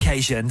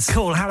occasions.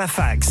 Call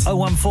Halifax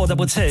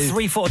 01422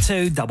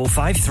 342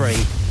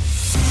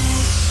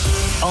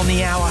 553. On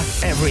the hour,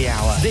 every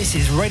hour. This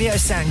is Radio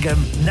Sangam,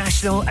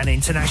 national and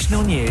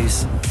international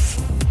news.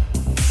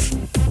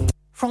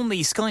 From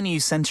the Sky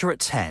News Centre at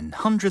 10,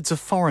 hundreds of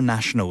foreign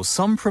nationals,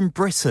 some from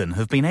Britain,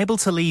 have been able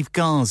to leave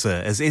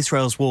Gaza as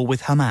Israel's war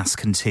with Hamas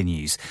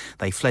continues.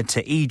 They fled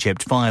to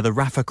Egypt via the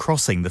Rafah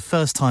crossing, the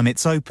first time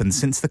it's opened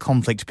since the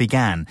conflict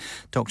began.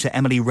 Dr.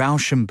 Emily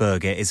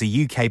Rauschenberger is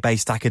a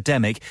UK-based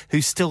academic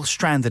who's still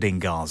stranded in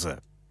Gaza.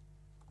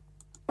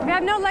 We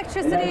have no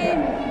electricity,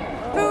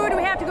 food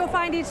we have to go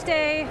find each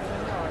day.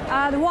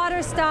 The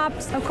water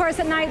stops. Of course,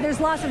 at night there's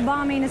lots of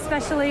bombing,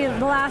 especially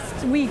the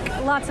last week.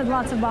 Lots and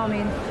lots of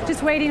bombing.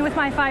 Just waiting with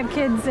my 5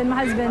 kids and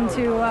my husband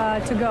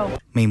to go.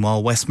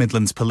 Meanwhile, West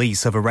Midlands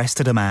police have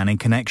arrested a man in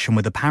connection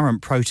with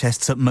apparent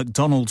protests at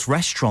McDonald's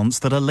restaurants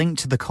that are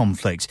linked to the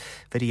conflict.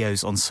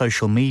 Videos on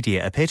social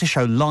media appear to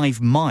show live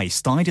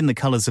mice dyed in the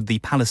colours of the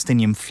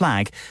Palestinian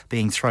flag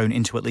being thrown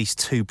into at least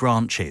 2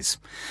 branches.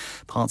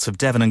 Parts of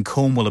Devon and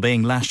Cornwall are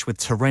being lashed with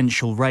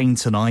torrential rain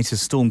tonight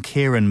as Storm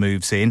Ciarán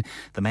moves in.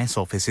 The Met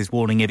Office is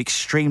warning of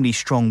extremely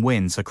strong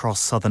winds across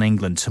southern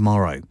England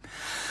tomorrow.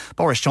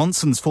 Boris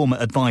Johnson's former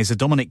advisor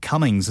Dominic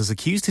Cummings has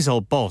accused his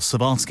old boss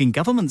of asking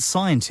government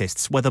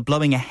scientists whether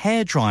blowing a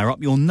hairdryer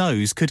up your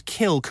nose could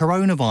kill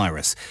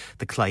coronavirus.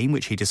 The claim,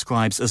 which he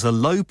describes as a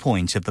low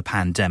point of the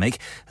pandemic,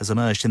 has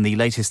emerged in the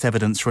latest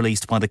evidence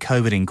released by the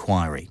COVID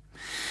inquiry.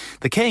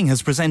 The King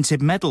has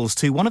presented medals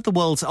to one of the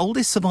world's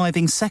oldest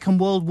surviving Second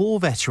World War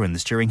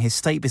veterans during his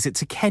state visit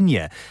to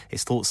Kenya.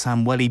 It's thought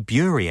Samweli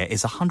Buria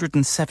is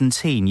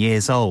 117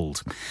 years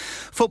old.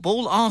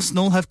 Football,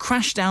 Arsenal have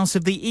crashed out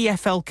of the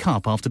EFL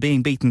Cup after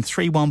being beaten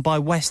 3-1 by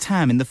West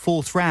Ham in the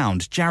 4th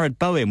round. Jared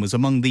Bowen was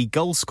among the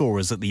goal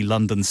scorers at the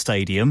London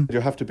Stadium. You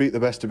have to beat the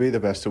best to be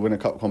the best to win a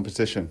cup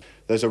competition.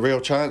 There's a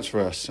real chance for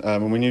us,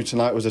 and we knew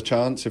tonight was a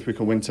chance. If we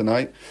can win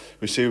tonight,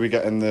 we see we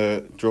get in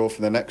the draw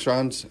for the next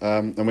round,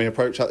 and we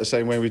approach that the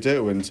same way we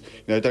do, and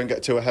don't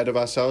get too ahead of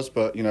ourselves,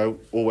 but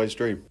always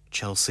dream.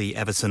 Chelsea,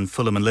 Everton,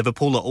 Fulham and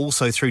Liverpool are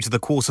also through to the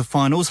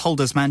quarter-finals.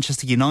 Holders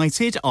Manchester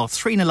United are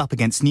 3-0 up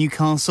against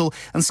Newcastle,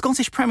 and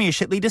Scottish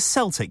Premiership leader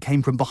Celtic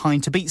came from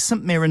behind to beat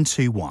St Mirren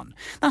 2-1.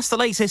 That's the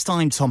latest.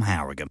 I'm Tom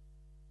Harrigan.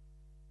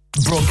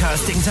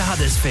 Broadcasting to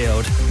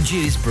Huddersfield,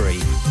 Dewsbury,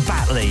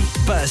 Batley,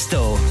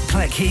 Birstall,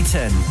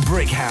 Cleckheaton,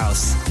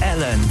 Brickhouse,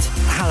 Elland,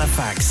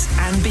 Halifax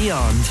and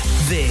beyond.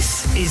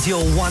 This is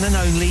your one and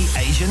only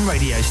Asian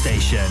radio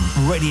station.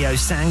 Radio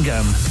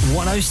Sangam,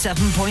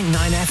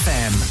 107.9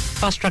 FM.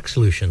 Fast Track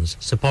Solutions,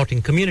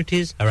 supporting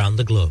communities around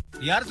the globe.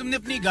 यार तुमने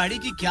अपनी गाड़ी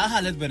की क्या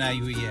हालत बनाई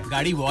हुई है?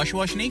 गाड़ी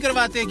वॉश नहीं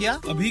करवाते क्या?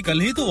 अभी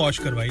कल ही तो वॉश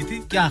करवाई थी।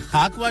 क्या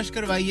खाक वॉश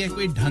करवाई है?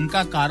 कोई ढंग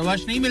का कार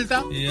वॉश नहीं मिलता?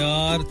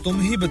 यार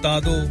तुम ही बता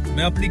दो,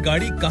 मैं अपनी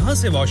गाड़ी कहां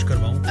से वॉश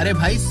करवाऊं? अरे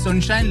भाई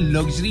sunshine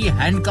luxury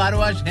hand car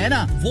wash है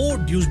ना, वो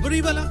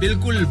ड्यूसबरी वाला।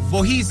 बिल्कुल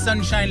वही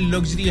sunshine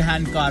luxury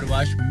hand car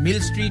wash, mill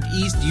street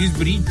east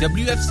Dewsbury,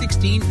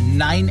 WF16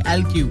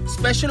 9LQ.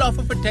 Special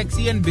offer for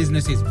taxi and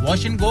businesses.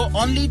 Wash and go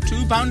only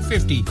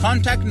 £2.50.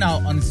 Contact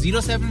now on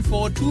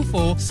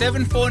 07424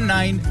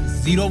 749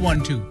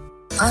 012.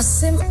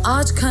 Asim,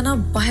 आज खाना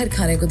बाहर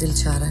खाने को दिल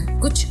चाह रहा है।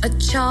 कुछ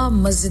अच्छा,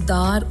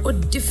 मजेदार और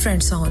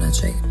डिफरेंट सा होना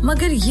चाहिए।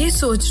 मगर ये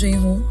सोच रही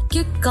हूँ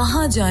कि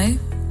कहाँ जाएं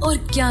और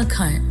क्या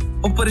खाएं।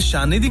 ओ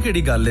परेशानी दी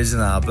केड़ी गल है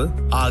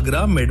जनाब?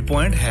 आगरा मिड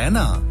पॉइंट है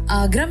ना?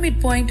 आगरा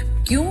मिड पॉइंट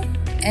क्यों?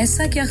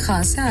 ऐसा क्या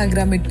खास है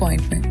आगरा मिड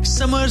पॉइंट में?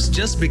 Summers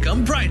just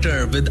become brighter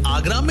with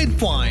Agra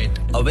Midpoint.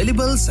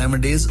 Available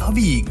 7 days a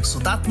week. So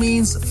that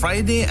means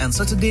Friday and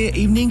Saturday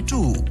evening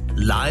too.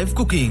 Live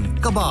cooking,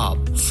 kebab,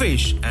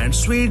 fish and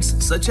sweets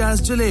such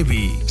as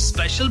jalebi.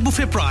 Special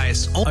buffet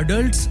price.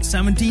 Adults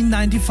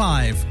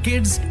 $17.95,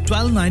 kids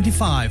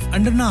 $12.95,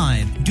 under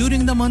 9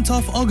 during the month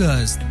of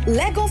August.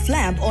 Leg of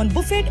lamb on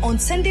buffet on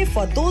Sunday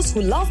for those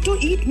who love to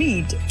eat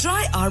meat.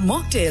 Try our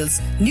mocktails.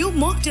 New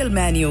mocktail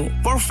menu.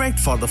 Perfect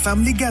for the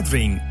family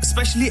gathering,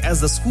 especially as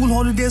the school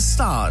holidays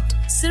start.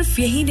 सिर्फ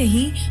यही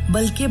नहीं,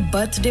 बल्कि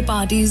birthday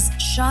parties,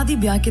 शादी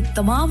ब्याह के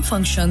तमाम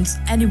functions,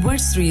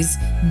 anniversaries,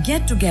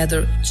 get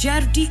together,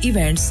 charity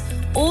events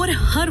और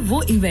हर वो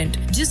इवेंट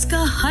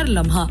जिसका हर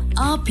लम्हा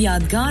आप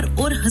यादगार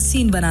और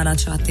हसीन बनाना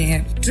चाहते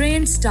हैं।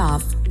 ट्रेन्ड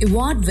स्टाफ,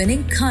 अवार्ड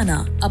विनिंग खाना,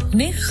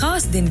 अपने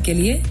खास दिन के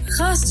लिए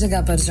खास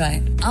जगह पर जाएं।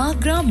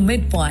 Agra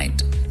mid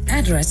point.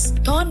 Address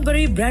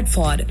Thornbury,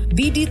 Bradford,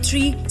 BD3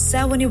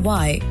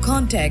 7Y.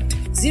 Contact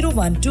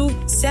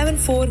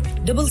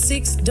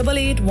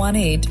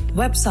 01274668818.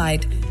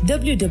 Website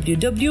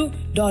www.agra.com.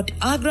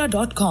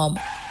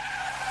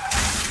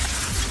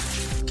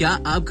 क्या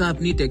आपका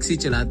अपनी टैक्सी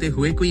चलाते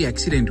हुए कोई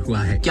एक्सीडेंट हुआ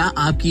है? क्या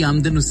आपकी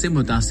आमदन उससे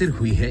मुतासिर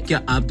हुई है? क्या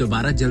आप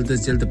दोबारा जल्द से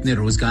जल्द अपने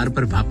रोजगार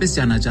पर वापस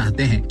जाना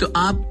चाहते हैं? तो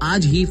आप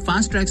आज ही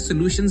फास्ट ट्रैक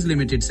सॉल्यूशंस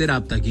लिमिटेड से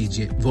राब्ता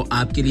कीजिए। वो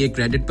आपके लिए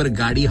क्रेडिट पर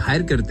गाड़ी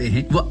हायर करते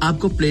हैं। वो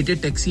आपको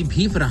प्लेटेड टैक्सी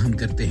भी फराहम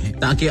करते हैं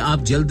ताकि आप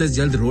जल्द से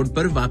जल्द रोड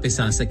पर वापस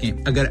आ सकें।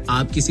 अगर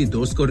आप किसी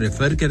दोस्त को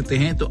रेफर करते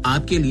हैं तो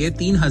आपके लिए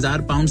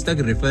 £3000 तक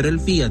रेफरल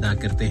फी अदा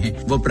करते हैं।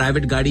 वो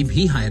प्राइवेट गाड़ी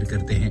भी हायर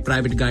करते हैं।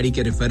 प्राइवेट गाड़ी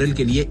के रेफरल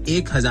के लिए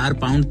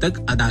 £1000 तक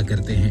अदा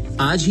करते हैं। हैं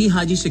आज ही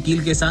हाजी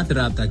शकील के साथ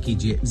राब्ता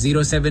कीजिए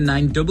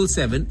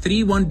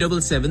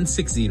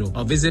 07977317760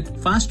 और visit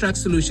Fast Track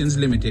Solutions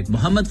Limited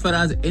Mohammad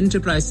Faraz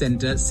Enterprise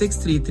Centre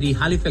 633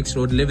 Halifax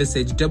Road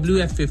Liversedge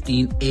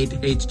WF15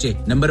 8HJ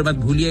number मत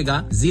भूलिएगा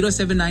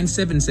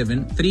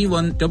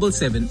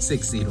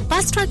 07977317760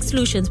 Fast Track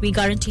Solutions we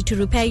guarantee to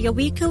repair your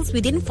vehicles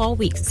within 4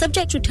 weeks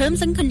subject to terms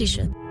and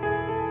conditions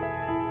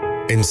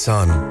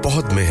इंसान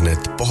बहुत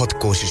मेहनत बहुत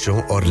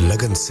कोशिशों और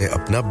लगन से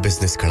अपना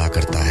बिजनेस खड़ा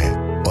करता है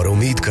और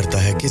उम्मीद करता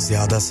है कि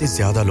ज्यादा से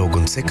ज्यादा लोग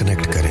उनसे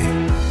कनेक्ट करें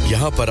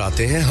यहाँ पर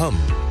आते हैं हम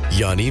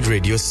यानी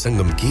रेडियो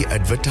संगम की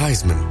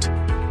एडवर्टाइजमेंट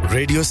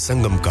रेडियो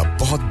संगम का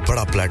बहुत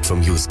बड़ा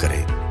प्लेटफॉर्म यूज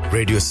करें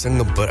रेडियो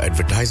संगम पर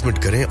एडवर्टाइजमेंट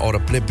करें और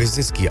अपने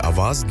बिजनेस की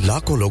आवाज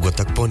लाखों लोगों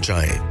तक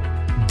पहुंचाएं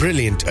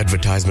Brilliant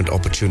advertisement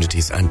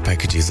opportunities and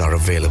packages are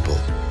available.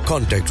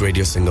 Contact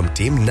Radio Sangam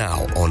team now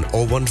on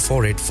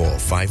 01484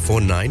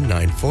 549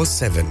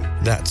 947.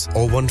 That's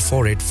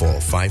 01484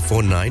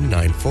 549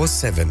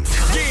 947.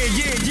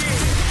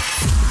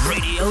 Yeah.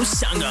 Radio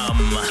Sangam.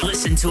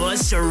 Listen to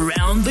us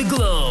around the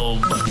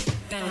globe.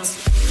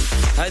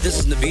 Hi, this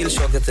is Nabil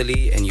Shaukat Ali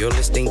and you're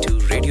listening to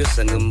Radio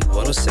Sangam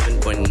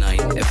 107.9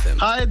 FM.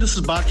 Hi, this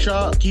is Baksha.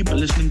 Keep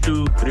listening to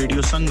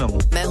Radio Sangam.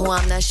 मैं हूँ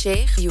आमना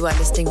Sheikh. You are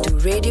listening to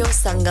Radio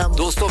Sangam.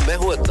 दोस्तों मैं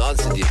हूँ अदनान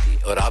सिद्दीकी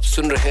और आप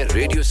सुन रहे हैं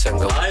radio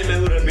संगम. Hi, मैं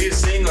हूँ रणवीर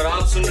सिंह और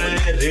आप सुन रहे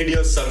हैं रेडियो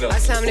संगम.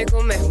 अस्सलाम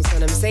वालेकुम मैं हूँ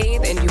सनम Saeed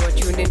and you are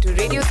tuned into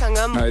Radio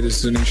Sangam. Hi, this is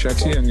Zunin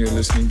Shakti and you're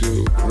listening to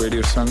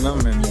Radio Sangam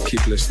and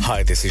keep listening. Hi,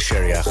 this is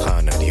Sharia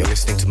Khan and you're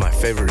listening to my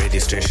favorite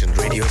radio station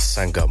Radio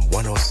Sangam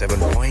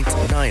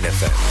 107.9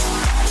 FM.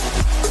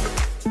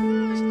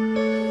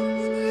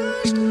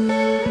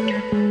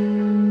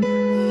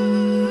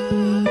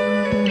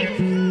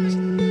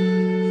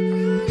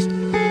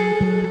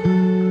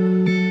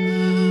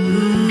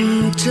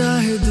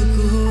 चाहे दुख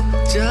हो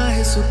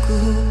चाहे सुख हो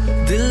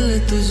दिल ने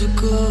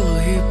तुझको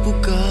ही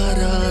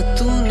पुकारा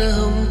तूने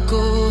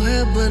हमको है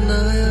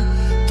बनाया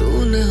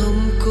तूने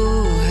हमको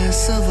है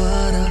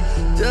सवारा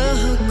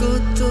जहाँ को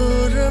तो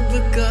रब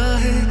का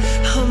है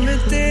हमें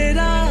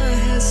तेरा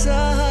है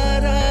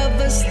सहारा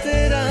बस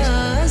तेरा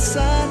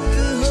साथ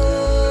हो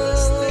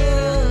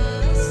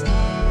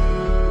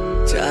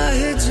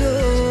चाहे जो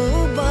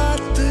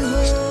बात हो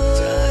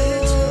चाहे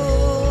जो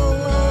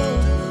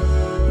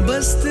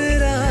बस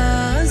तेरा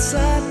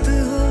साथ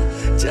हो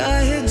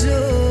चाहे जो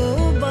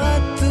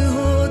बात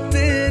हो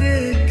तेरे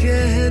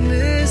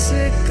कहने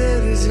से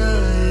कर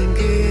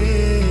जाएंगे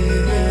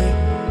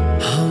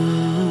हम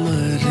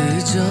मर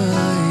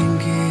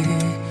जाएंगे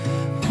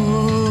हो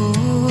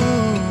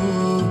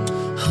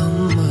हम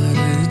मर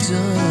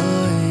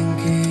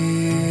जाएंगे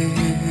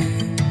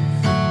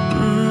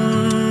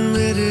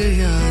मेरे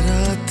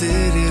यारा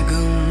तेरे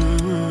गम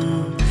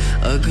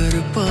अगर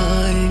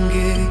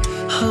पाएंगे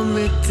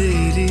हमें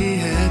तेरी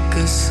है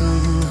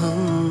कसम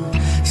हम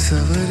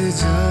सवर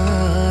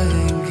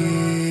जाएंगे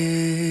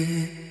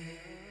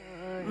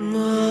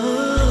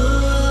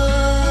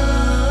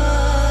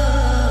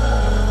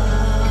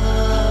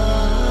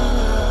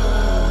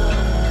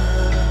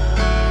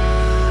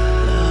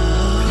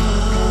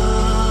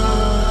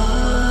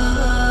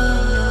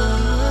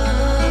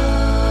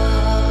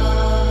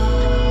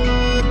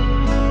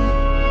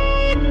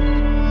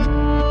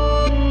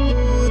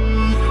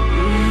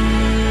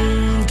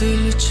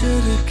दिल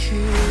चरखे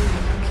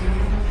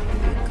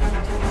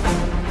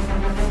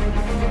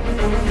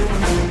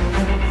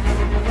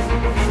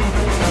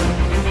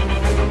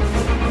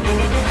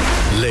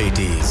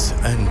Ladies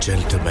and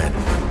gentlemen,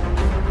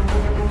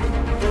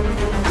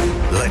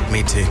 let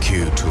me take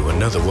you to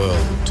another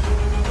world.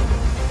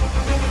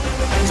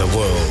 The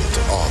world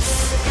of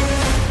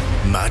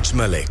Maj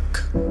Malik.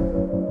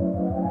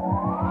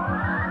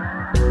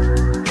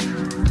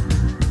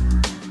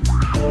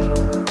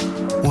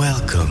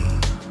 Welcome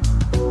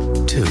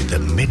to the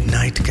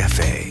Midnight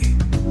Cafe,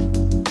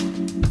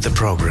 the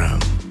program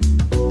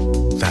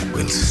that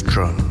will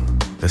strum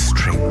the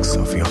strings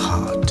of your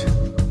heart.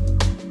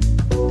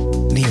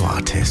 New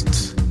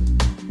artists,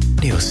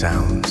 new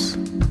sounds,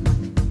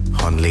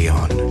 only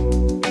on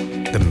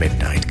the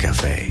Midnight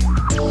Cafe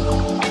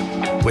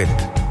with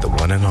the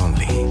one and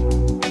only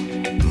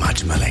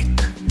Maj Malik.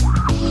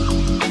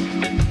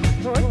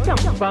 ओ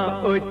चंपा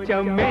ओ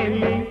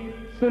चमेली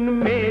सुन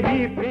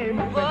मेरी प्रेम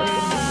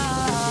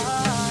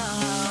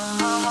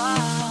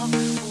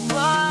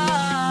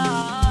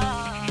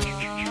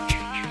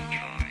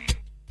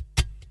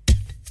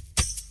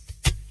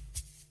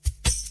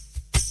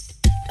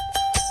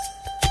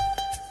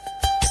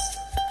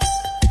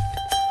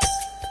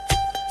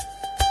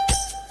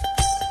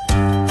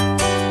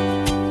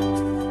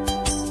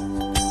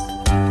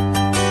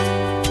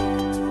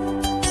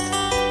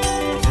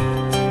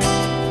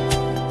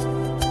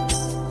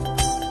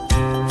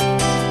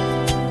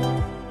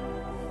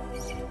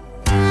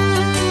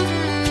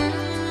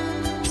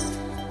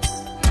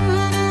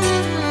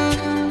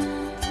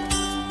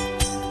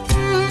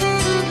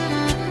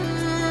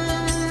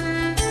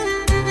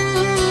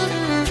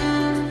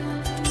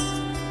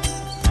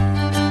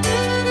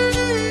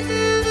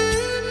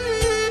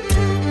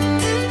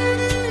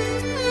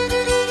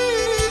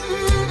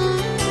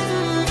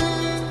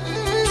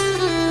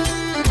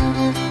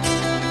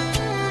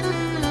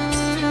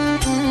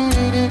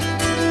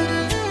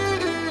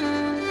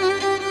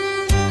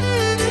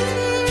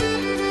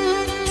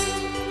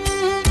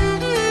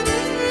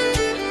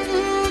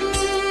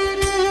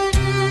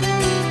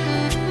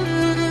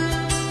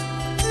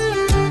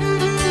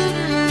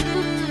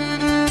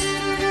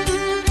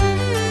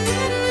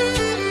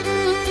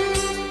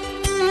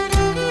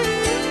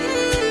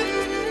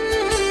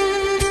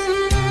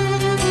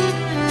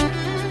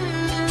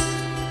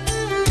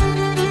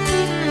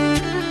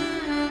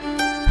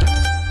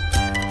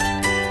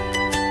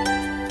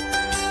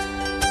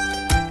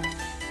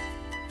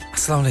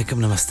Assalamu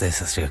alaikum, namaste,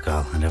 sat shri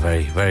akal, and a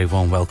very, very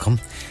warm welcome.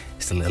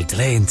 Just a little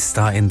delay in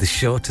starting the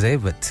show today,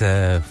 but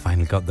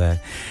finally got there.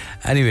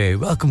 Anyway,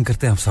 welcome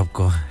करते हैं आप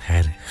सबको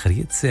खैर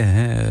खरीद से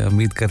हैं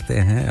उम्मीद करते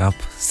हैं आप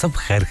सब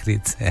खैर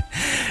खरीद से हैं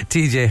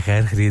TJ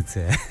खैर खरीद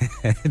से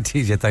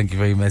TJ, thank you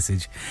for your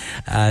message.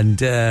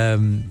 And you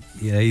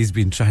know, he's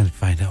been trying to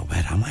find out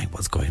where am I,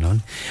 what's going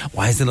on,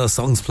 why is there no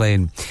songs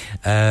playing,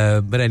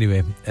 but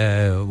anyway,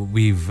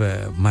 we've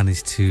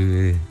managed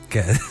to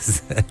get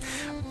us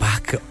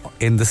back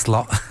in the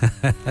slot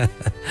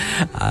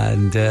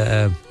and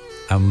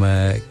I'm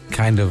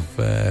kind of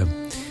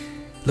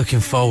looking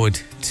forward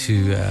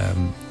to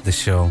the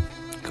show.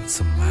 Got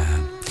some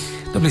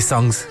lovely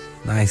songs,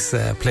 nice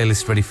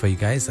playlist ready for you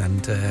guys,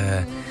 and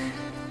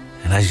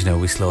as you know,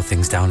 we slow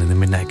things down in the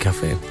Midnight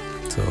Cafe.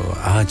 So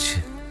aaj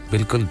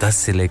bilkul 10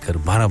 se lekar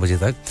 12 baje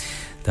tak,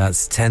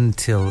 that's 10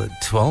 till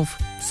 12.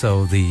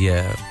 So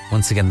the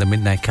once again the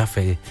Midnight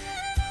Cafe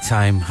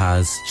time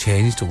has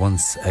changed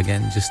once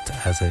again, just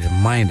as a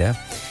reminder.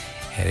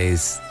 It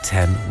is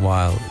 10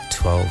 while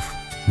 12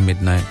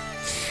 midnight.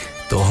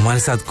 तो हमारे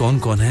साथ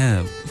कौन-कौन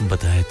है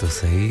बताएं तो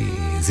सही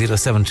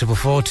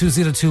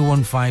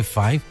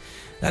 07444202155.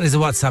 That is the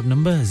WhatsApp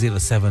number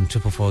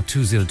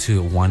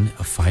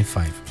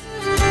 07444202155.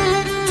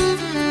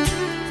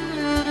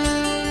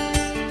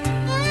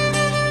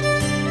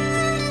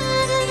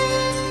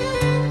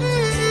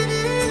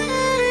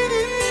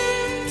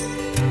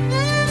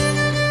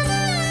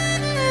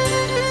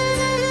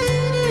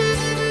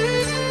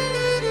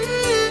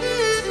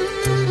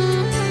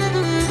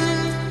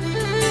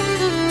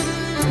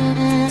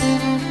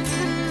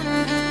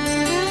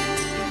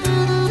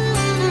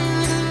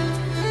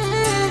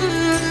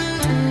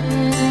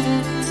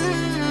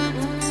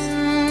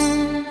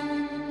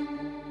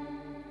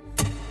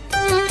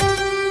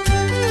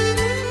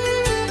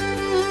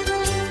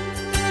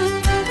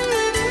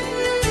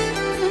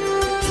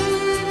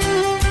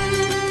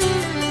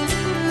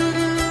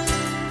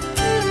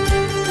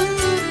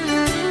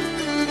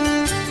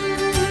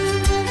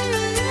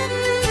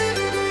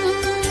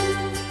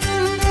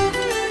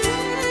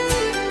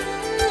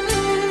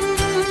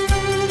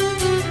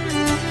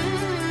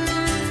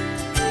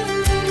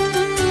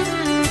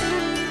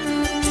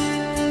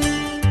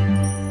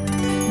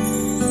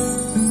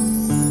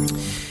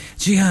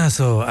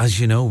 So as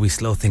you know, we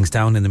slow things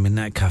down in the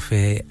Midnight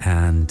Cafe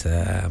and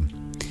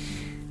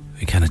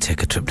we kind of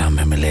take a trip down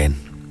memory lane.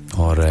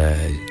 और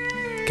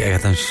क्या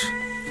कहता हूँ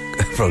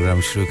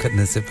program शुरू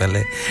करने से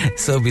पहले.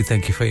 Sobi,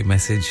 thank you for your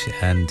message,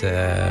 and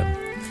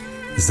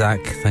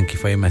Zach, thank you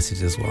for your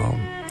message as well,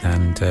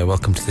 and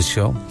welcome to the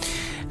show.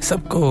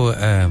 सबको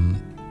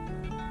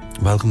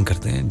welcome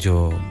करते हैं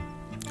जो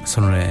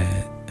सुन रहे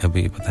हैं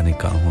अभी पता नहीं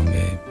कहाँ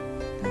होंगे,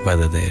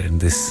 whether they're in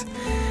this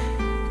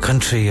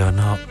country or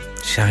not,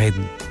 शायद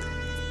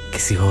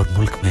किसी और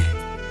मुल्क में.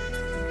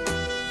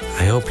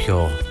 I hope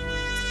you're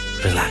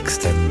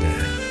relaxed and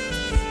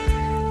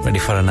ready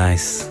for a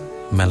nice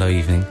mellow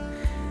evening.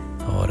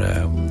 और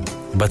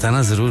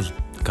बताना ज़रूर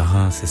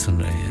कहाँ से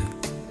सुन रहे हैं.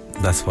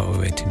 That's what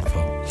we're waiting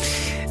for.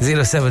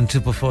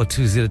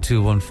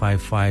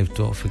 07444202155.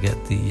 Don't forget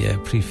the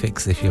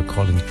prefix if you're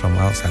calling from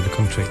outside the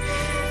country.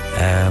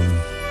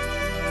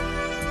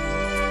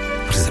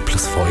 What is it?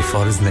 Plus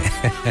 44, isn't it?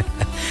 I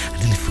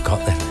nearly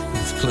forgot that.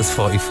 It's plus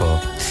 44.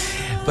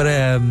 But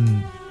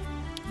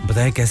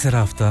बताएं कैसे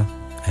रहा हफ्ता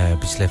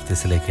पिछले हफ्ते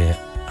से लेके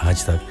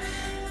आज तक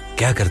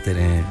क्या करते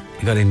रहे.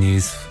 You got any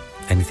news,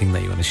 anything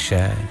that you want to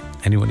share,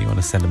 anyone you want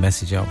to send a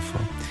message out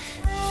for,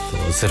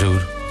 तो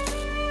ज़रूर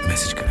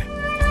message करें.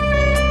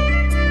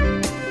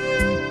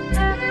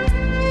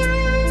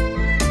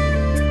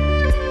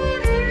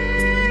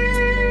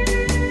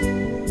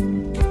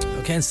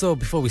 Okay, and so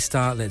before we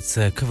start, let's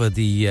cover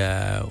the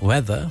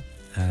weather,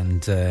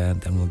 and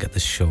then we'll get the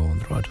show on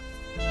the road.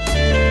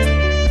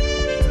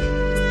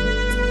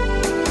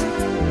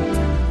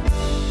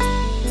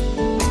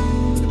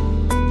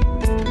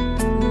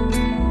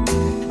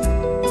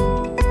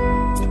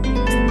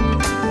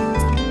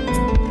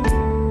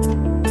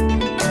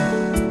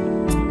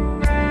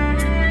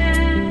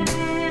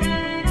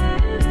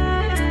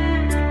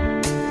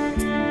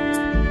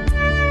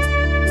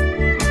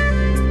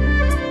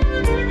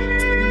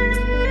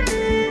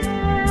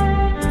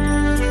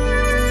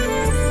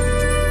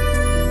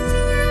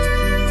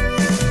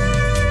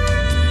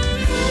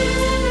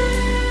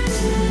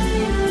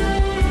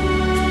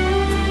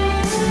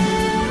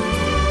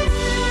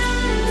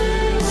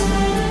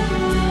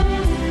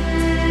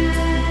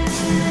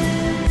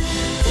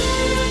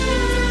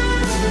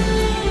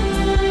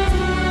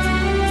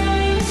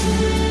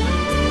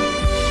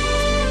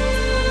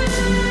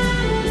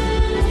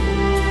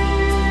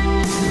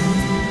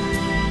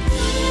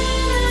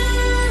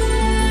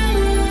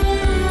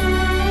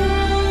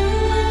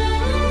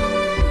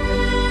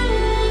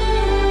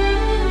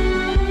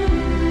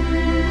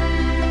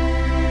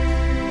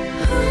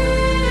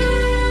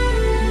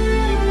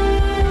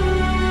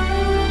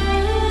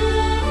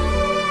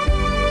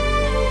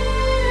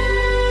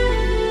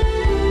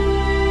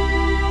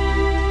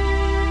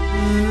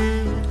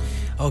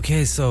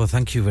 Okay, so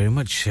thank you very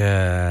much,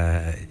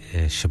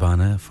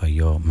 Shabana, for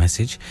your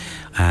message.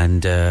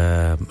 And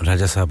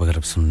Raja Sahab, अगर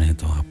आप सुन रहे हैं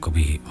तो आपको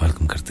भी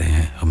welcome करते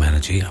हैं. Humaira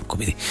जी, आपको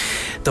भी.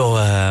 तो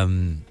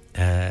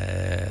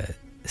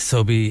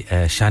Sobi,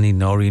 Shani,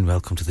 Noreen,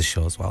 welcome to the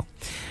show as well.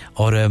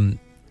 और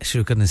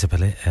शुरू करने से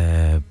पहले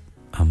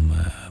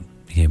हम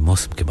ये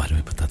मौसम के बारे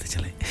में बताते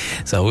चलें.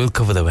 So we'll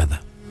cover the weather.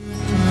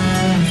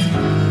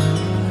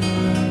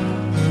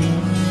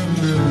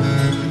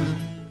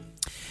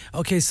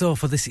 Okay, so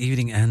for this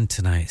evening and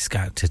tonight,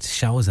 scattered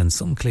showers and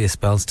some clear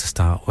spells to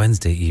start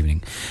Wednesday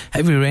evening.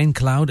 Heavy rain,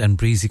 cloud and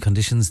breezy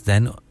conditions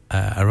then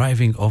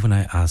arriving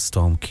overnight as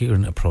Storm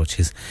Kieran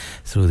approaches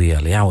through the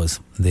early hours.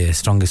 The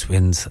strongest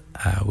winds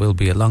will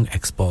be along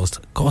exposed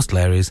coastal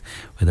areas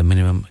with a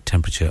minimum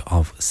temperature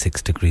of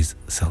 6 degrees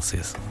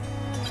Celsius.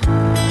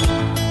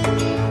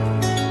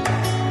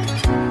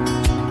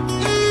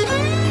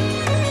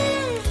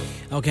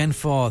 Again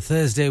for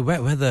Thursday,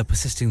 wet weather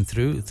persisting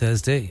through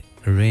Thursday.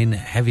 Rain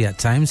heavy at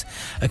times,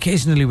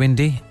 occasionally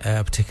windy,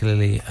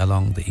 particularly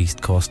along the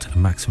east coast, a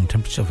maximum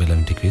temperature of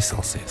 11 degrees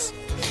Celsius.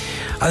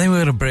 I think we're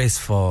going to brace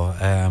for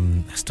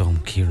Storm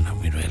Kieran,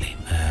 aren't we, really?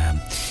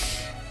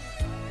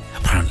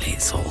 Apparently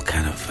it's all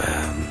kind of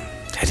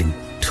heading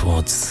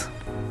towards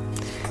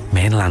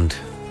mainland.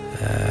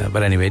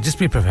 But anyway, just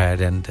be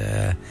prepared and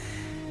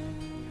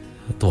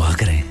dua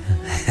kare.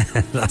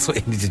 That's what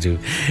you need to do.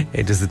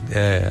 It doesn't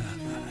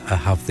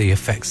have the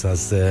effects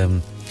as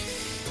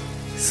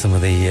some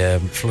of the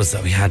floods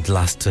that we had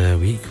last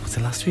week. Was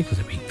it last week or was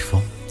it the week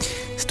before?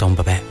 Storm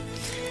Babette.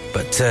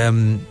 But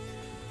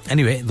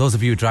anyway, those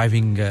of you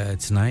driving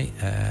tonight,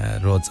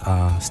 roads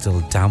are still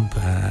damp,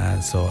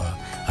 so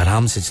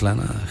आराम से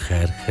चलाना,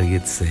 खैर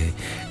खरीद से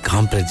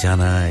काम पर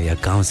जाना या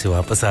काम से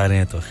वापस आ रहे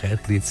हैं तो खैर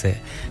खरीद से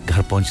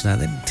घर पहुंचना.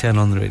 Then turn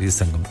on the Radio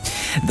Sangam.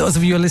 Those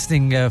of you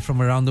listening from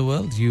around the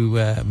world, you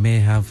may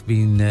have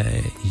been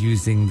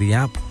using the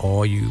app,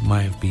 or you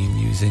might have been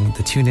using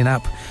the TuneIn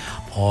app,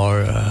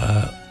 or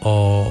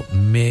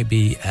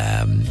maybe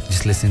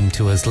just listening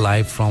to us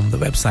live from the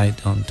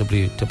website on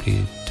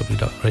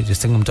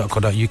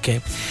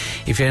www.radiosangam.co.uk.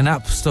 If you're an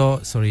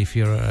if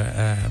you're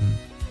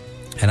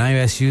an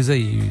iOS user,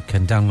 you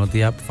can download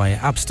the app via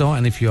App Store,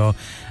 and if you're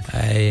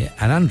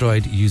an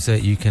Android user,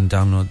 you can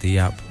download the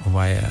app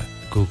via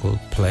Google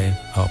Play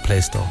or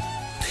Play Store.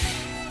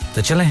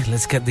 So chale,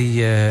 let's get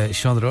the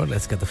show on the road.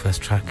 Let's get the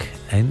first track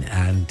in,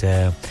 and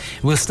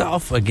we'll start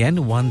off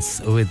again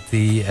once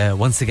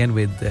again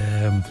with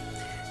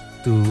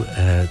Tu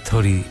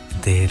Thodi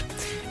Der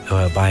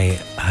by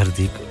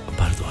Hardik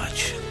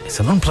Bhardwaj. It's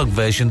an unplugged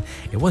version.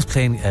 It was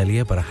playing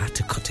earlier, but I had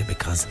to cut it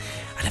because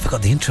I never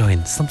got the intro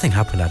in. Something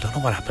happened. I don't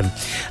know what happened.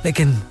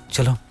 Lekin,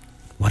 chalo,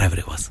 whatever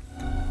it was.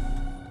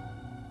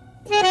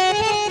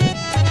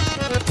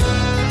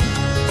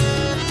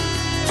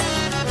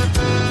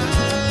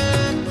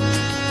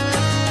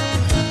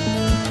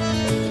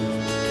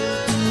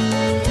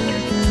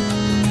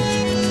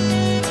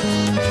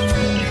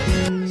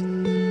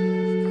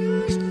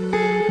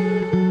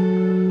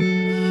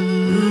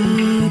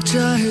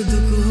 चाहे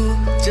दुख हो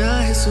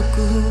चाहे सुख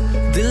हो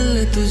दिल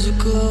ने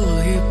तुझको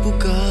ही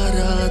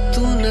पुकारा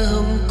तूने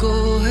हमको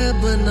है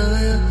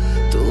बनाया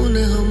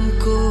तूने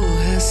हमको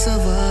है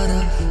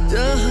सवारा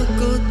जहाँ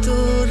को तो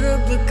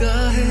रब का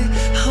है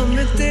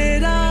हमें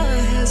तेरा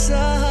है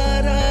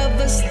सहारा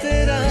बस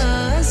तेरा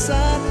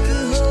साथ हो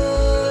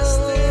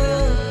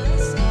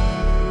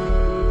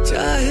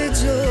चाहे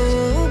जो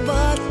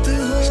बात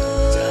हो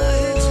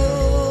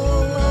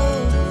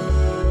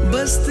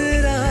बस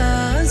तेरा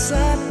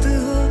साथ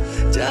हो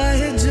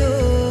चाहे जो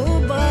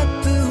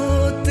बात हो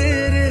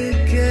तेरे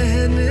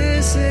कहने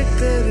से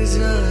कर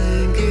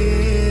जाएंगे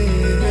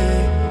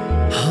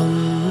हम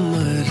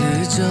मर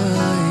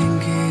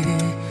जाएंगे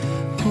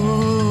हो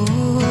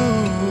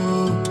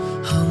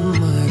हम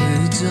मर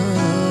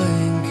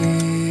जाएंगे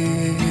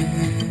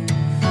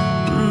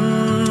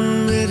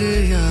मेरे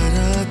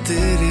यारा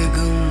तेरे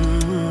गम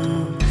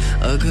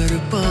अगर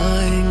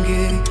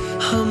पाएंगे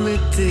हमें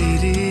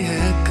तेरी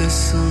है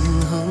कसम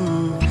हम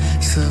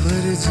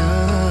सवर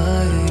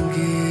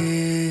जाएंगे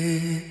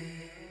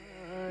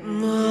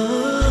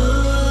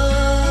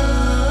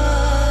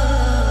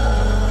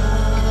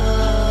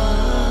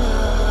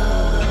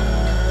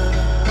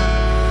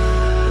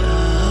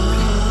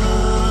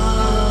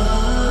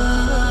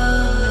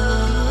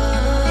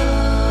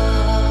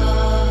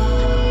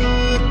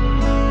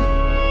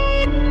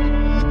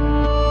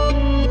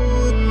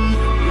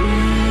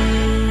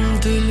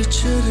दिल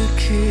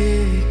चरखे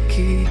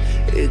की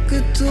एक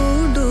तो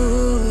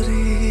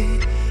डोरी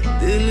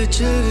दिल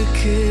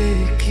चरखे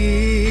की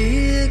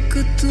एक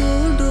तो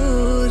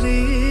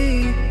डोरी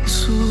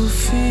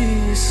सूफी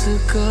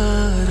इसका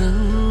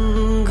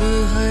रंग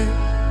है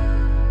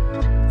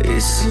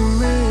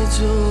इसमें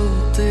जो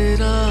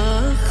तेरा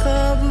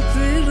ख्वाब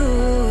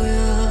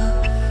पिरोया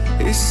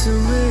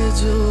इसमें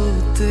जो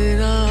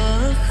तेरा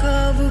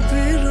ख्वाब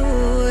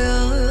पिरोया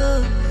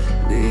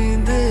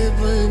नींदे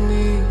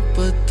बनी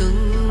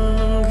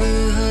पतंग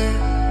है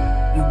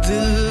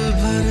दिल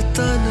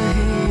भरता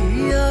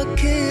नहीं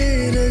आंखें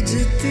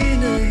रजती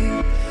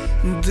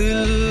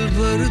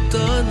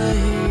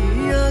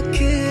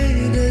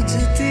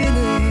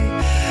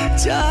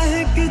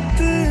चाहे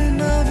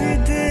कितना भी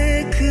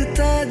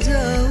देखता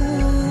जाऊं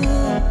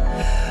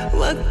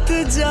वक्त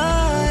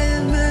जाए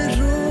मैं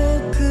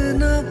रोक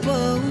ना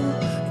पाऊं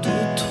तू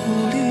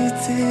थोड़ी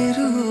देर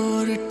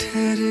और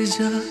ठहर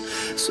जा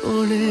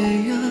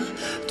सोनिया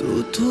तू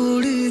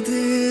थोड़ी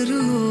देर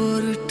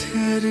और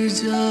ठहर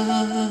जा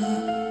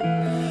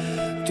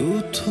तू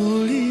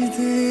थोड़ी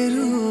देर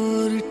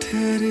और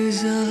ठहर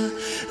जा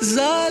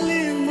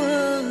जालिमा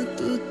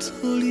तू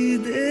थोड़ी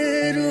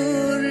देर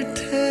और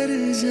ठहर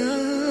जा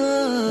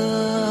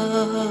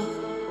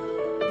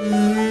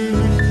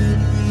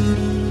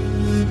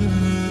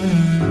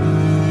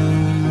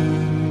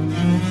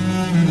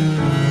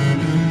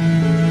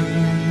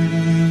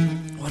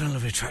What a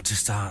lovely track to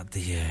start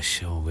the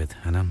show with,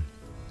 Hannah.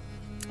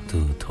 Tu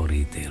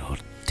thodi der aur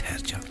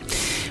ठहर जा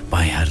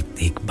by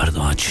Hardik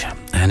Bardwaj.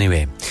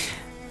 Anyway,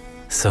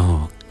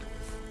 so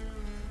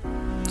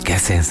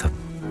कैसे हैं सब?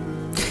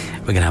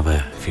 We're gonna have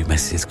a few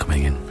messages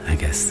coming in, I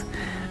guess.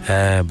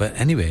 But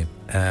anyway,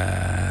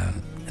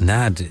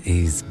 Nad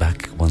is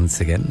back once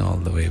again, all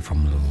the way from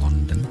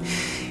London.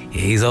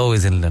 He's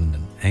always in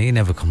London. He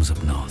never comes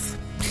up north.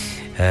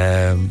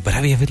 But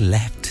have you ever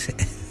left?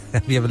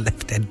 Have you ever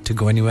left to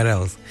go anywhere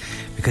else?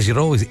 Because you're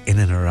always in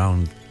and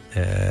around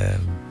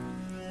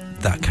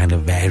that kind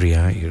of area,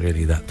 aren't you?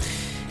 Really, that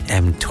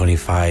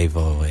M25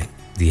 or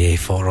the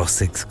A4 or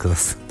 6,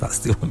 because that's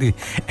the only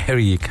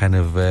area you kind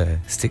of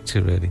stick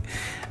to, really.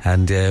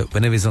 And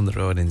whenever he's on the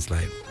road, and he's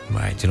like,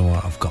 right, do you know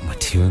what? I've got my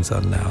tunes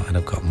on now, and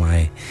I've got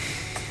my.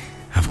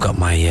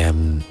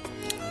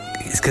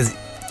 It's because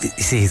you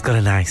see, he's got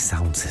a nice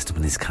sound system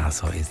in his car,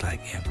 so he's like,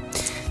 yeah,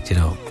 you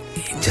know,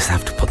 you just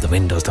have to put the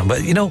windows down.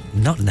 But you know,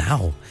 not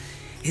now.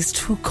 It's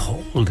too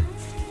cold.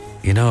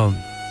 You know,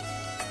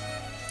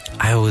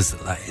 I always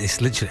like it's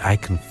literally I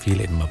can feel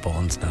it in my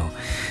bones now.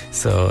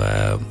 So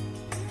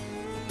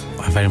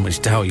I very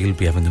much doubt you'll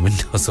be having the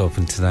windows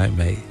open tonight,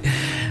 mate.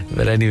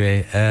 But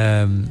anyway,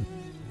 I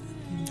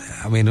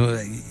mean,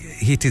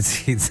 heated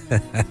seats.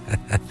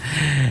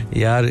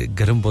 Yaar,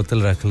 garam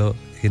bottle rakh lo.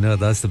 You know,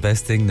 that's the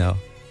best thing now.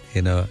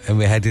 You know, and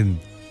we're heading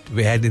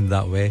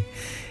that way.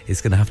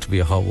 It's going to have to be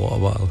a hot water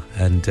bottle,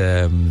 and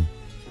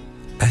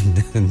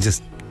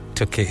just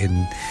tuck it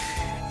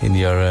in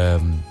your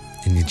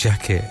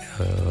jacket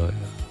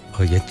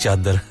or your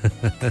chadar.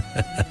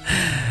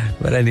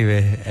 But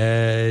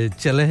anyway,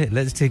 chale,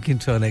 let's take you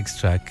to our next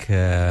track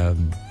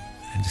and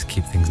just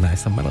keep things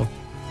nice and mellow.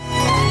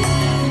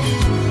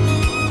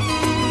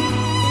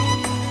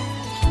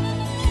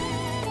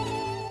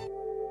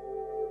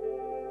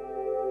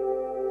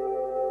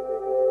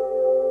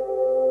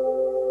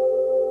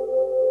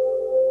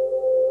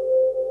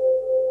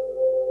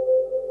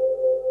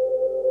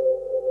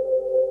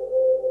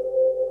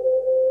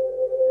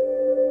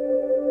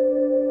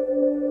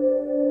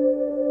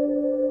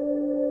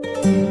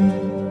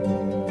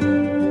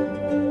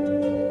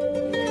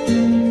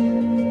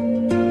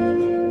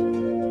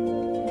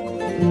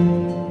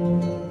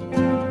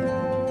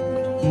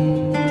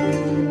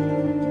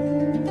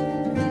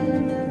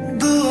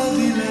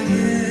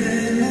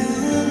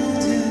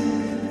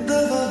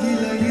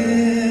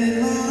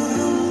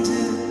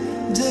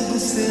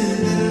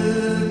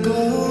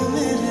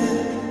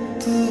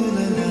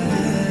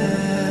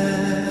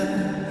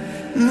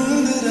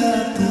 नींद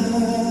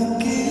रातों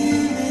की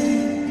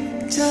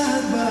मेरी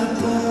चाहत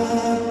बातों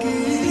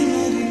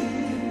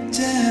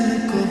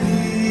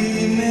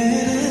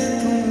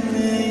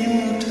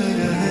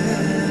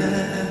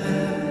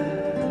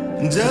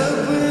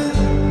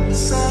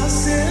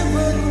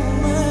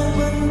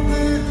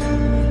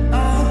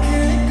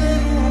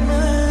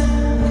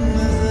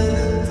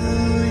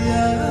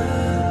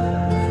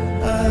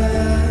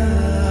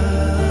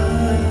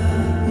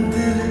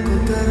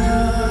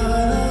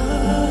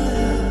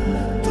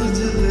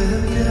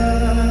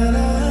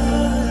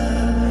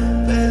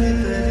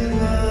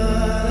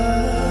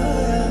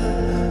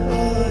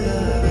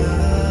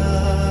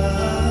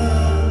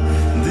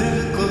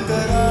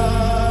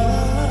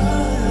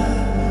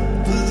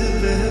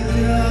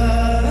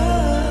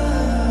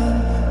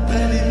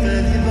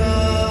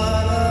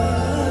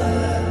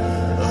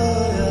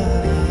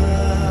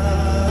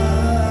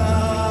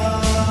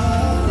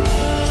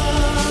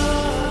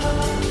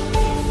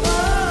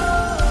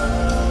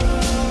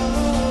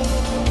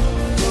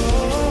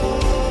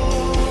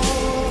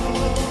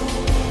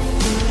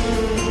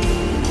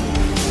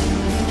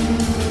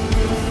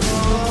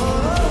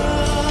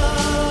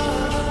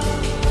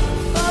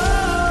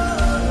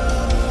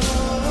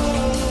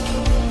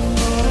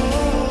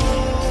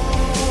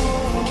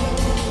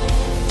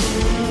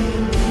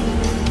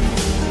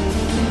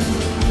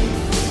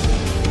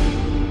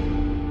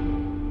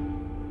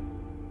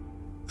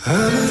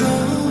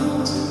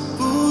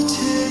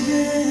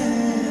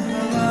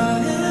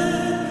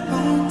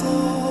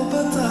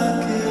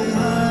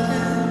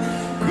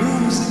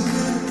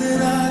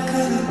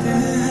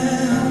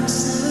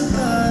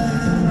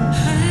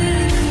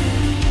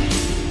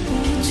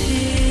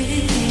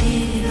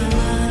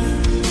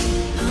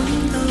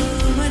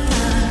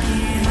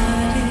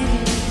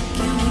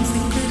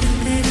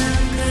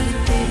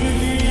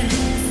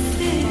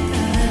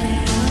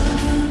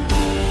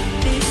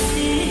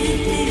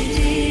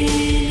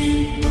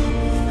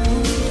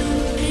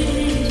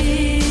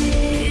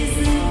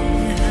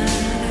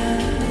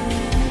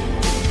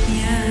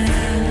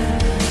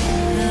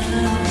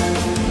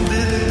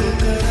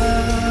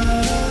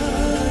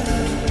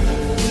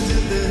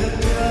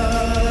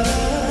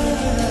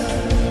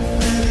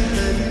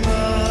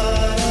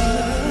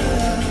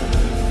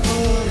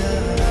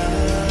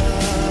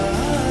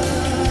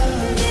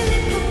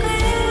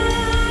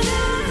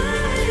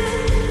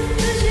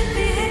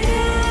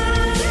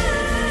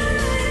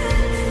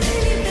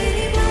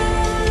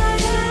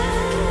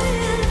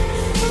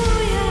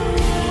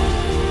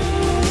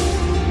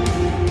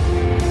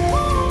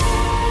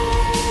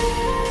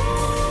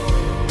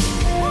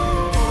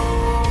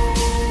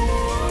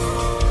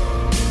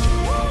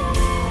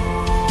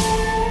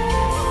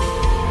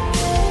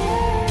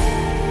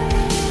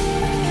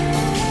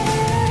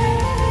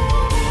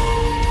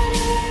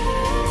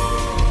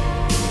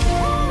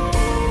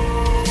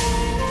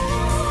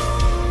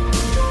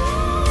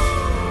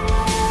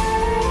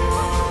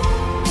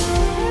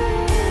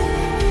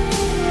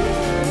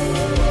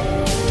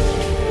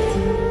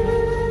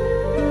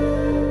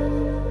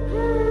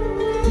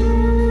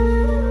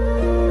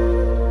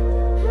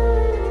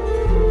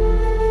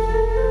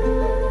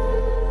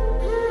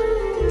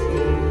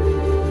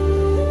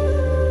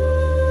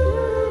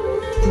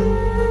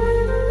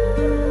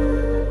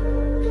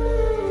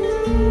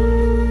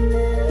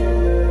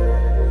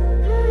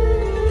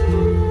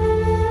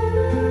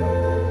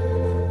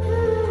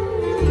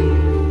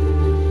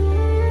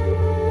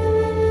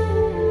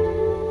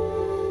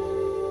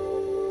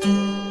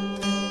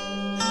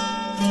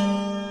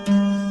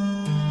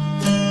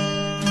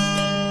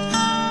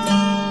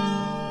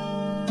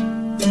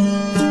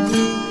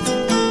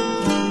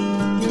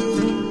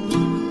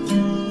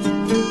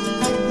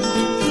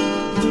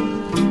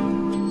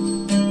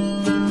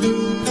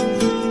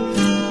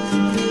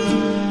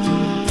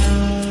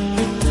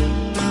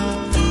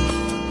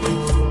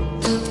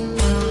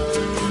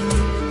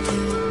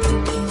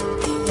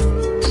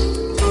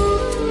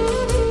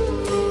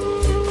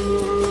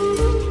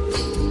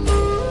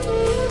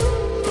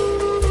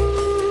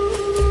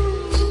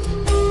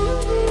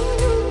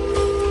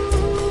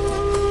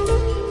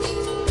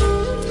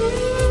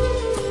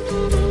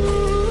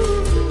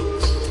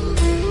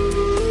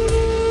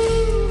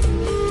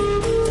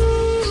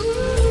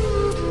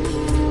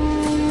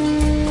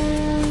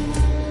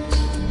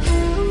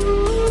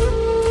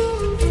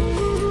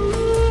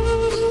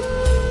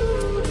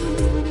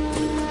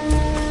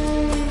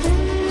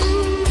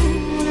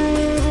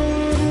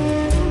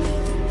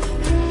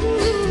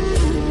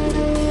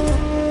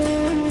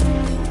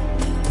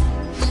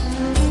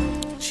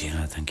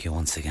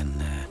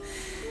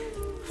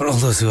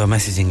those who are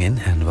messaging in,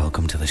 and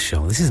welcome to the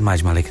show. This is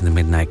Maj Malik in the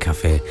Midnight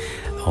Cafe.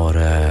 Or,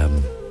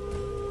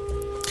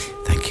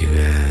 thank you,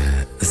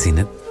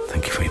 Zenith.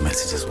 Thank you for your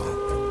message as well.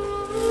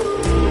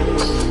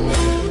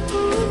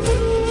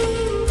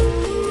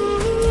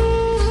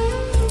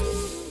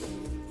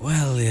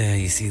 Well, yeah,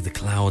 you see, the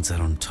clouds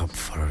are on top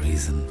for a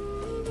reason.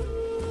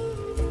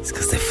 It's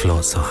because they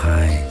float so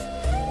high.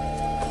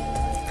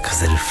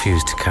 Because they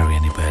refuse to carry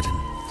any burden.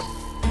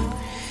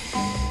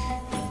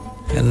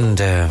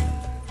 And,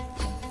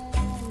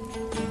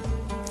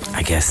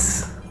 I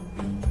guess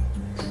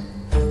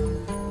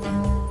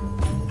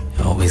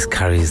it always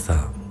carries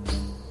that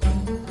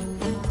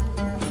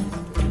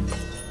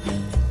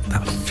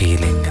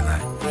feeling and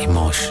that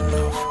emotion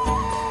of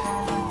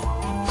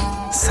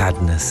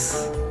sadness.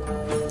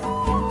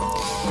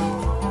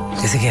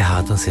 जैसे कि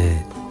हाथों से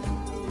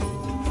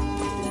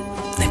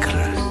निकल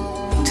रहा है,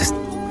 just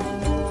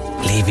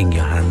leaving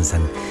your hands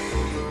and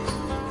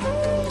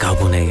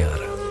काबू नहीं आ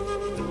रहा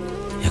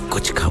या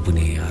कुछ काबू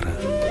नहीं आ रहा.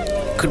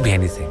 It could be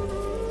anything.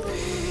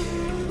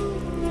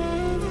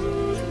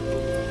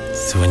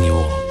 So when you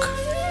walk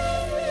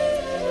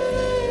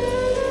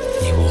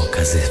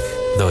as if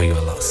though you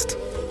are lost.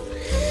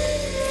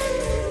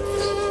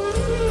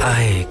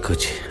 आए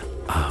कुछ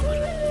आवर.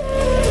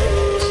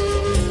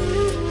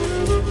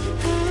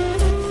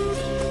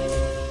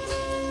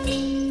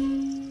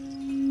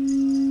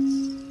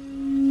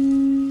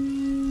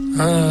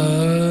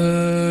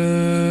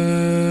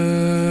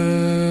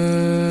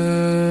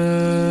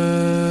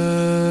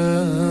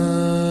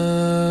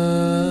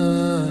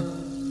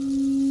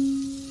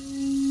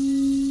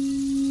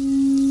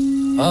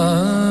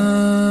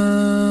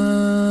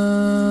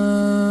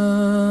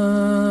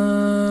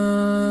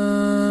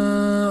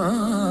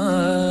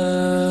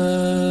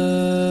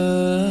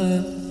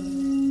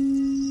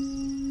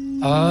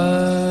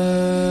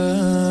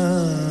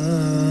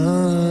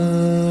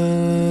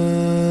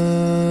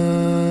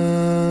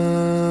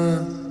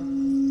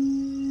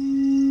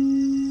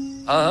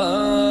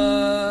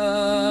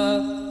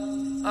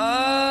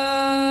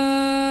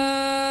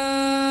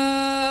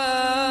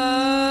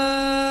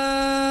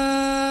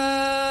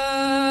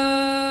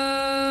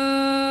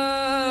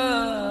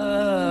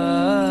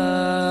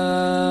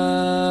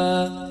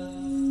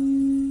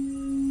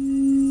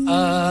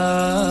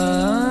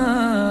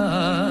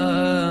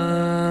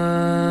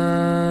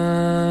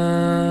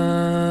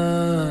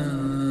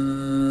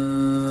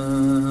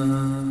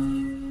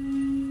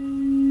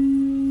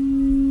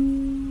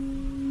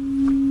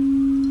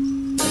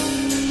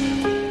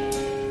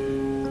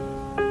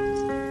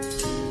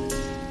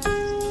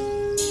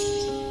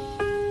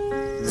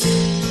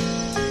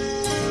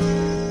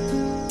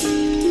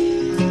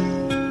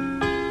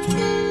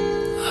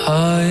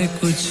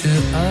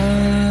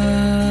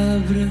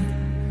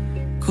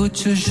 कुछ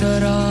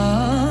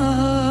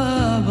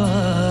शराब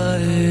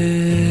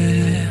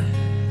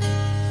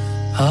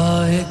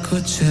आए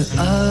कुछ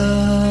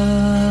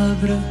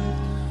अब्र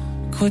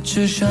कुछ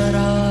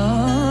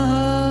शराब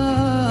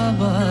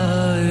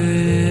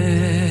आए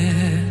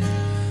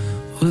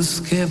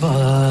उसके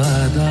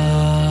बाद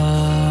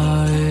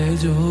आए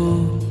जो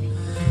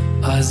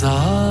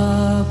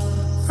अज़ाब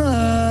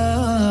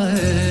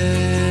आए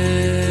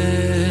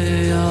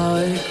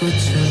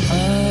कुछ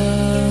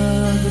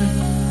अब्र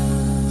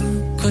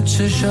कुछ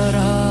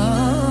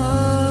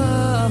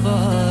शराब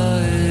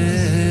आए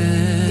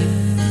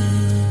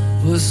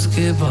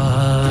उसके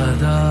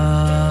बाद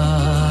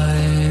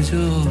आए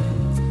जो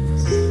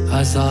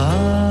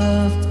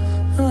अज़ाब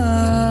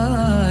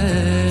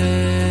आए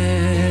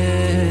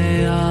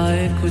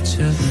कुछ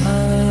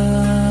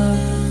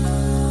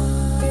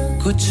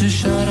कुछ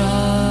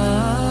शराब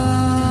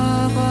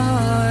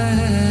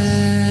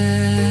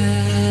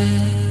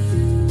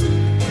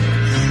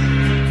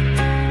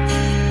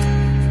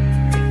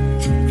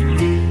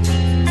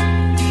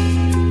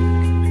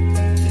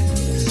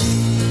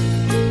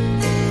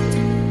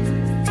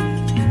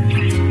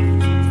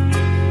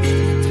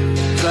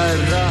कर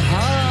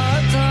रहा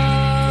था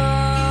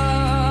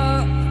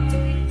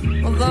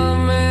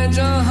गम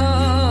जहां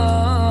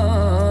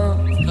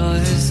का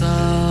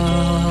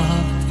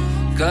हिसाब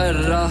कर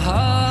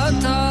रहा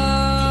था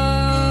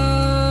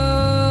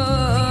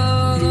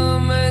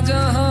गम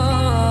जहां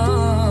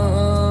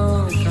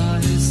का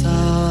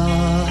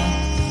हिसाब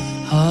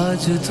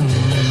आज तुम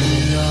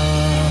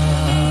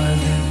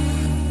याद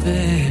पे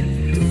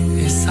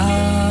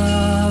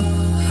हिसाब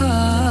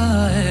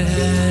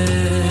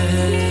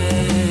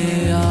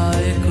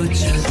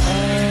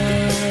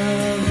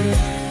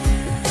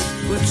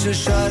कुछ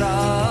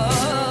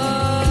शराब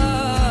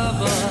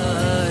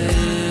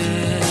आए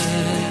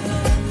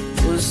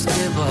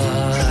उसके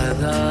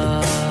बाद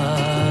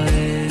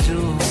आए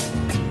जो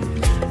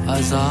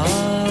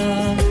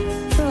अज़ाब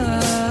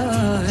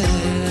आए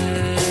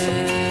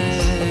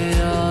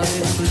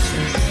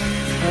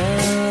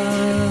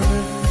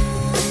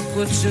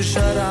कुछ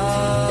शराब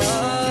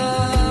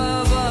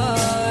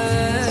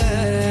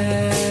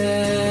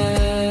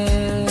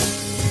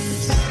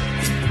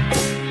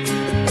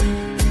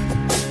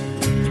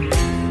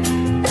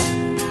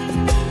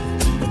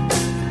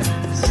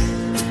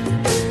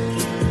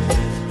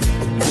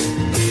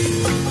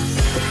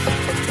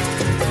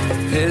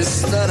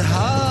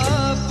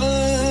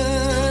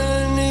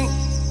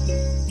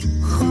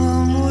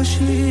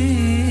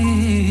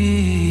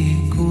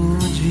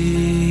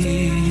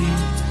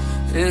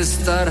इस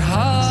तरह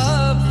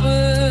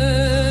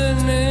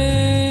अपने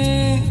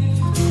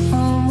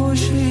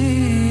खामोशी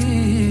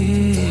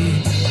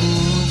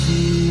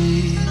मुझे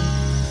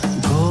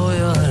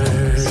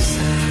गोयर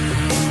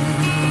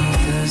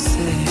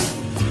से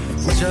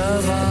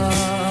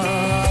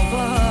जवाब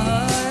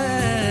आए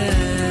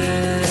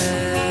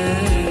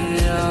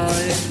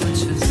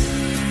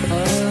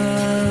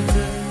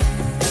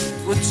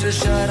कुछ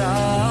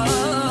शराब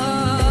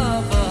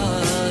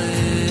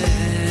आए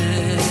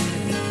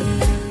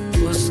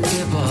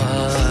उसके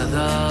बाद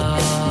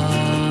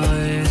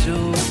आए जो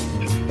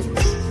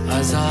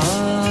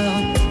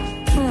अज़ाब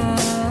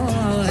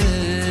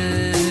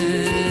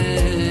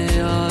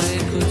आए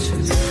कुछ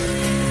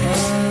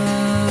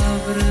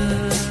अब्र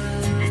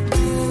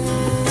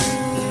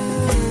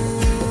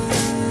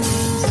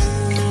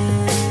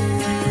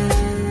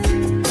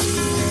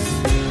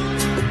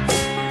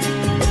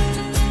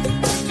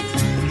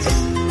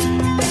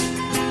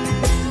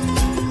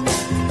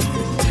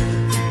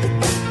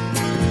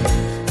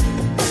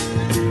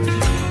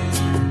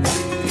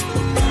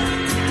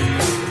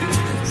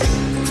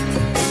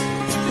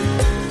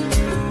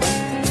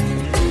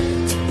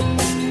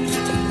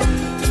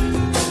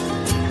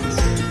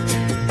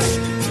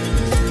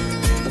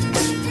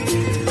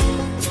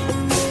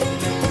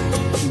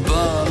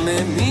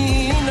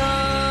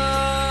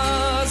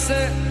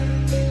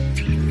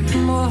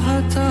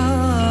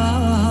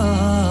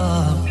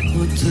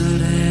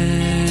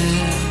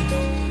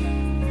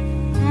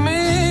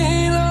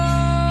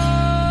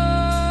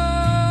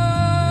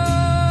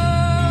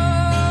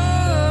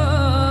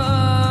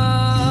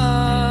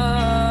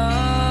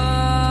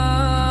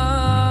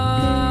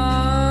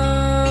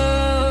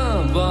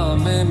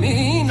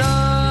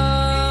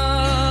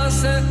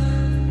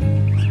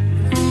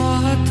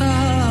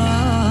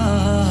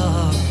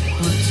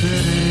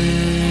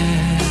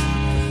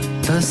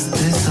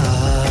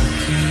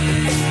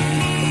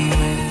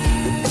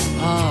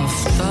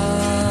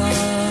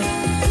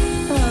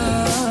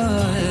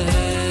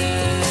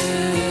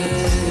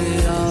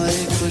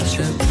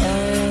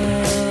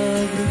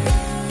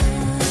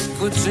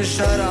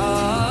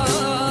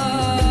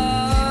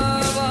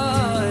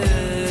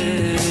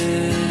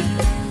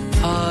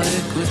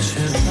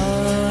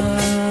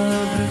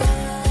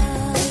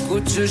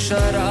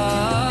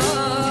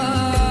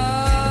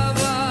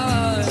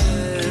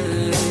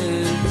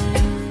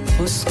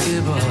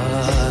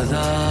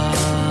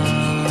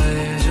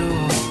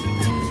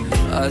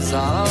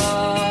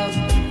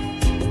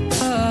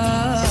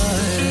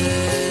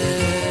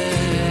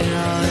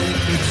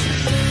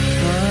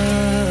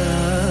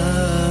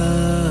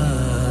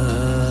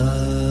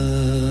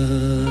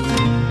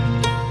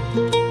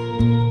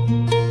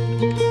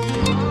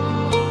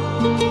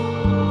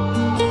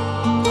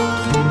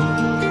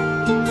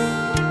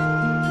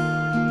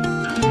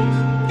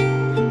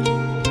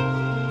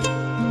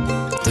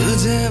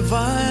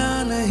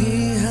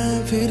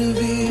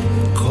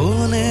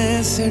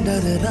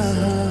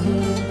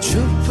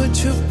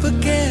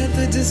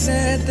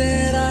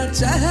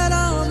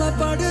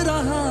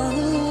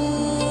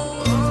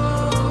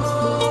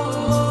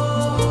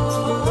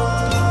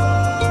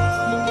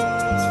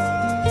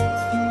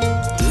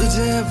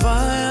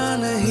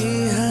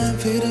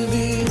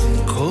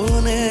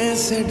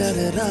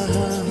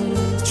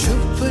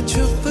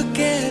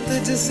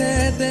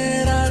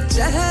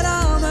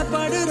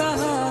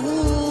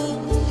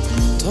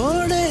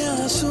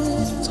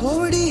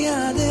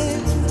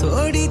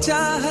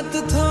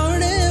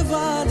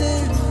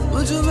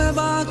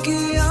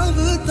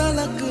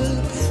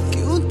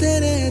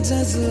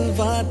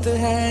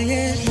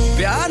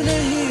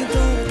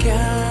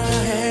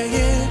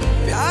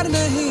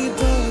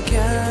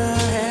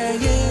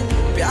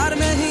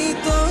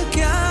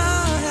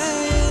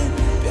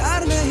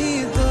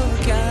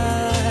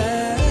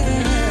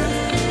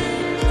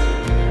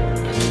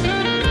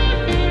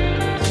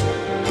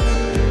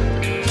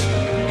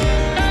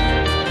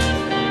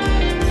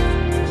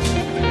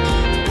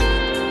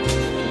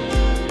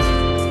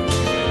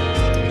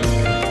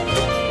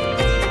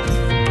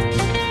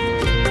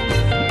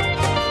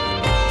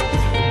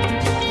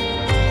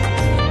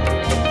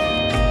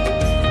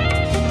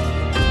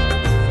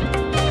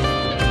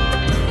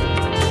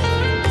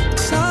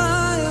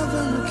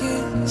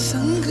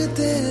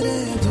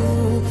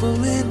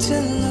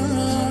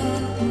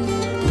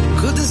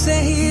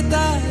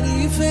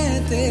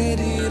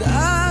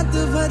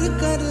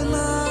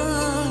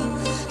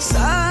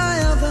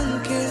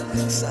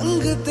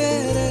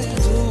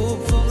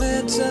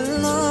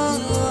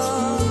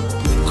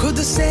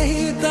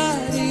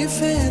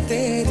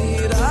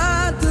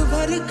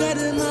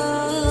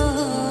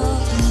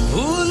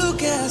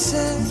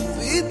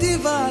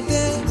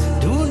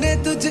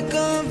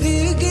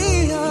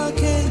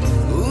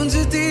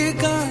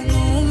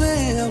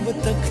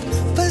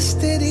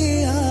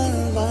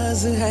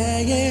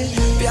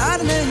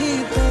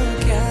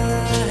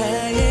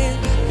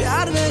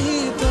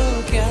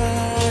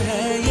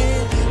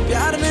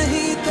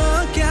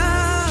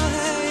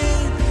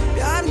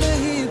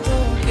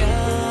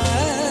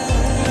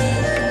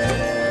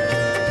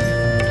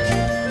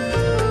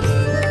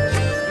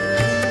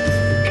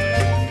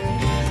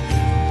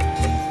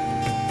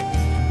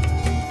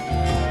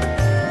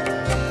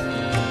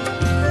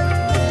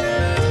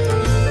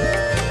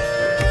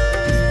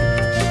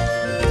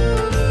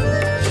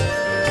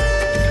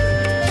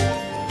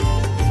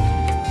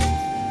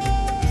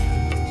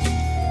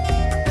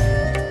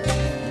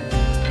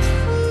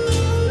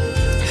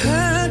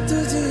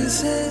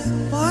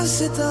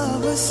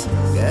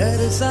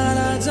गैर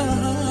सारा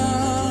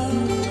जहां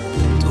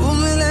तू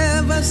मिले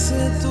बस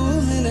तू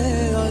मिले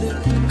और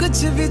कुछ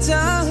भी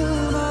चाहूं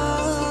ना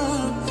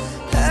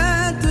है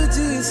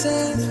तुझी से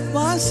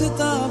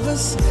वास्ता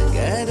बस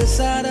गैर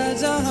सारा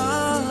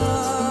जहां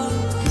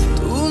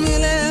तू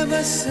मिले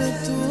बस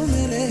तू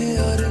मिले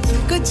और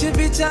कुछ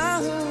भी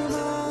चाहूं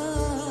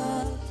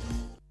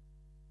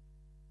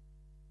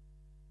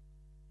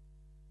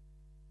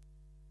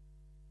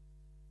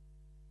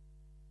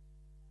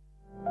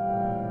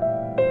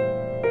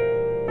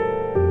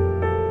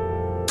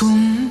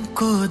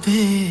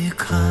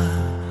देखा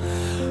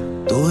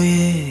तो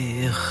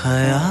ये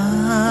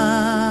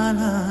ख्याल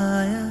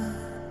आया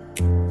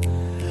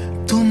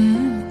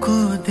तुमको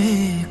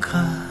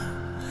देखा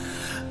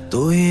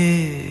तो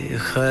ये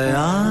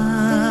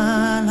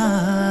ख्याल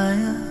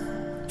आया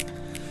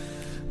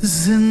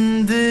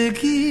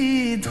जिंदगी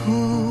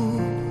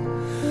धूप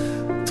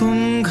तुम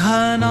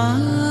घना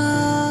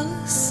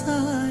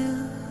साया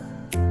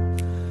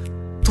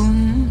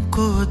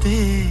तुमको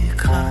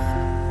देखा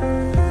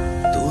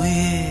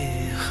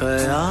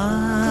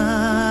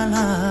ख्याल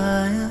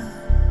आया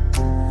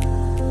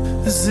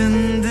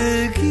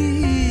जिंदगी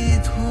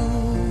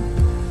धूप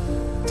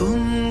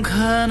तुम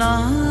घना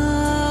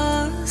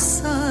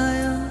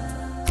साया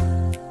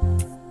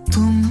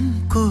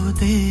तुमको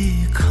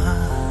देखा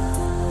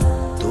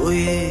तो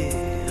ये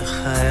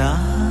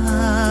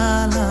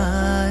ख्याल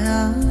आया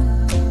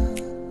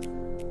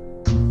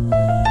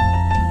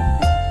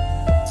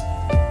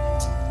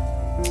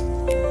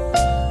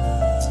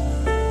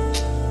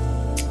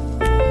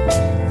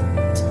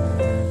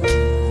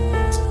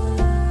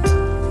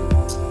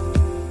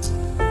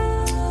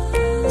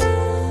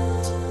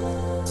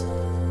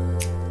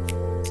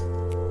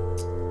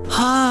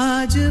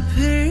आज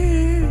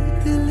फिर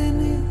दिल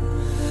ने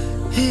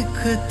एक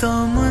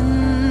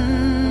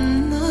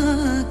तमन्ना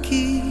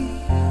की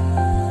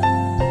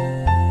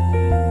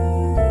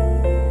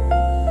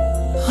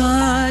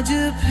आज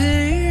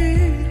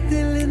फिर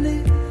दिल ने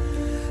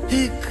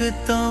एक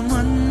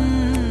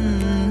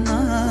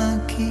तमन्ना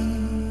की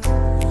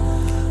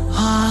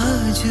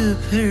आज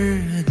फिर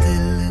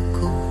दिल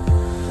को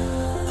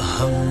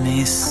हमने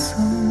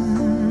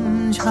समझाया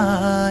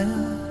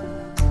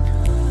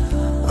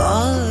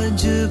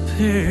आज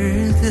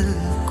फिर दिल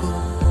को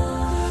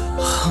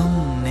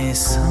हमने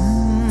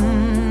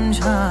समझाया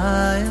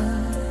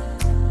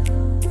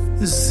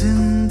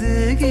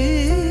जिंदगी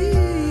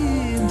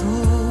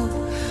धूप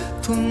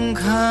तुम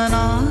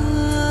घना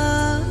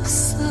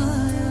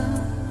साया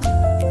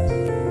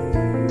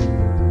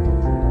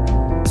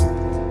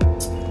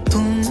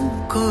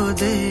तुमको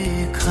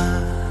देखा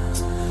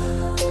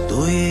तो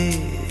ये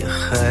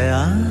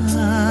ख्याल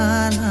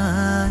आया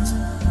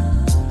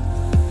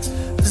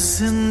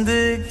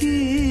जिंदगी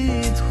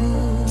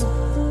धूप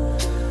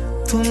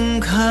तुम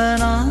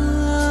घना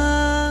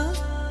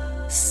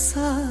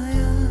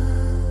साया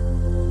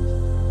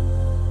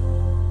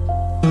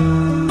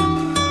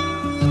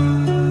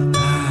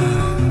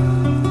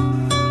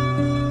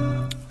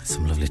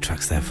Some lovely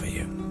tracks there for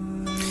you.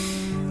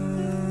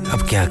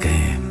 अब क्या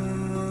कहें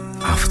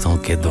आफतों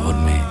के दौर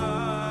में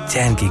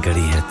चैन की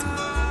घड़ी है तू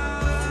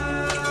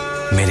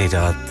मेरी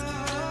रात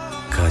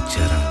का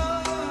चरा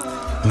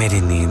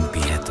मेरी नींद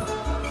भी है तू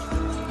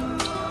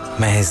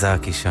मैं हिज़ा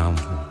की शाम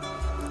हूँ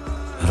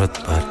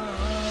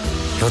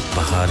रुत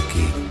बहार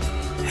की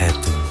है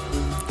तू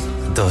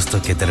दोस्तों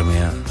के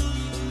दरमियां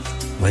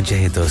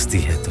वजह दोस्ती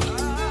है तू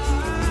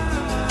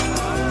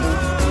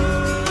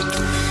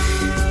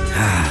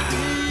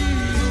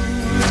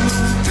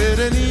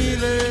तेरे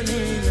नीले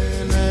नीले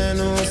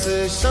नैनों से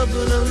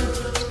शबनम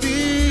पी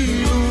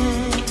लूं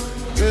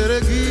तेरे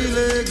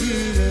गीले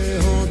गीले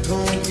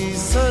होठों की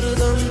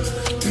सरदम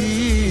पी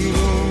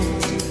लूं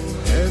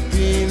है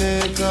पीने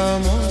का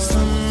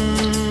मौसम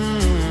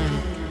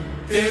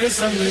तेरे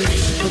संग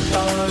इश्क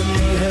तारी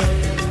है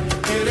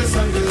तेरे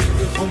संग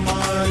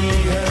खुमारी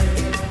है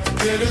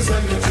तेरे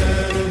संग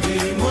चैन भी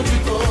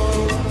मुझको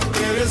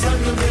तेरे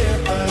संग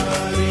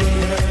बेकरारी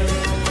है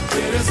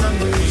तेरे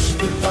संग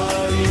इश्क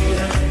तारी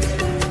है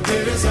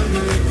तेरे संग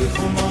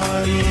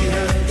खुमारी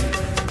है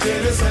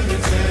तेरे संग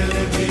चैन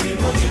भी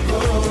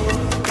मुझको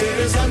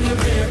तेरे संग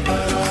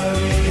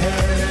बेकरारी है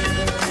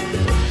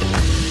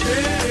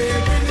तेरे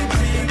बिन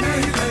जी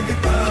नहीं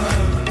लगता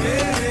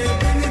तेरे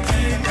बिन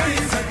जी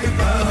नहीं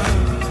सकता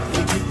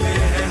तुझ पे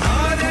है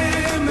हारे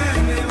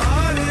मैंने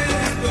वारे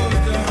दो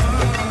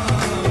जहां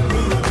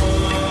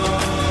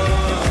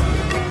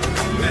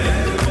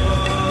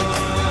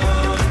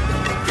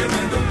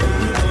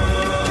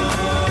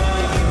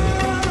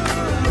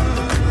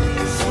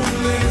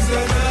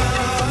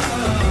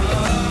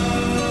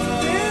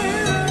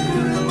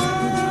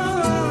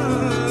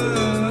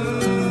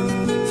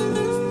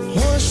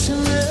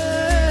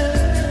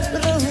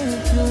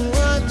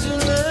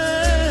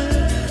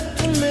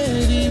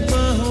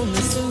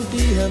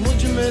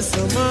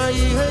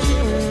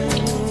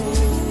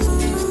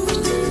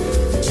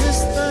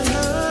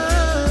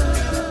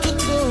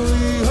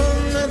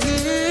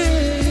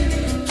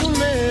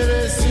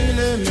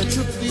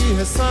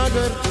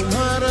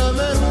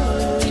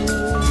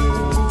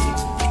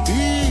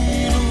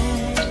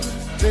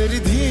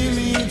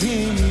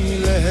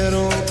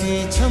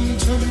छम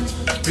छम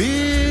पी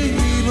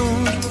लूं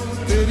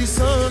तेरी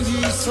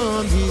सांझी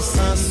सांझी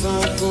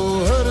सांसों को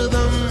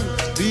हरदम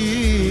पी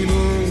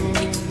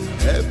लूं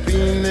है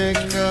पीने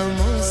का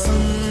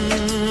मौसम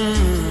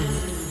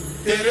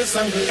तेरे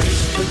संग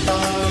इश्क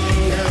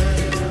तारी है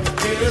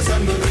तेरे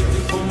संग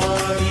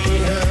कुमारी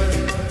है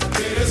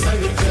तेरे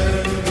संग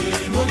चैन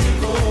भी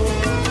मुझको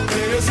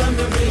तेरे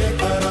संग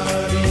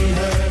बेकरारी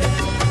है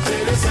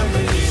तेरे संग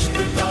इश्क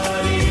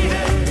तारी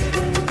है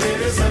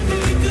तेरे संग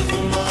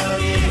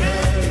कुमारी है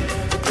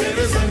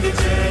तेरे संग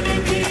चैन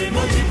भी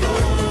मुझको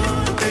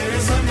तेरे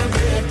संग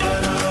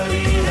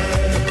बेकरारी है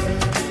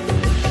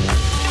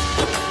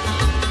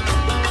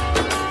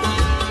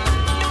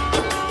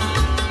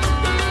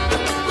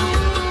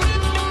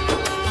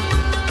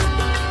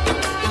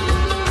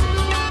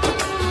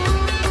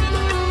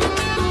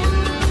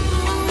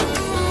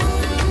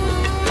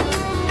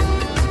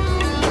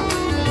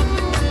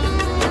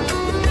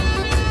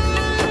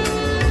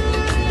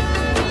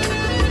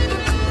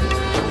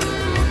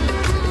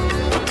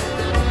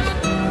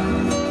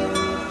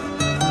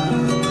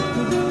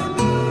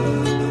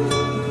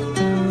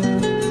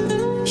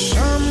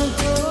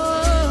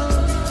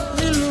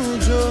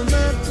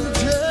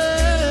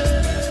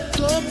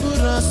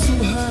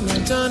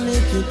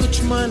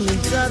कुछ मान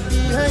जाती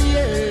है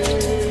ये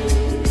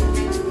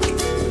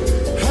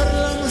हर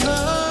लम्हा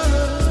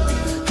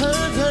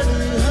हर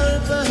घड़ी हर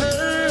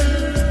पहर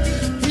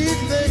ही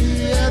तेरी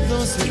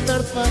यादों से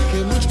तड़पा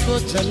के मुझको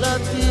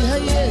जलाती है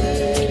ये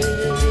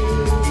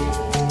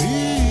पी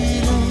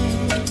लूं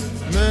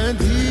मैं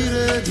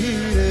धीरे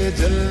धीरे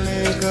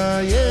जलने का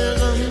ये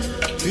गम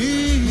पी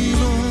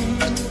लूं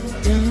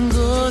इन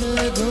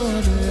गोरे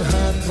गोरे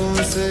हाथों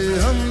से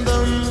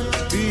हमदम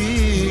पी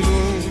लूं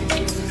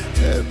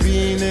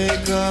पीने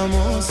का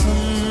मौसम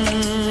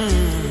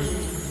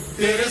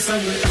तेरे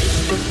संग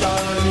इश्क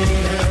तारी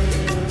है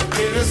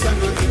तेरे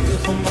संग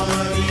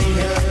खुमारी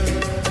है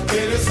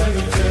तेरे संग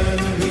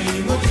चैन भी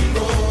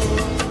मुझको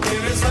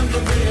तेरे संग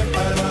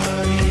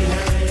बेकरारी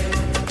है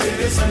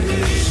तेरे संग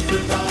इश्क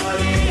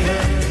तारी है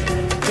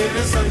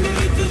तेरे संग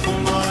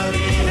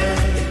खुमारी है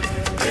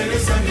तेरे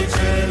संग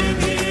चैन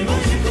भी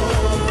मुझको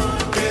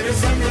तेरे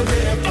संग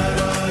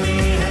बेकरारी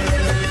है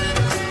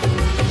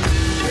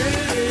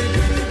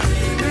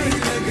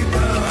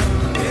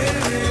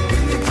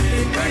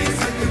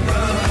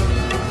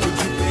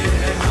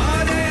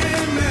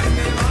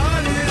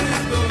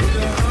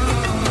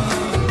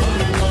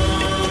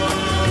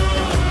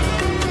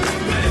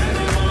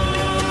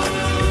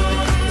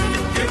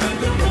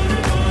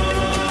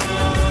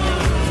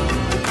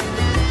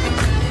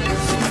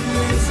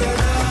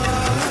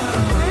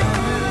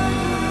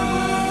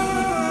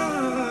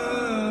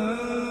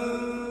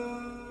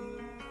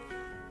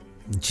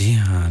जी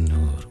हाँ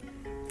नूर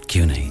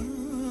क्यों नहीं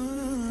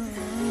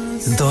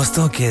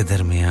दोस्तों के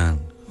दरमियान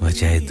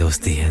वजह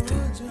दोस्ती है तू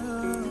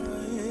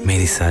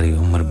मेरी सारी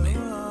उम्र में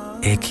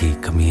एक ही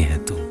कमी है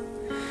तू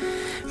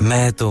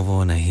मैं तो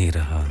वो नहीं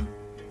रहा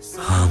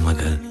हाँ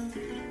मगर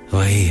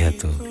वही है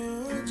तू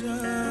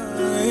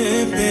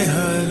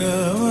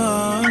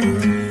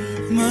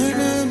मन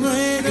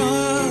मेरा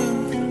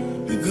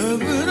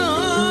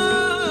घबराए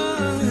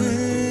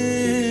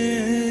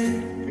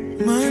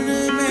मन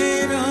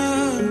मेरा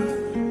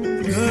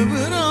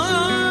घबराए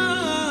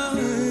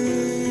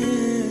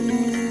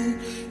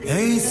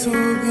ऐसो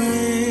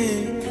गए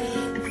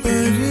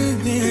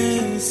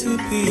परदेस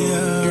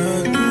पिया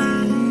तुम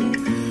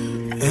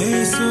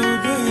ऐसो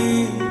गए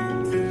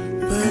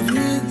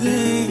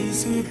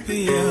परदेस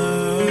पिया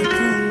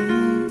तुम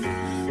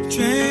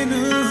चैन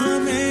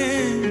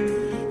हमें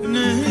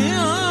नहीं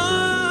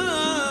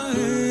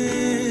आए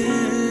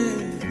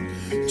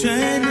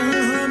चैन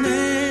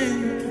हमें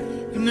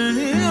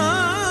नहीं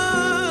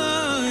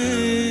आए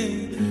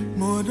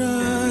मोरा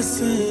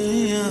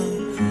सैया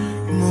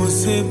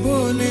मुझसे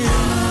बोले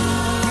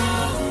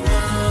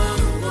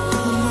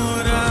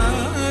मोरा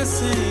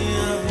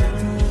सैया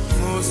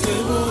मुझसे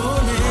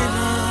बोले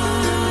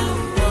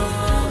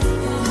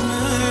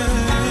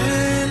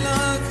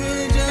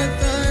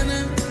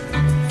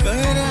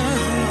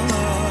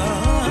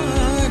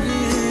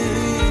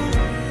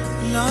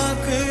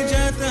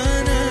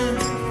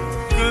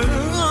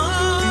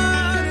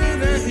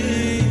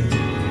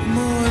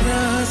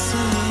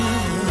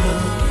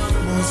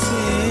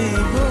मुझसे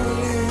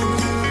बोले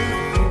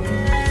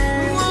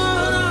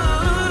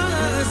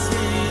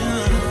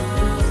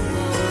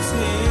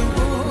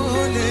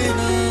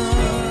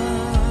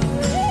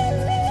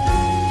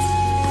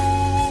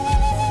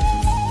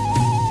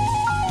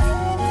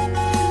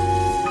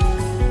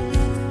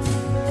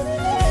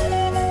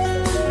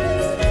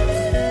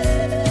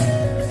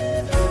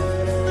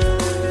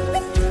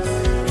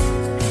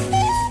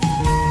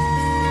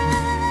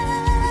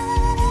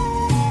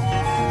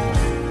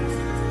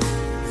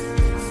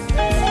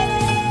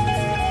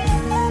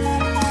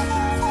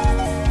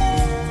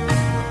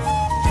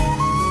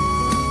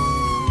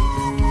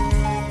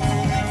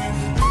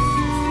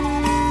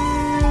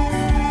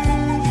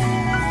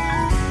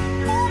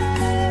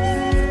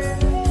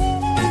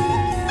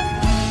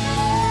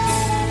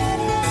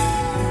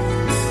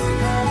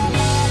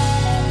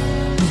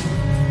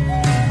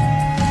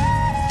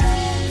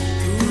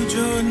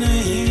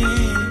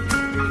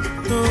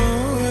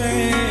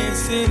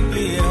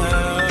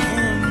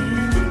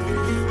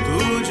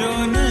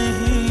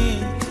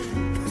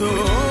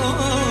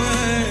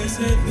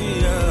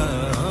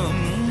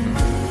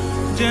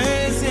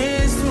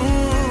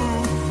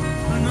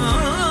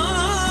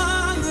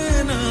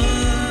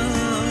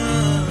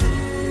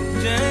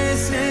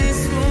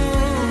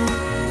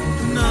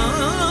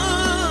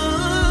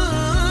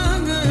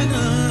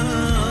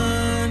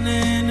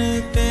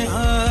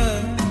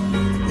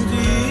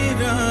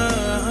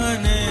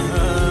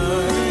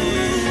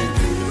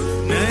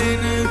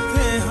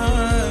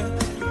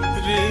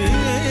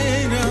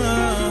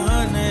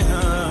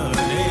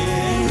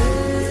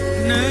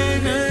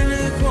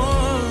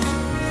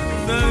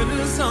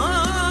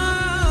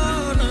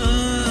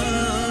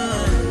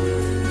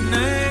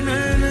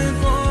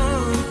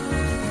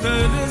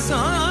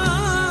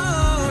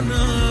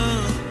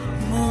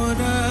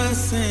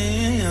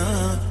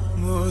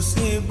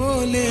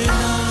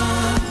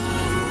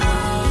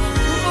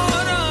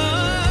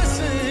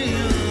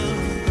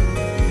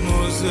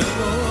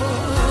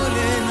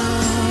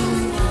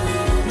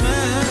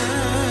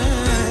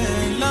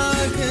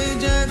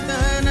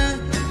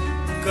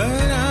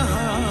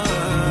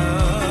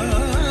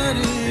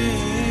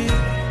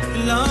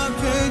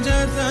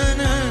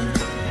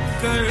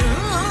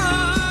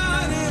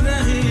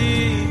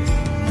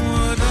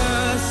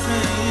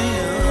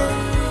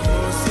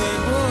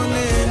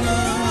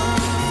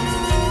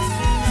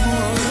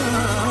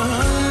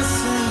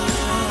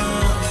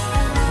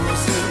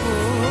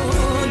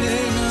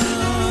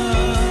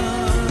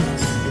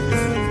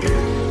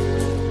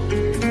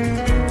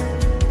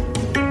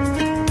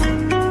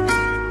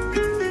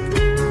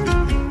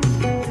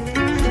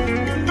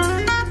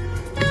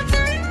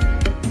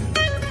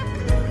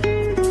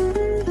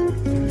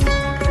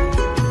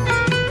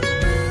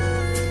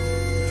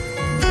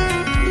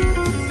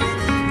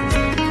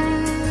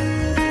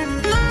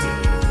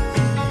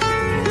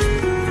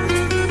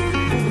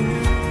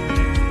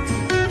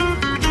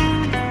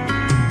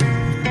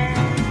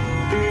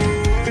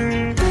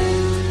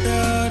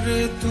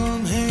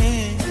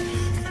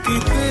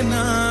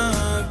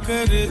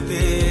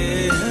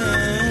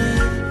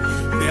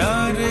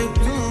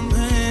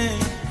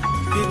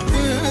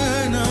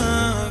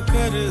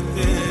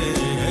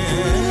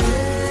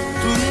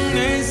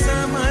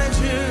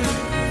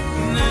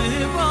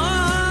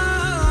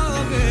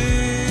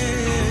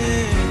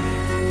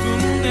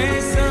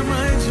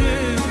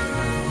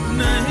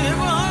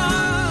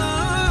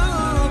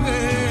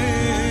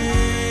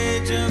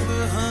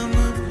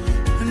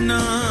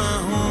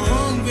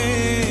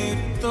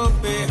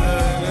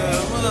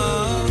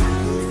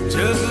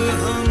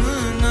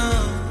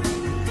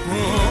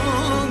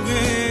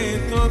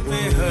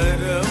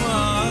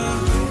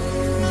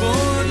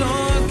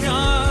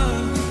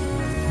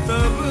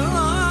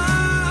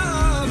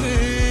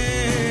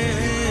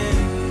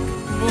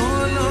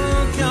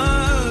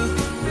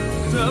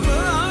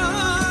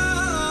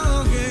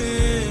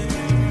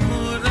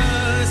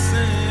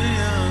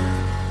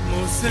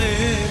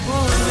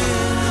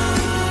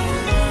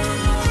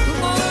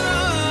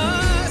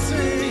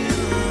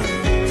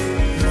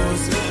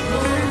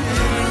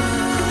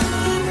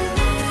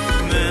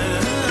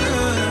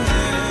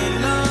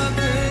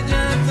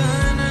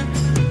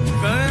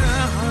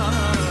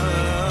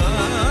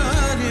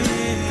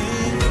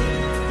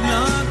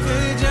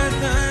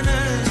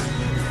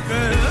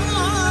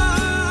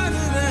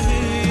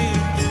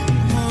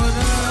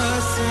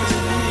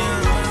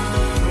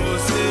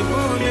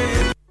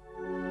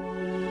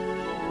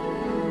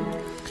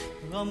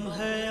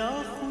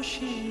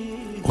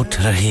उठ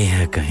रही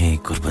है कहीं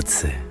गुर्बत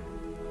से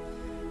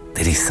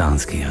तेरी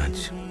सांस की आंच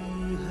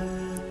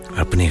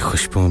अपनी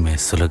खुशबू में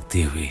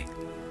सुलगती हुई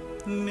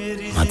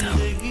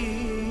मदहम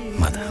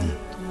मदहम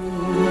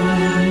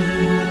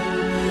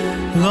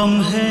गम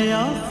है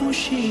या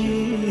खुशी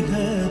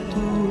है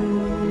तू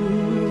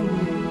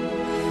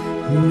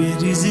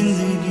मेरी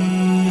जिंदगी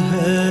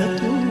है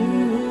तू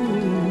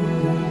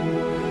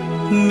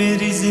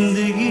मेरी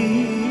जिंदगी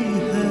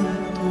है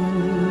तू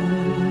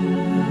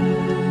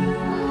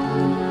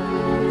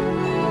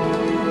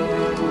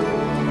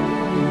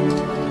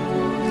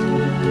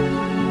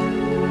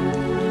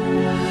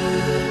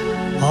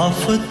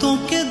आफतों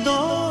के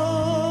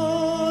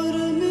दौर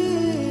में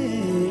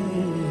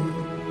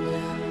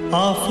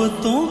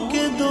आफतों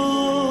के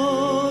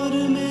दौर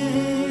में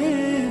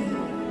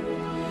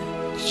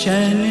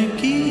चैन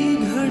की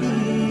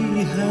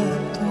घड़ी है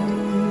तू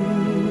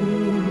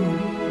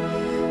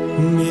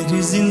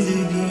मेरी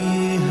जिंदगी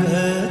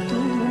है तू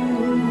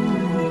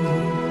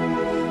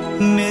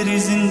मेरी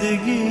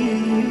जिंदगी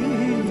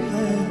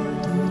है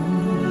तू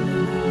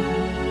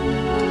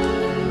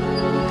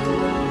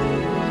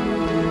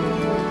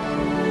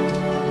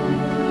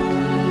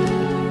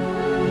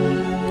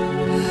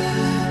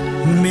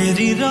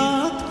मेरी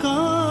रात का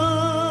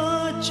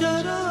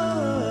चरा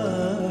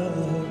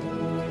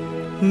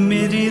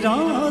मेरी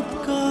रात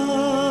का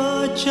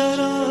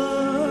चरा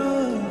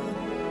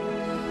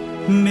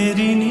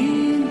मेरी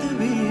नींद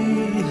भी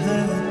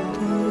है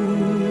तू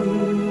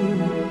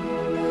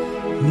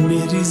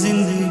मेरी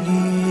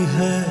जिंदगी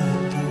है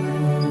तू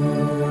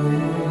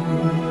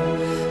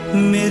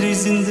मेरी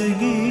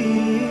जिंदगी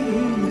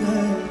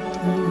है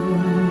तू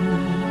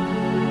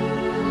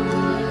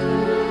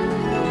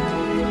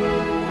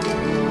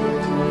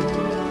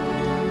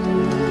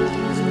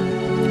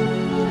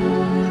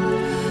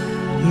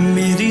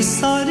मेरी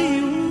सारी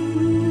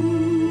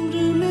उम्र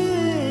में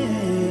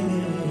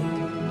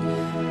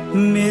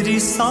मेरी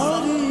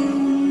सारी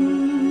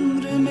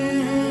उम्र में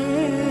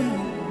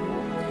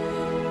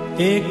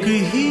एक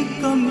ही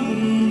कमी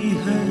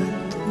है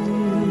तू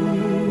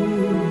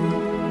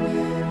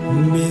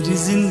मेरी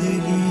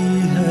जिंदगी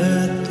है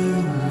तू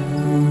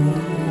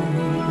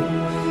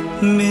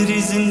मेरी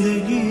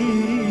जिंदगी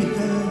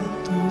है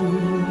तू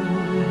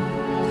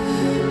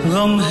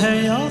गम है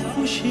या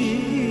खुशी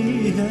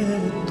है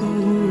तू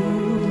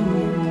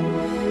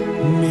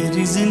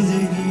मेरी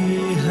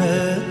जिंदगी है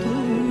तू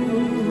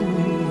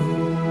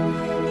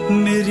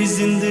मेरी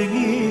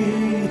जिंदगी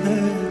है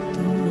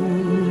तू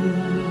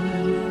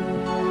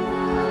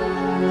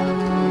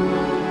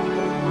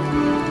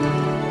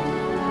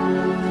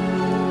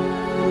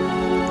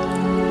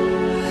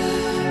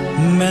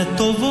मैं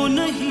तो वो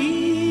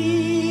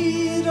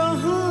नहीं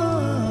रहा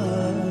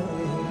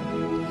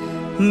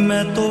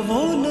मैं तो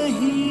वो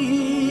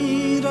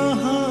नहीं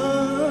रहा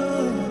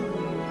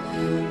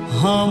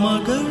हाँ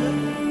मगर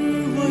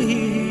वही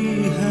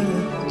है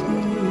तू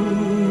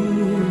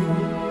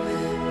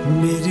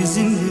मेरी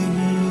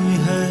जिंदगी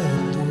है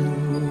तू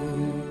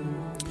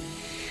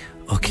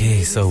Okay,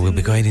 so we'll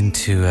be going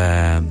into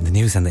the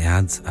news and the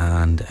ads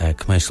and a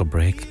commercial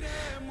break.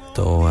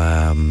 तो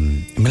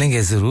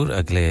मिलेंगे ज़रूर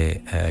अगले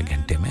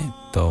घंटे में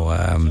तो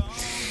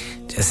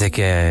जैसे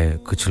कि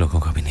कुछ लोगों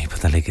को भी नहीं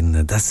पता लेकिन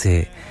 10 से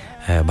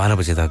 12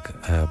 बजे तक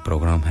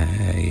प्रोग्राम है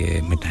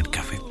ये मिडनाइट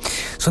कैफे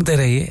सुनते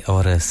रहिए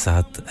और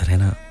साथ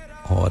रहना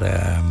और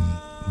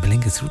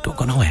मिलेंगे ज़रूर तो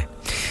कौन है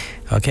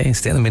okay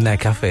stay in the midnight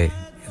cafe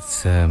it's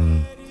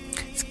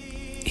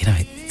you know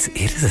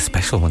it is a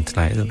special one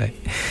tonight isn't it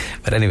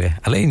but anyway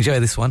I'll enjoy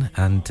this one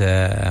and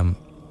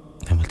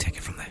we'll take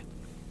it from there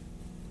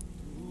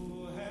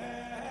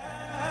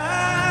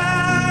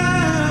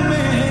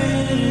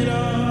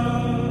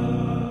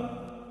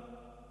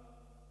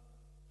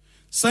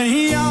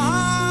सैया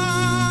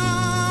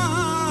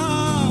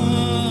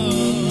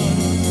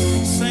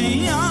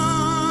सैया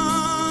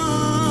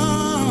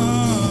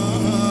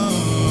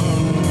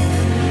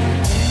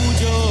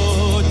जो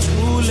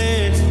झूले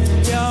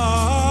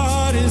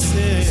प्यार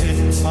से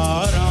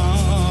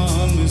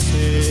आराम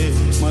से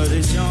मर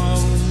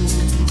जाऊं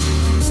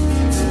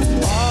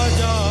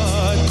आजा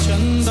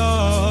चंदा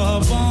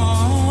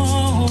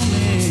बाहों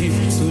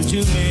में तुझ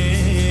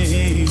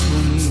में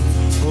गुम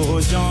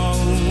हो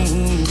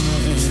जाऊं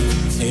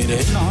तेरे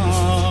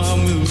नाम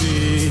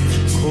में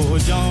खो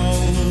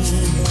जाऊं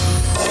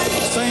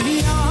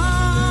सैया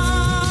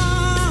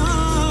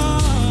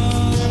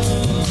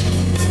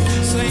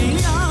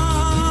सैया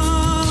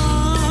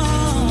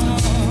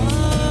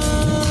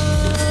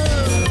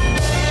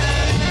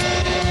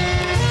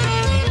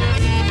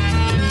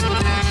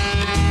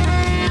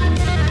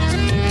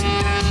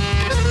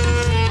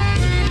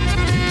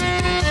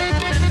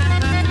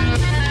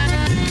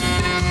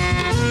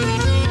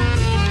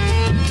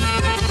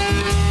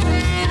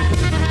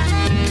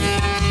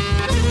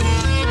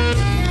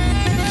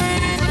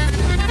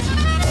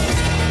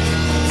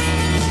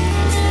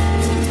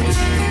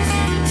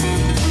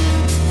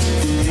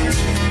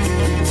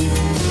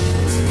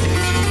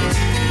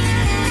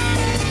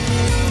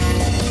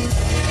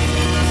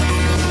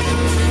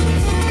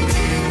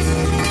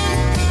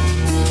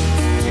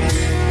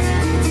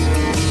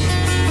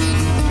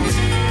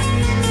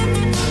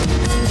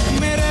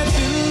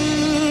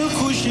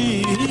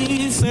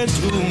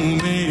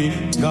झूमे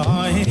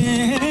गाएं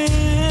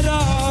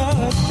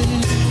रातें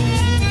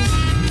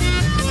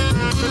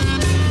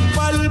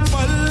पल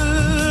पल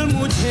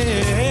मुझे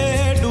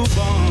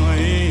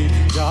डुबाएं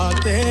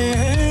जाते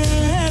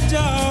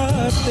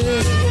जाते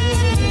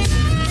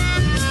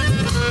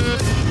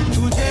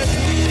तुझे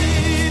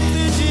जीत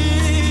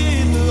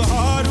जीत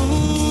हारूं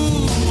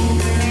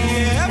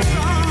ये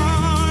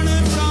प्राण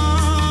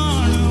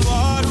प्राण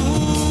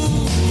वारूं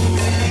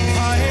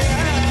आए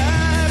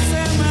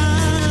ऐसे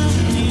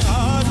मैं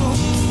हारूं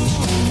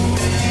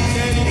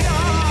तेरी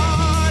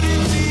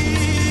आरती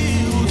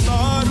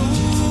उतारूं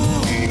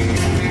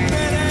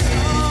तेरे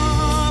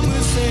नाम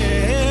से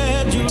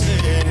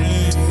जुड़े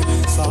हैं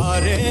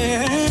सारे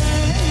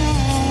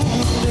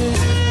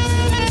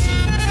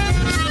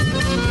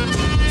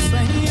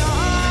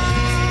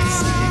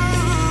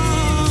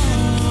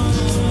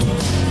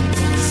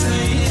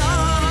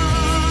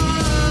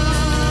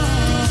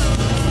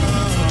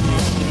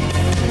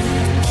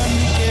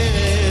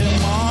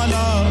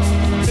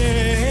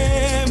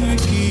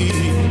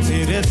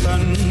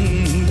तन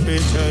पे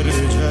झर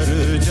झर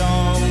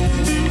जाऊं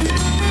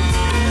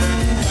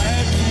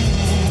बैठूं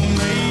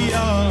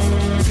मैया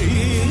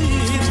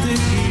प्रीत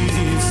की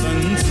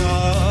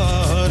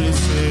संसार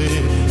से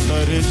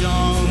तर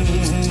जाऊं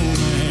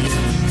मैं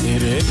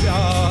तेरे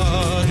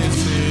प्यार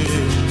से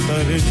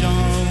तर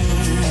जाऊं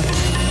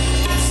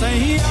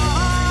सैया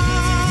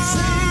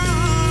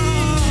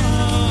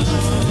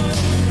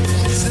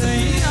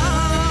सैया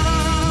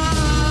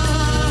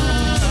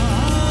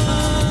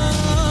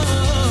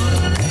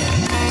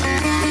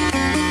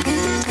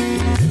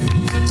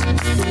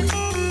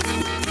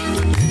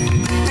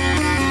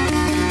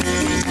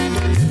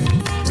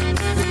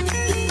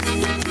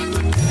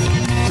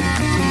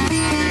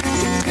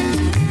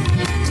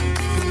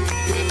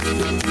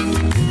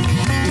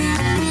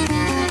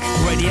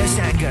Radio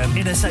Sangam,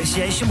 in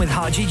association with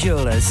Haji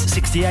Jewellers,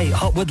 68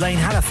 Hotwood Lane,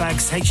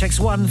 Halifax,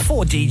 HX1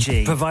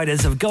 4DG.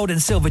 Providers of gold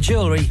and silver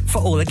jewellery for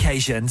all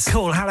occasions.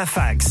 Call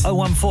Halifax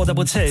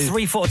 01422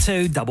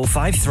 342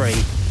 553.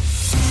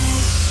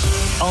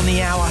 On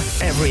the hour,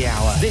 every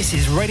hour. This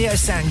is Radio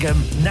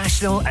Sangam,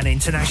 national and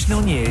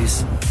international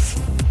news.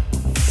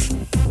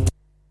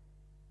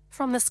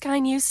 From the Sky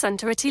News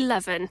Centre at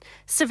 11,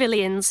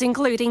 civilians,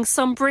 including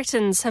some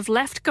Britons, have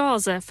left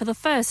Gaza for the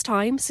first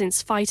time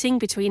since fighting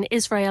between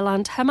Israel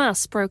and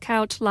Hamas broke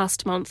out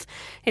last month.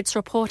 It's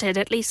reported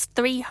at least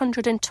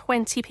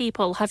 320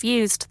 people have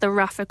used the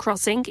Rafah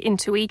crossing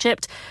into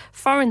Egypt.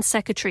 Foreign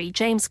Secretary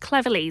James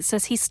Cleverly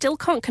says he still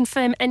can't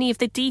confirm any of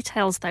the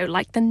details, though,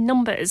 like the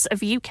numbers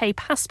of UK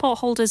passport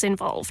holders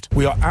involved.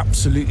 We are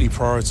absolutely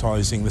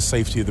prioritising the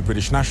safety of the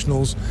British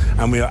nationals,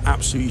 and we are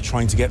absolutely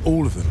trying to get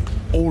all of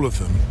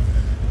them,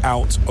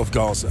 out of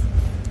Gaza.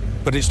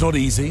 But it's not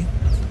easy,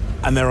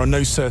 and there are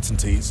no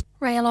certainties.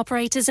 Rail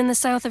operators in the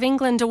south of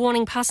England are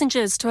warning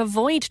passengers to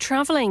avoid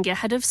travelling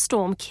ahead of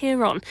Storm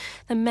Ciarán.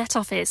 The Met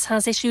Office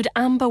has issued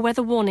amber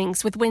weather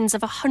warnings with winds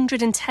of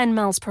 110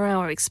 miles per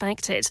hour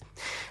expected.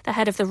 The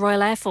head of the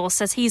Royal Air Force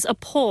says he's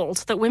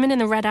appalled that women in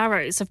the Red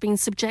Arrows have been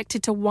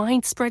subjected to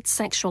widespread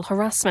sexual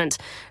harassment.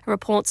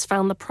 Reports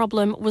found the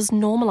problem was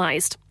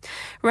normalised.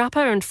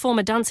 Rapper and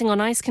former Dancing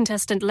on Ice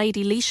contestant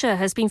Lady Leisha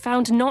has been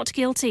found not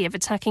guilty of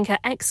attacking her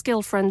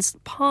ex-girlfriend's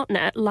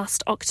partner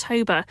last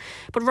October.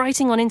 But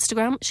writing on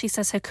Instagram, she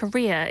says her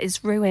career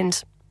is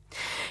ruined.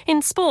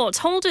 In sport,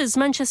 holders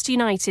Manchester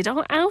United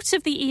are out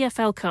of the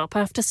EFL Cup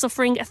after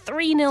suffering a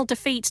 3-0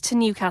 defeat to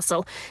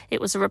Newcastle.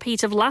 It was a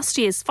repeat of last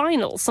year's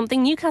final,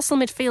 something Newcastle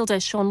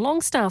midfielder Sean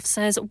Longstaff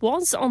says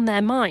was on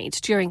their mind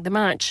during the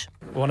match.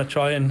 We want to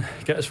try and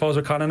get as far as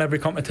we can in every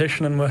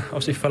competition, and we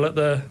obviously fell at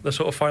the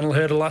sort of final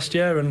hurdle last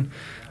year, and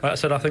like I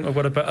said, I think we've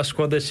got a better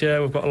squad this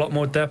year. We've got a lot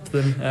more depth,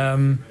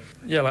 and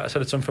like I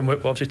said, it's something we're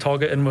obviously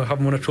targeting. We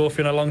haven't won a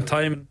trophy in a long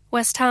time.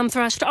 West Ham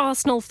thrashed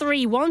Arsenal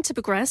 3-1 to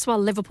progress, while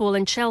Liverpool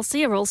and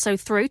Chelsea are also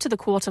through to the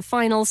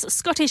quarter-finals.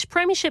 Scottish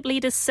Premiership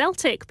leaders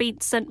Celtic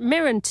beat St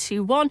Mirren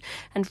 2-1,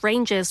 and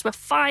Rangers were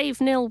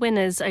 5-0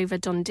 winners over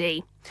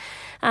Dundee.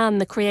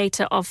 And the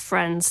creator of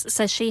Friends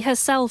says she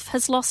herself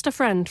has lost a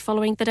friend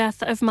following the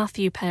death of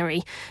Matthew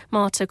Perry.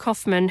 Marta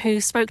Kaufman,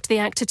 who spoke to the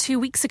actor 2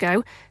 weeks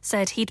ago,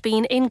 said he'd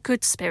been in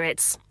good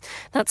spirits.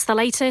 That's the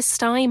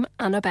latest. I'm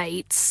Anna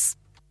Bates.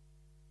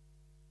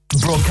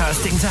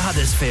 Broadcasting to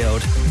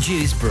Huddersfield,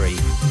 Dewsbury,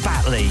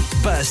 Batley,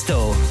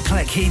 Birstall,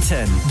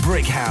 Cleckheaton,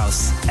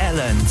 Brickhouse,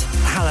 Elland,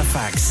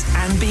 Halifax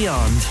and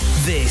beyond.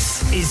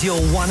 This is your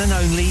one and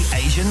only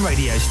Asian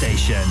radio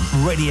station.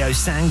 Radio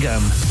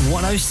Sangam,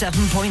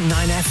 107.9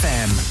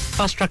 FM.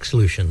 Fast Track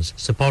Solutions,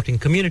 supporting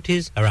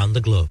communities around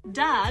the globe.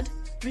 Dad,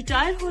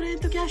 retire हो रहे हैं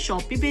तो क्या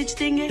shop भी बेच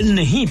देंगे?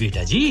 नहीं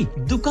बेटा जी,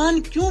 दुकान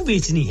क्यों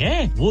बेचनी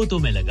है? वो तो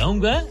मैं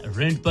लगाऊंगा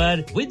रेंट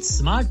पर with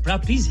Smart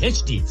Properties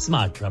HD.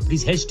 Smart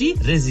Properties HD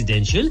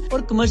residential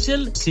और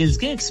कमर्शियल सेल्स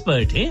के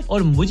एक्सपर्ट हैं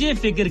और मुझे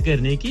फिक्र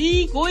करने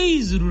की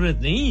कोई जरूरत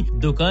नहीं।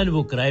 दुकान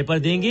वो किराए पर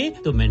देंगे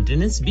तो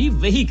मेंटेनेंस भी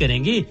वही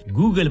करेंगे।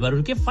 गूगल पर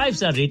उनके 5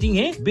 स्टार रेटिंग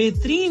है,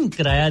 बेहतरीन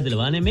किराया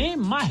दिलवाने में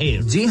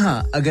माहिर। जी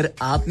हां, अगर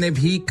आपने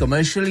भी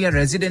कमर्शियल या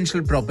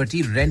रेजिडेंशियल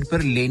प्रॉपर्टी रेंट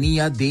पर लेनी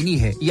या देनी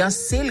है या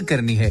सेल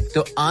करनी है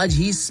तो आज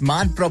ही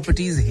स्मार्ट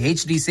प्रॉपर्टीज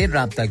एचडी से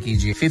राब्ता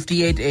कीजिए।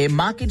 58A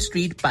market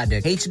street,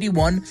 paddock,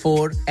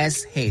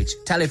 HD14SH।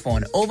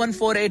 Telephone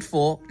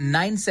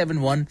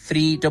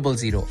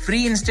 01484971300।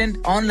 Free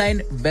instant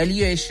online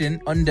valuation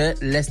under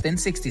less than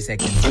 60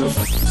 seconds.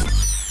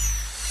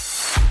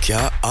 क्या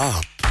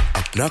आप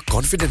अपना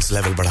कॉन्फिडेंस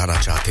लेवल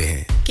बढ़ाना चाहते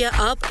हैं? क्या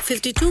आप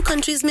 52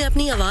 कंट्रीज में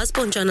अपनी आवाज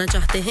पहुंचाना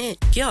चाहते हैं?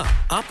 क्या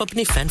आप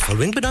अपनी फैन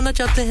फॉलोइंग बनाना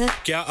चाहते हैं?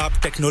 क्या आप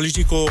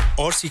टेक्नोलॉजी को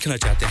और सीखना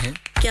चाहते हैं?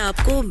 क्या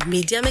आपको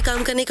मीडिया में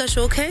काम करने का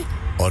शौक है?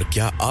 और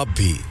क्या आप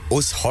भी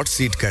उस हॉट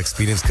सीट का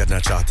एक्सपीरियंस करना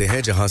चाहते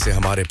हैं जहां से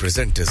हमारे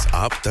प्रेजेंटर्स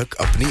आप तक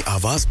अपनी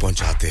आवाज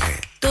पहुंचाते हैं?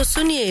 तो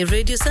सुनिए,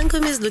 Radio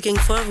Sangam is looking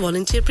for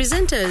volunteer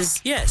presenters.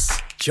 Yes,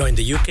 join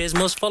the UK's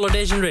most followed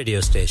Asian radio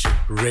station,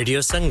 Radio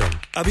Sangam.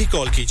 अभी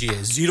कॉल कीजिए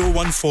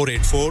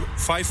 01484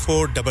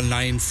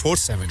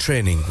 549947.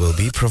 Training will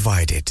be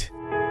provided.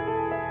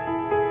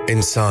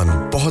 इंसान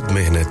बहुत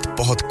मेहनत,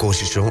 बहुत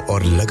कोशिशों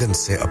और लगन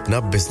से अपना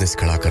बिजनेस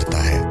खड़ा करता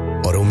है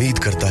और उम्मीद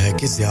करता है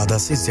कि ज्यादा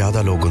से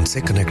ज्यादा लोग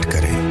उनसे कनेक्ट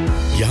करें।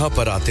 यहाँ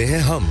पर आते हैं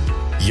हम,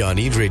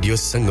 यानी रेडियो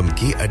संगम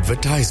की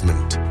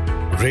एडवर्टाइजमेंट।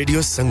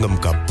 रेडियो संगम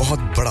का बहुत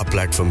बड़ा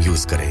प्लेटफॉर्म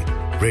यूज करें।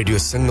 रेडियो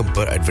संगम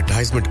पर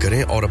एडवर्टाइजमेंट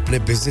करें और अपने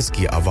बिजनेस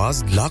की आवाज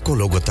लाखों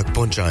लोगों तक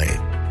पहुंचाएं।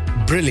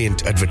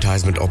 Brilliant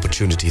advertisement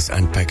opportunities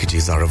and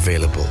packages are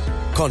available.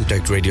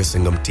 Contact Radio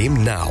Sangam team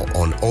now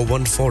on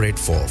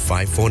 01484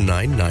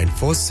 549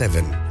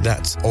 947.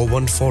 That's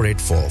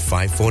 01484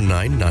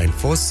 549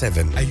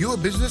 947. Are you a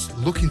business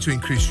looking to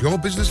increase your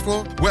business flow?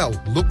 Well,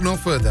 look no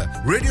further.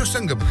 Radio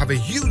Sangam have a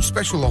huge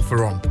special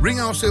offer on. Ring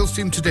our sales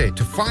team today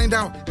to find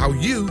out how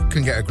you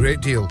can get a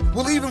great deal.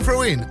 We'll even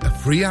throw in a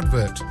free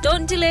advert.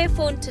 Don't delay,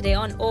 phone today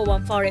on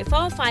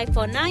 01484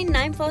 549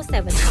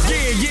 947.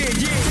 Yeah.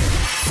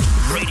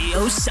 Radio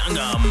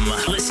Sangam.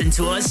 Listen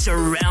to us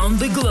around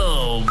the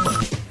globe.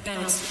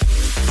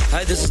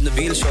 Hi, this is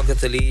Nabil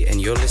Shaukat Ali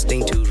and you're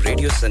listening to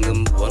Radio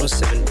Sangam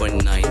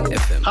 107.9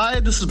 FM. Hi,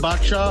 this is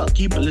Baksha.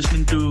 Keep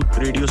listening to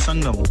Radio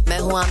Sangam. मैं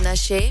हूँ आमना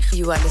Sheikh.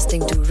 You are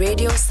listening to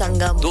Radio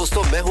Sangam.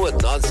 दोस्तों, मैं हूँ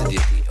अदनान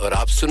सिद्दीकी और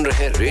आप सुन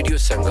रहे हैं radio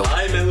संगम।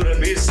 Hi, मैं हूँ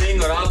रणवीर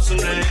सिंह और आप सुन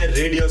रहे हैं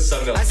रेडियो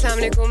संगम। अस्सलाम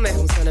वालेकुम, मैं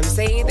हूँ सनम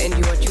Saeed and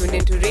you are tuned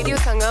into Radio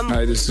Sangam.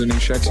 Hi, this is Sunil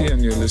Shetty and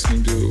you're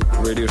listening to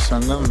Radio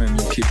Sangam and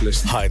keep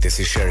listening. Hi, this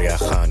is Sharia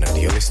Khan and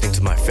you're listening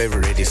to my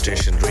favorite radio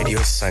station, Radio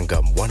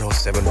Sangam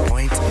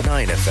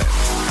 107.9 FM.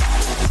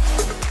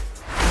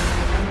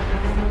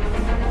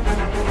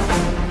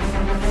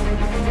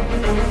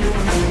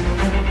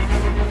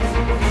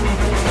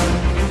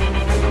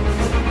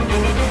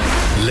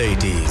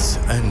 Ladies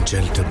and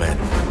gentlemen,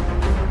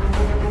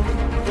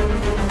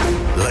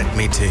 let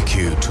me take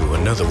you to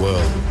another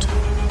world.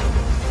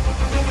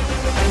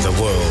 The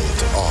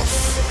world of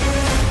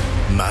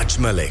Maj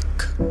Malik.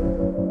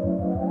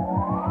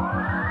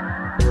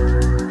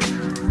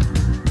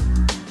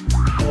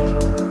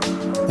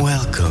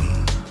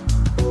 Welcome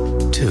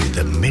to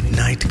the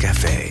Midnight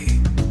Cafe,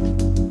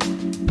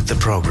 the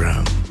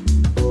program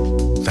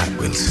that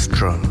will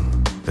strum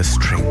the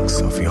strings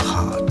of your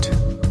heart.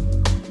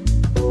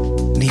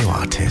 New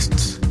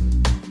artists,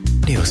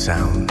 new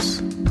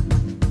sounds,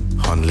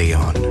 only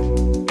on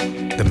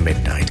the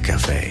Midnight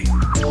Cafe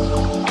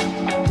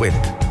with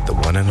the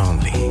one and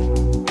only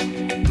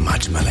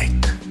Maj Malik.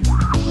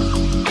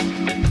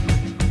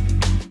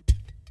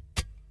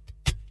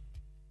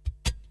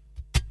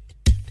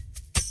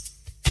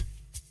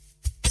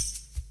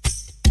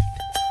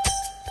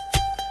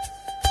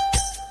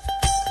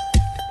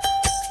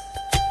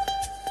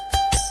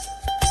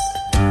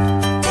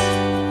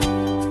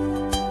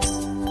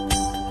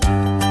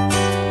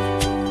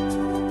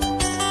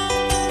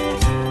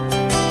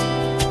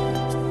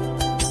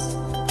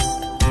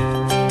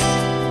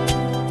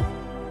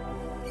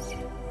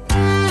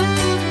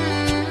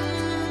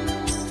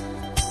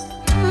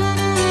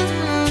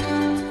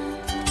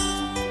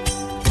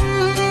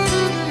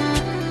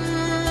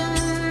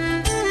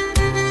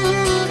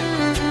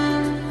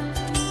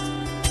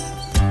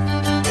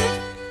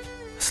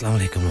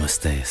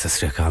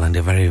 And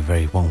a very,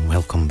 very warm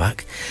welcome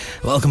back.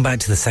 Welcome back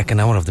to the second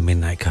hour of the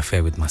Midnight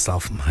Cafe with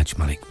myself, Maj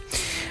Malik.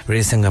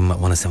 Radio Sangam at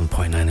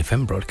 107.9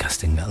 FM,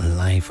 broadcasting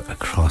live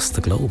across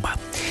the globe.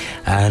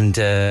 And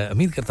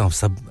उम्मीद करता हूँ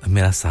सब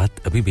मेरा साथ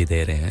अभी भी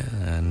दे रहे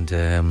हैं. And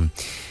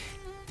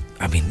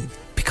I mean,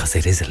 because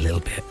it is a little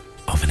bit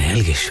of an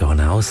early show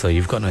now, so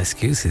you've got no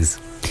excuses.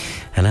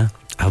 है ना?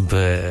 अब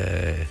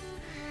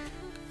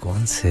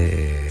कौन से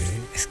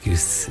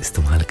excuse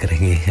इस्तेमाल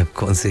करेंगे? अब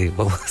कौन से,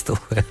 what was the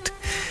word?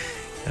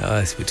 Oh,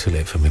 it's a bit too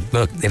late for me.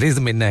 Look, it is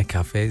the Midnight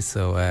Cafe,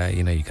 so,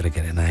 you know, you got to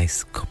get a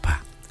nice cuppa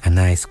a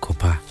nice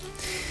cuppa,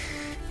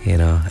 you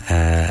know,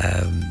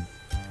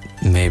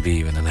 maybe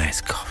even a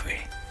nice coffee.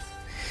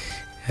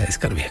 It's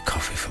got to be a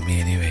coffee for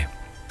me anyway.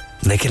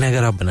 लेकिन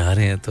अगर आप बना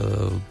रहे हैं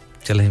तो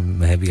चले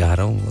मैं भी आ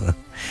रहा हूँ.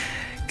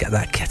 Get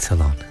that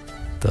kettle on.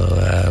 So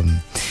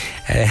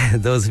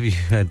those of you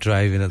who are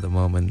driving at the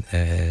moment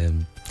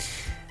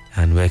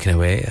and working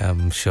away,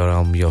 I'm sure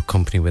I'm your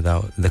company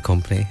without the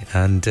company,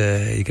 and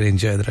you can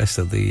enjoy the rest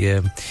of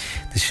the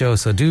show.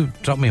 So do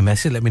drop me a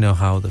message, let me know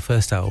how the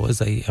first hour was.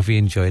 Have you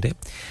enjoyed it?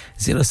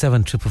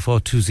 07444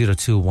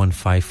 202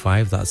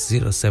 155. That's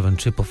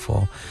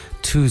 07444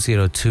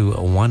 202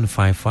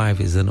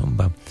 155 is the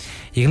number.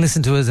 You can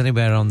listen to us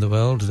anywhere around the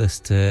world.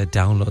 Just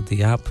download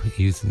the app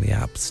using the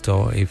App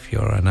Store if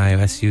you're an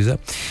iOS user,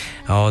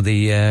 or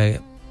the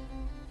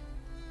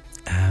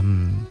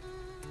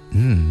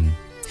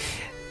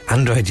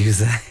Android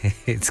user.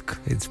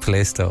 it's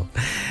Play Store,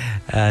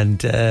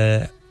 and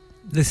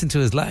listen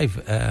to us live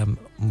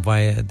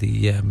via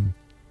the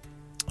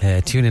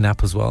TuneIn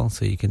app as well.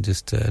 So you can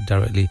just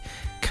directly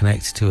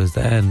connect to us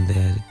there,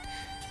 and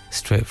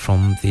straight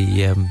from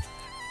the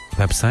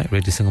website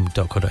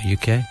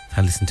radiosangam.co.uk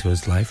and listen to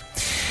us live.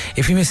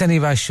 If you miss any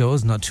of our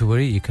shows, not to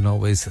worry, you can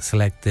always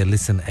select the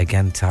Listen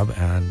Again tab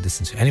and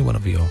listen to any one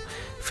of your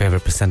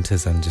favourite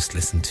presenters and just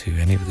listen to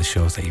any of the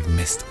shows that you've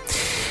missed.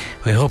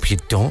 We hope you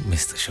don't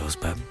miss the shows,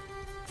 but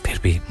फिर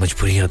भी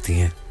मजबूरी होती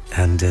है,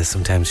 and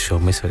sometimes show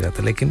miss हो जाता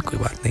है, लेकिन कोई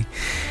बात नहीं,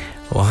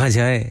 वहाँ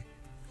जाए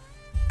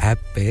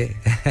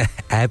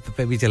ऐप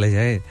पे भी चले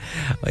जाए,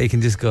 or you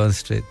can just go on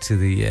straight to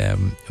the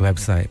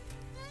website.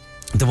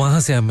 तो वहाँ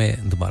से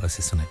हमें दोबारा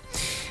से सुने.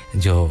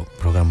 जो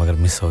प्रोग्राम अगर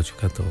मिस हो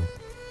चुका तो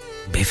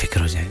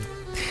बेफिक्र हो जाए.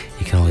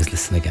 You can always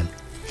listen again.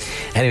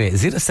 Anyway,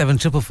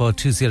 07444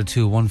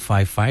 202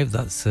 155.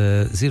 That's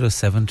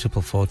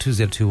 07444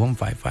 202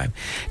 155.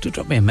 Do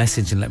drop me a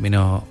message and let me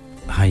know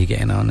how you're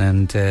getting on,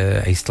 and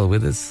are you still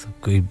with us?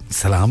 कोई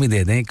सलाम ही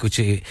दे दें, कुछ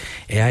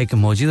AI के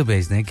emoji तो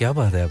भेज दें. क्या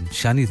बात है?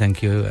 Shani,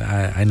 thank you.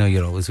 I know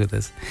you're always with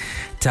us.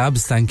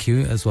 Tabs, thank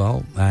you as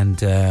well.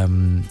 And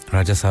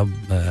Raja Sahab,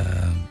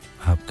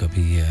 आपका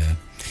भी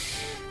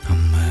हम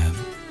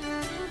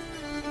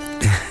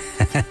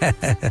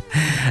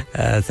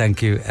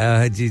थैंक यू.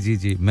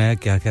 जी मैं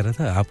क्या कह रहा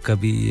था, आपका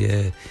भी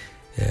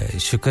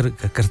शुक्र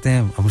करते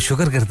हैं, हम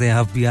शुक्र करते हैं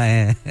आप भी आए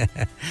हैं.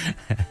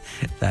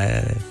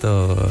 तो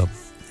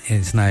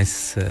इट्स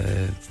नाइस.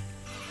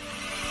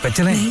 पर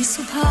चलें,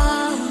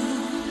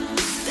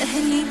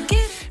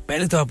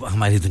 पहले तो आप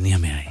हमारी दुनिया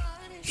में आए.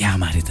 यह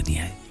हमारी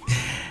दुनिया है.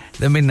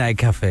 द मिडनाइट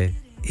कैफे,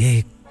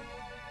 एक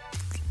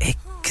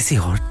किसी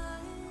और,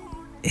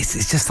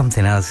 it's just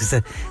something else. It's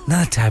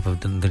another type of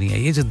दुनिया.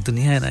 ये जो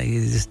दुनिया है ना,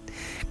 ये just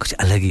कुछ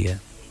अलग ही है.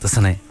 तो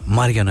सुने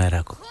मारियो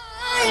नोएरा को.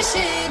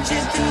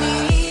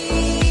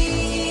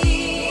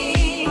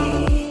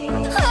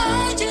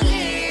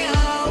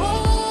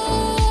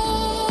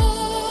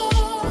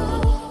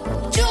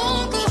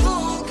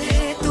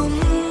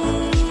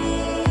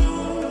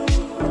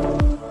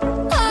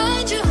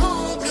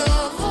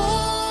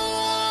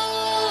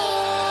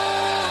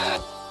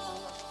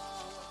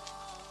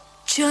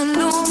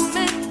 चलो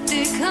मैं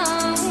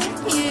दिखाऊं,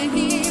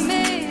 यही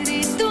मेरी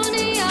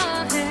दुनिया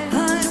है.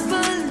 हर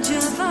पल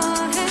जवा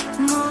है,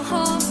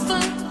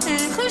 मोहब्बत है,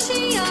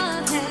 खुशियां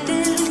है.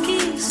 दिल की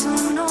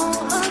सुनो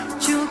अब,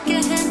 जो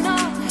कहना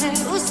है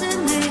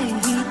उसने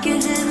ही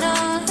कहना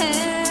है.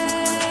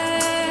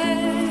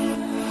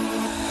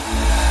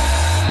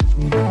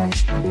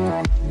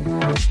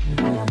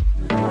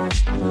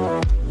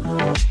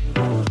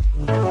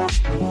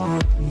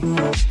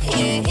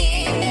 यही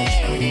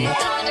मेरी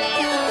दुनिया.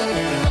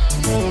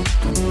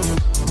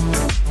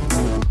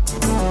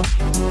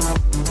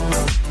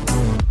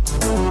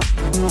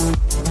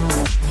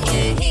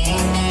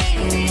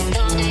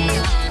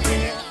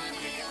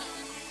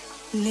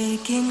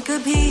 लेकिन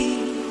कभी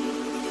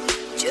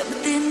जब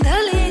दिन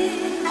ढले,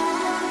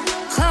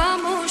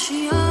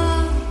 खामोशियां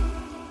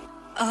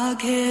आ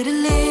घेर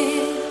ले,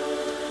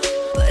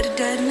 पर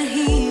डर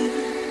नहीं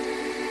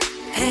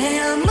है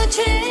अब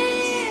मुझे.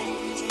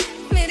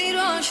 मेरी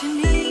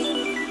रोशनी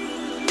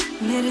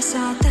मेरे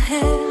साथ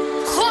है.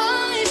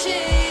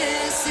 ख्वाहिशें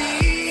ऐसी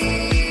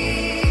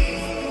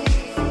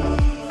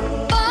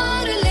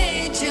पार ले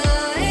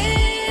जाए,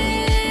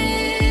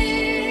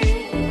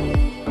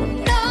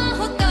 ना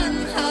हो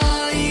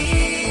तन्हाई,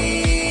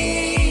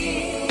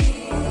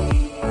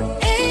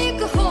 एक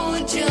हो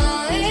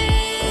जाए.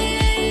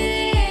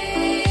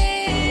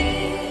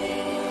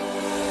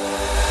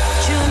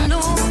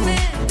 चलो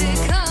मैं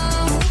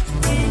दिखाऊं,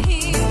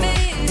 यही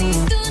मेरी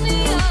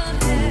दुनिया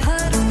है.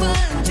 हर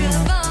पल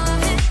जवा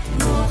है,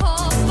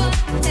 मोहब्बत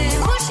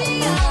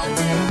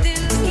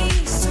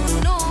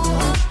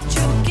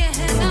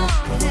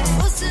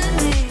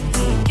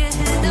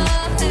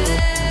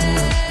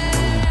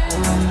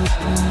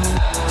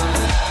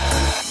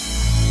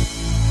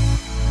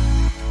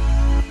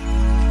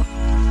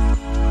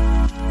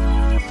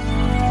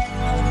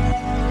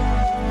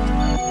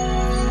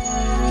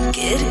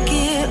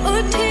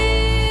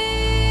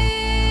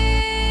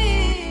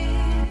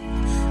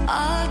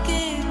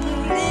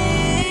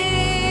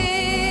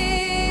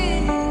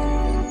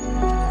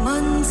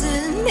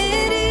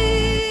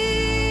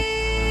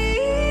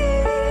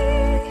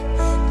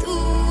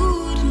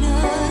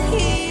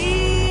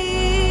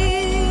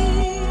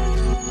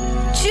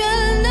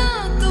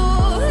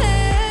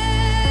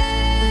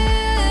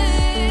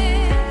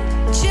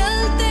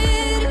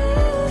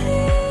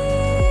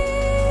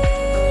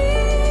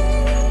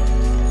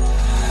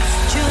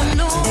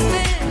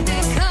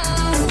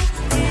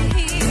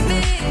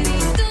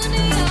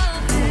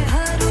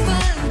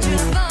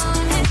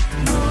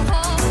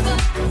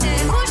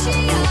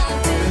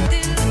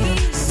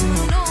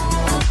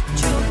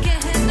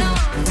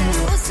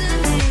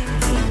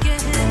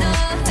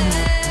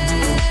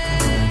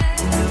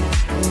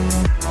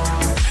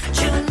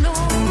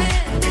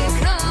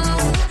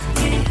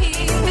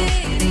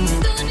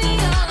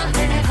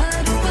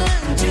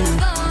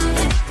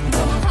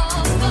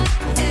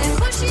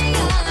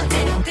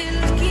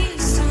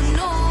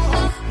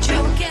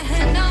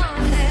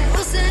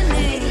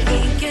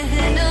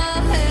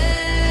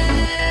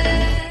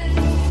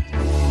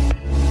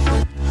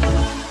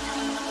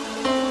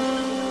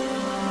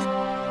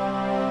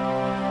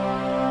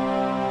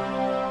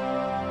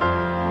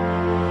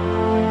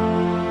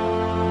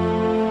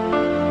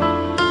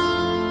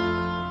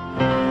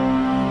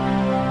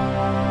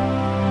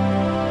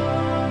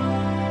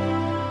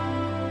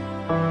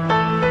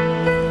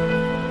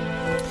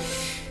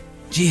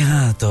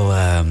तो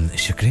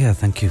शुक्रिया,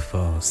 thank you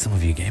for some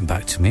of you getting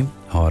back to me.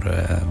 Or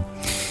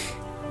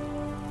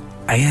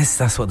I guess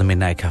that's what the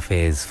Midnight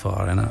Cafe is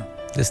for, you know,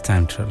 just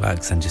time to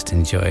relax and just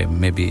enjoy.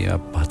 Maybe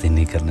बातें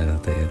नहीं करने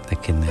रहते,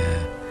 लेकिन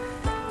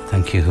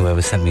thank you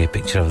whoever sent me a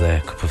picture of their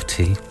cup of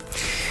tea.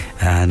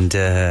 And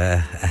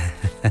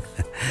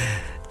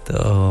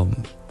so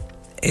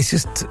it's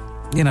just,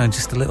 you know,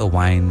 just a little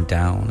wind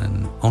down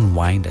and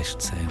unwind, I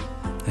should say,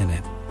 isn't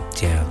it?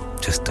 Yeah,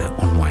 just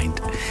unwind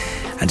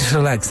and just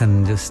relax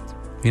and just,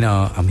 you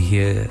know, I'm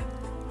here.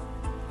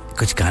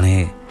 कुछ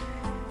गाने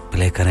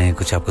play करें,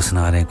 कुछ आपको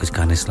सुना रहे हैं, कुछ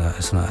गाने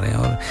सुना रहे हैं,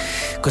 और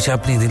कुछ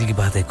अपनी दिल की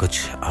बातें,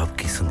 कुछ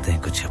आपकी सुनते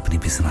हैं, कुछ अपनी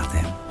भी सुनाते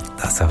हैं.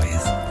 That's how it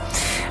is.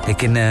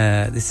 Lekin,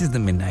 this is the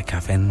Midnight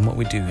Cafe, and what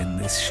we do in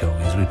this show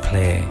is we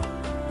play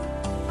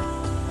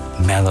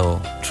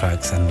mellow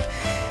tracks and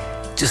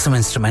just some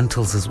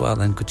instrumentals as well,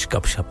 and kuch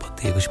gap shap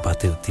hoti hai, kuch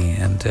baatein hoti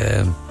hain, and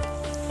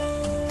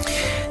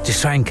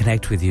just try and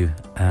connect with you,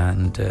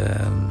 and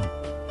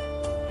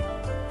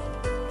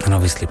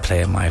obviously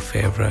play my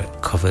favorite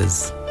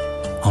covers,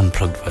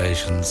 unplugged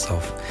versions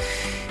of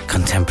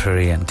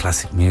contemporary and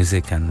classic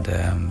music, and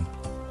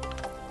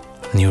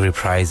new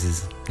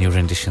reprises, new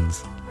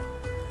renditions,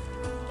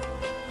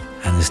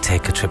 and just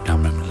take a trip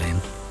down memory lane,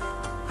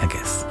 I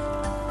guess.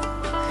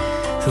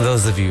 So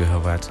those of you who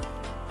have had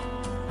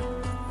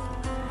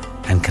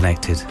and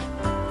connected,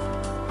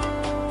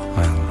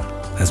 well,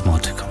 there's more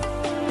to come.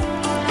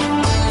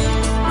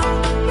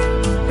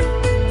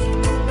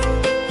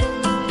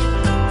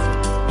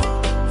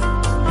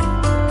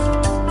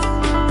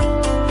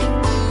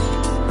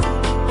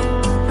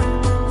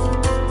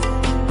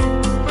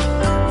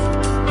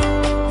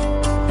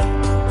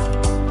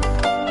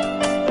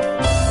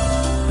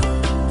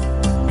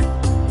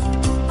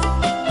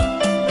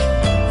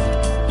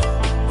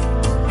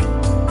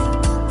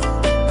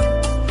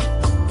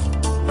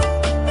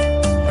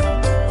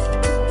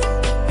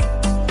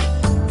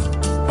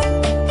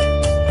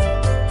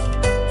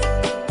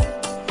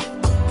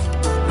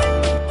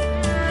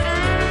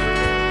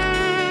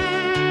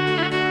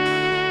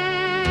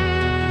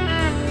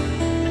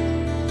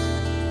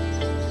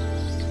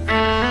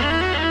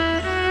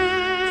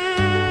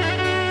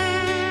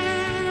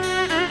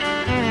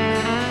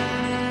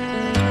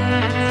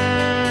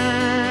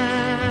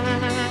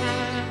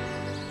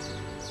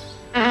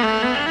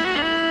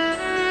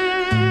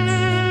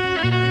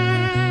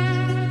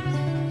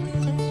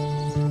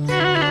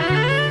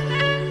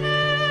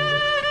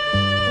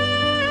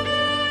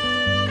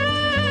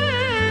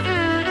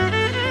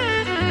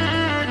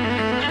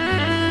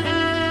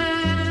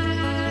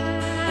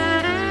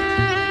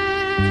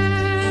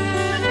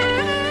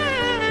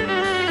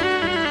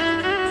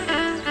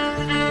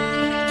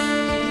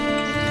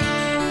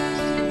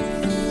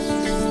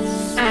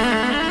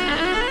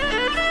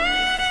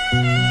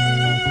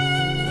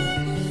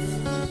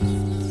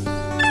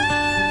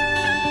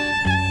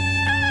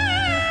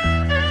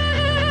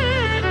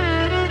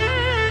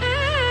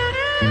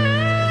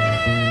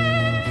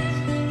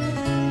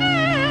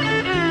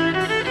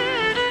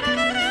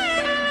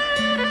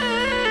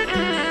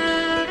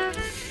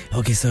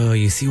 Okay, so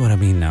you see what I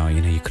mean now.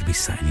 You know, you could be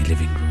sat in your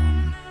living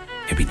room,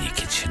 maybe in your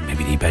kitchen,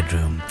 maybe in your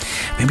bedroom,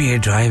 maybe you're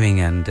driving,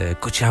 and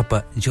कुछ आप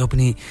जो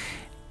अपनी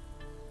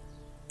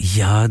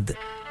याद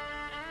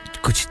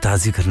कुछ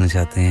ताज़ी करना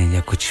चाहते हैं,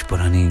 या कुछ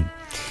पुरानी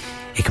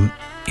एक,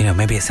 you know,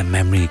 maybe it's a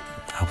memory,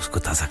 आप उसको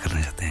ताज़ा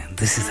करना चाहते हैं.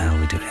 This is how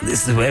we do it.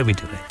 This is where we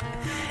do it.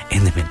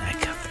 In the Midnight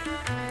Cafe.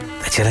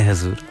 चलें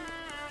हुजूर,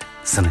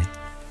 सुनें.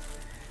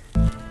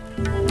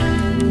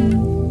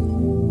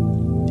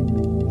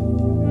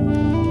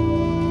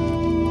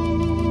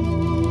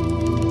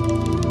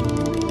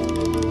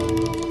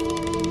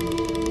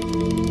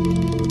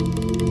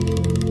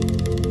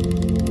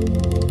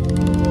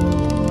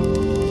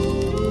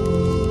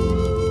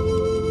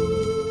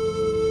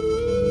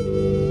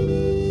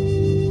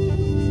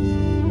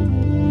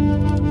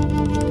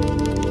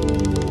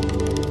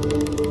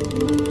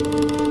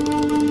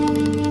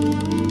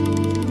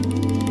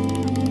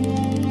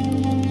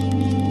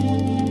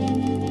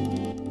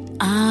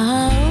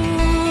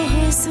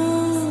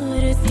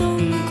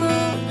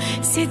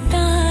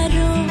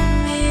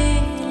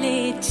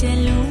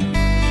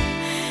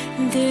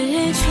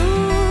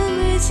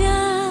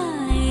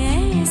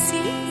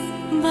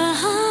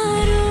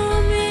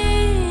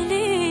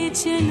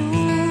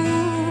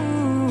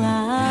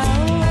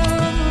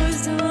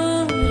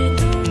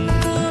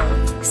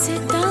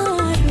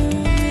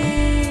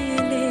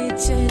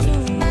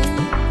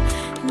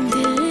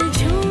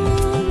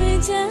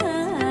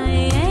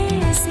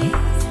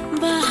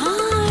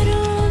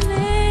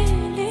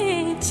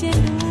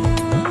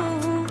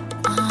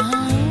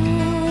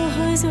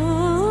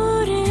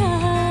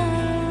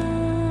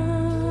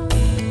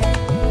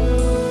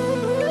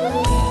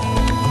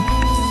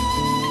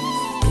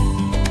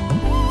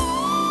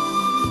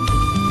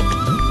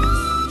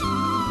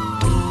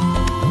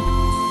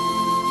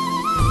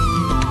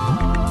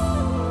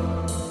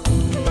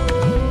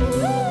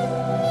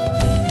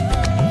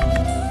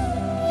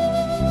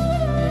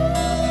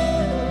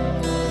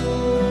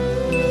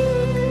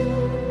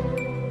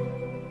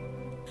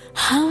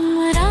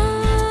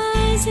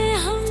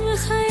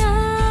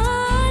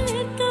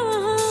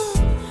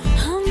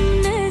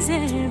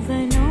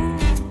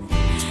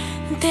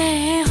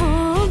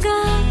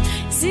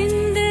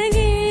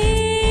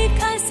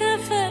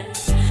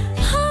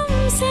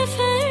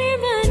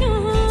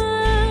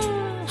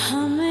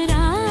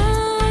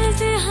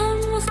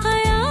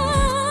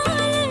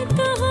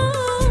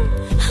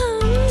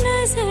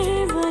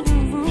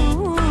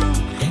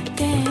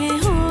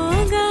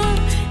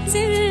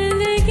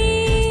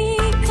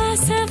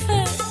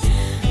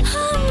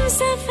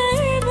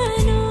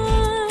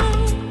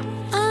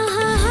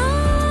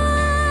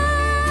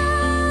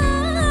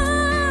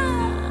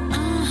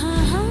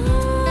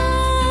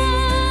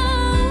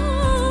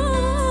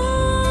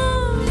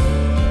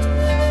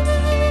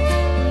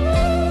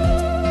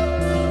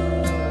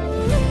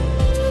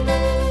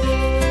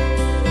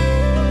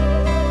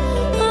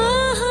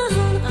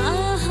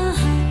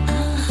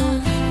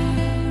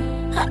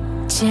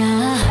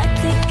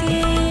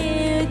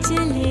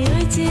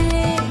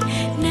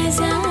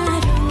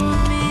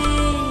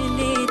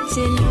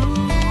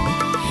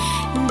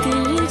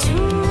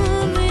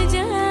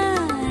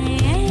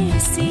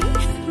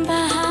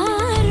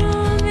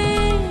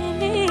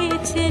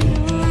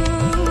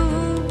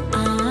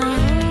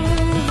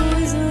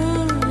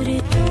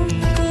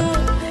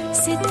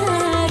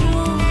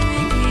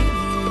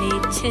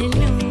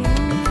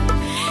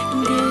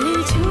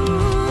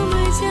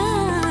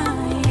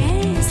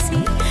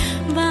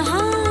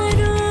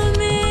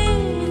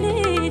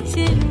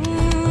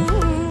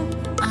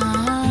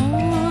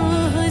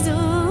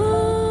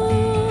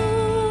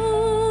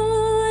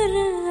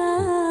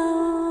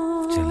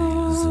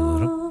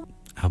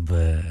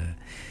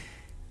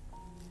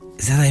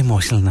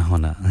 इमोशनल ना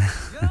होना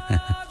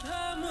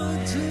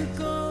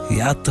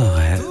याद तो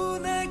है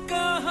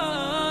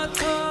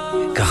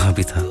कहा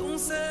भी था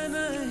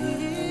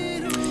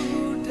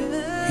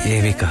ये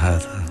भी कहा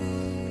था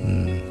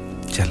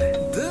चले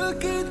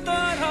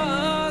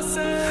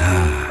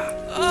हाँ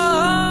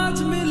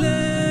आज मिले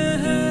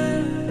हैं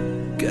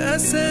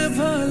कैसे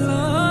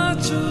भला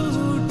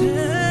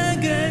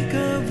छूटेंगे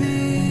कभी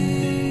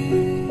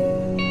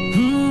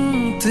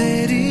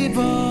तेरी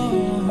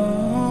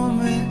बाहों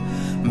में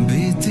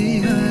बीती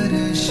हर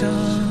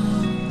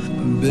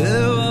शाम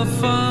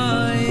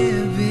बेवफाई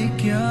भी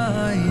क्या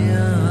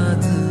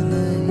याद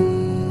नहीं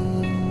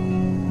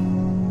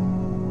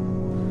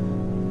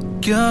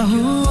क्या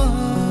हुआ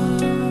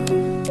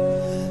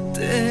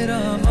तेरा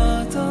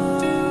वादा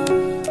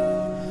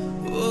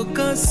वो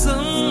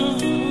कसम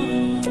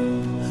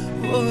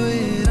वो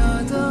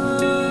इरादा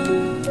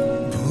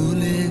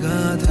भूलेगा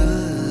दिल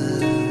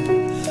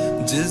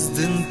जिस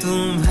दिन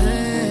तुम्हें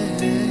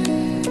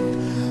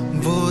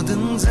वो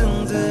दिन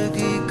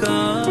जिंदगी का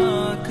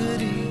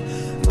आखिरी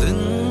दिन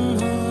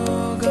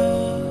होगा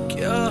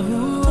क्या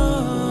हुआ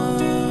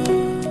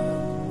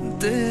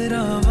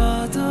तेरा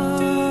वादा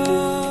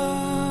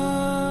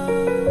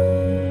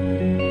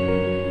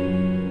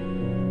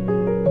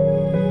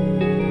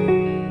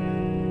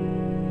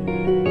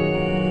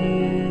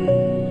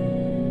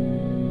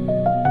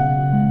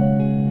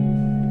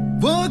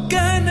वो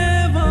कहने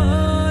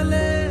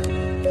वाले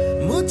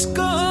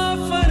मुझको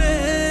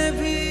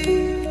फरेबी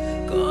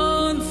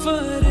कौन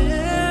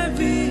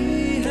फरेबी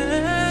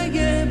है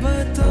ये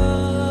बता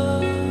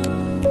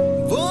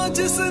वो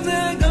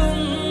जिसने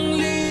गम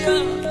लिया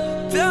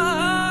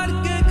प्यार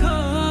के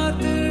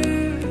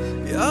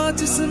खातिर या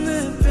जिसने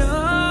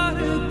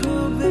प्यार को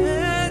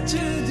बेच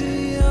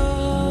दिया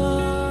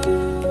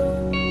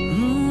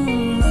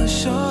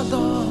नशा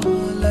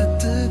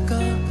दौलत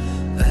का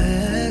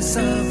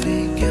ऐसा भी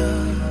क्या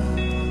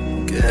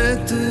कि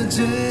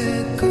तुझे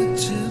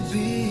कुछ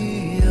भी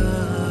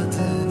याद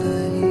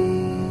नहीं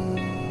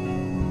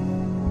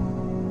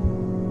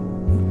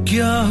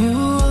क्या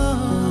हुआ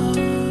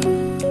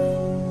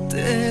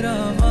तेरा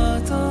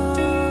वादा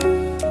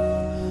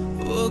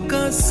वो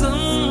कसम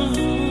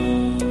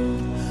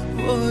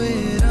वो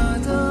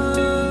इरादा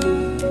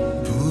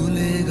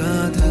भूलेगा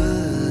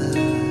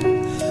दिल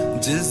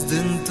जिस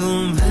दिन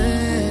तुम्हें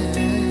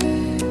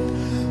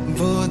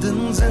वो दिन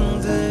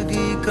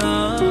जिंदगी का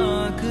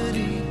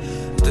आखिरी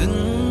दिन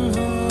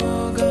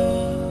होगा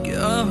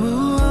क्या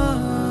हुआ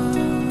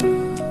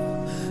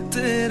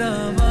तेरा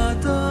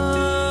वादा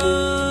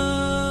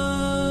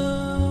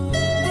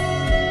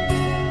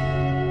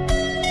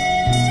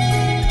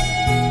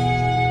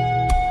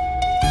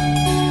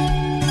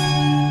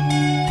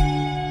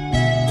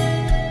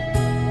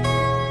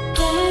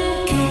तुम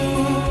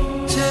क्यों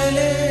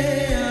चले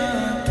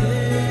आते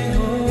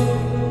हो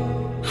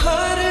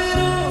हर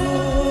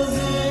रोज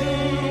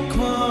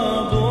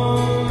ख्वाबों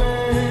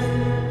में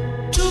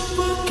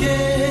चुपके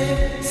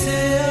से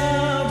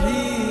आ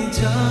भी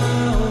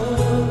जाओ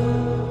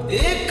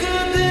एक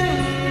दिन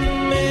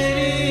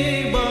मेरी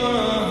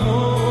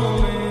बाहों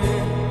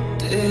में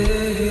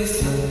तेरे ही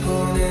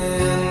सपने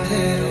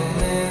अंधेरों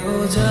में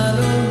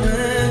उजालों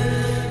में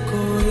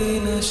कोई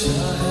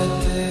नशा है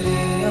तेरी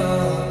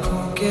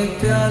आंखों के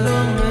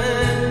प्यालों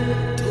में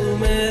तू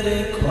मेरे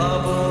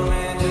ख्वाबों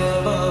में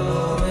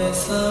जवाबों में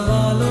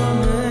सवालों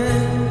में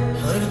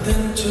हर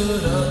दिन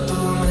चुरा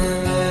तुम्हें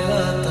मैं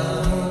लाता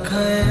हूँ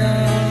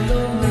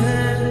ख्यालों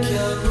में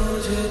क्या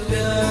मुझे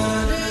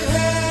प्यार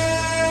है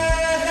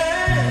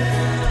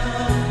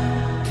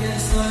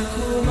कैसा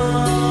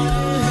खुमार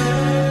है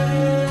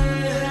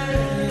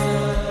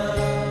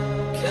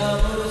क्या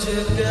मुझे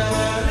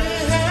प्यार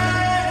है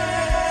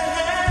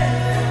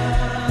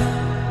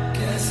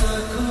कैसा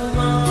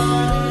खुमार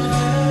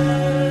है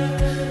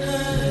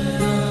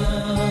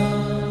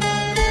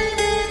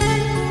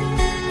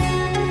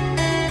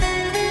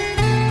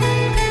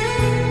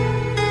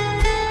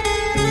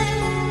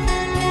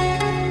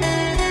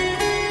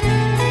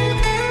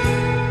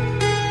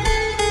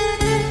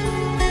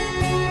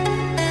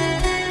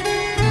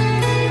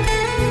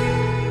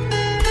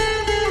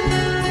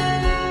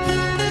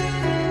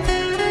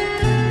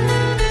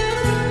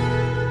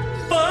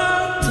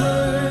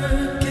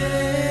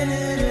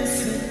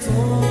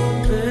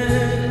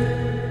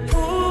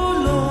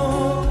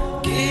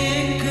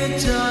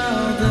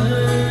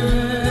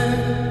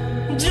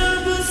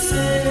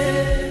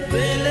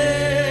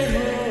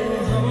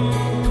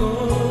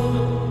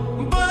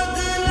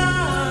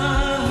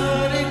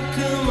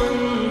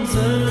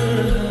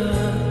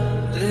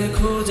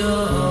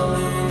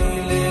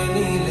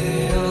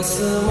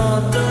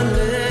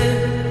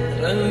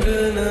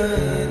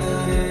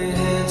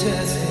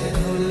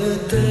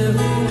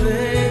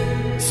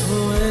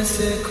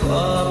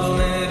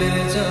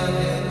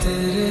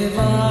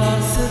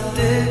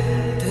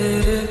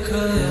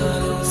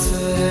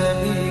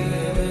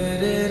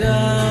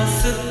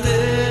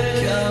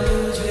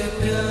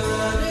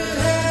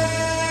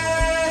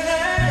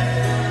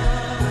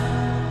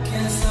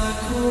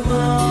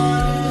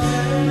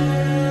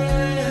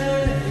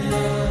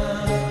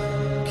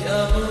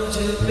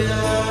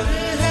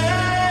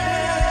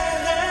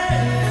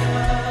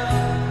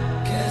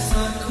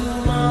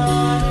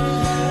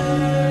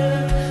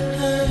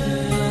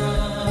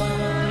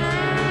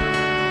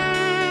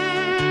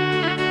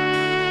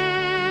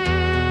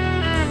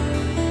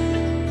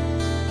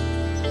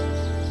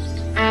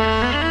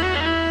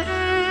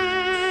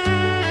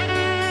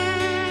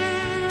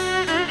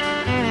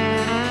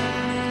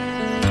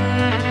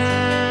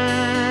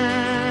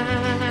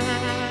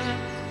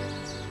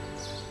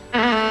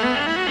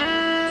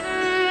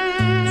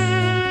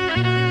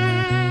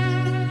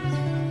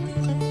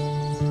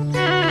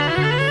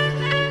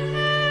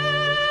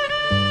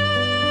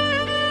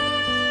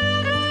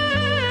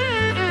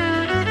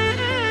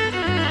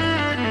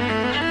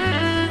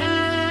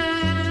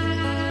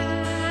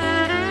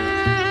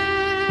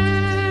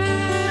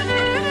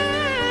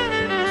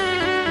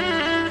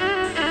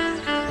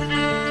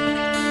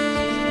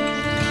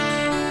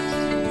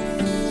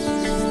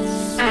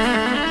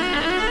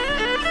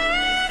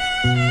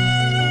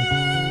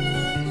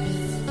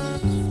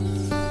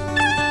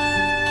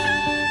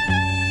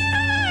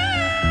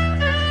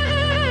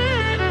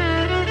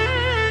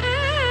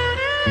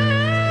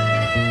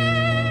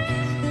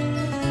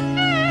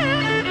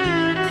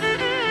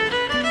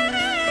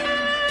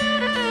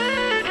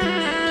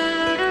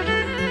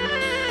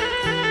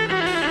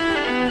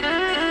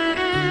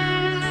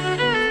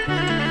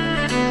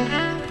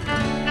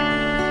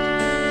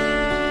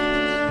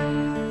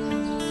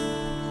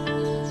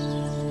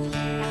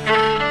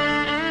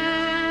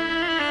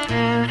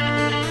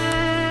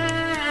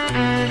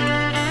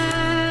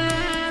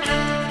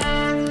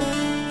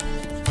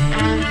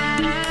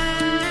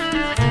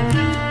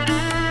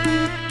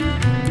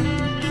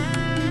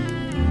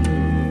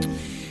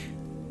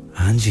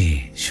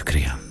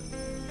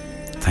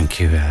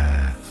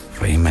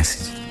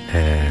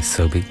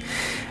Sobi.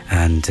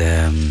 And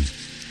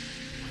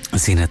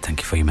Zina,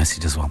 thank you for your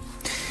message as well.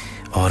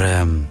 Or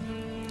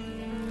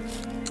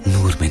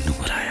Noor mein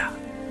Noor aaya.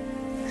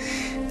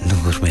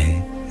 Noor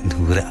mein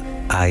Noor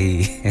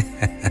aayi.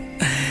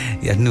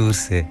 Yeah, Noor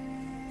se.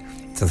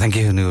 So thank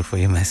you, Noor, for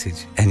your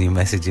message and your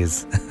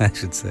messages, I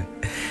should say.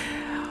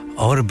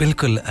 Or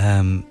bilkul,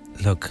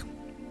 look,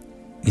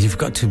 you've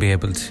got to be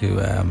able to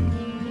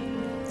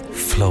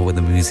flow with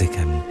the music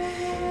and,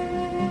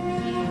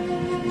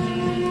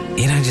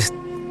 you know, just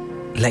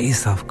let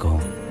yourself go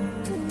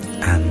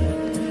and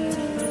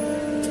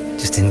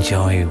just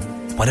enjoy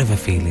whatever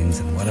feelings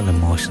and whatever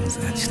emotions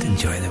there. Just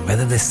enjoy them,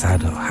 whether they're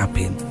sad or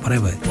happy,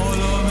 whatever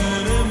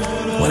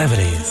it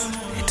is,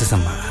 it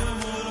doesn't matter.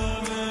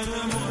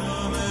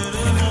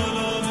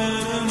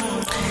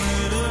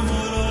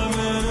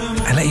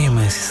 And let you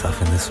immerse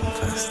yourself in this one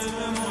first.